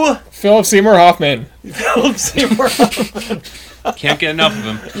into... Philip Seymour Hoffman. Philip Seymour Hoffman. Can't get enough of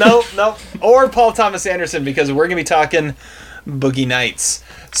him. No. Or Paul Thomas Anderson, because we're going to be talking Boogie Nights.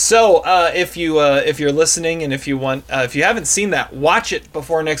 So, if you're listening and if you haven't seen that, watch it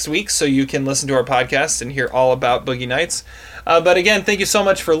before next week so you can listen to our podcast and hear all about Boogie Nights. But again, thank you so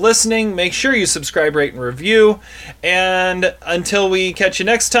much for listening. Make sure you subscribe, rate, and review. And until we catch you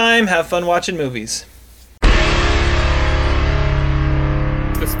next time, have fun watching movies.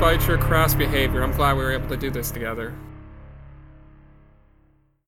 Despite your crass behavior, I'm glad we were able to do this together.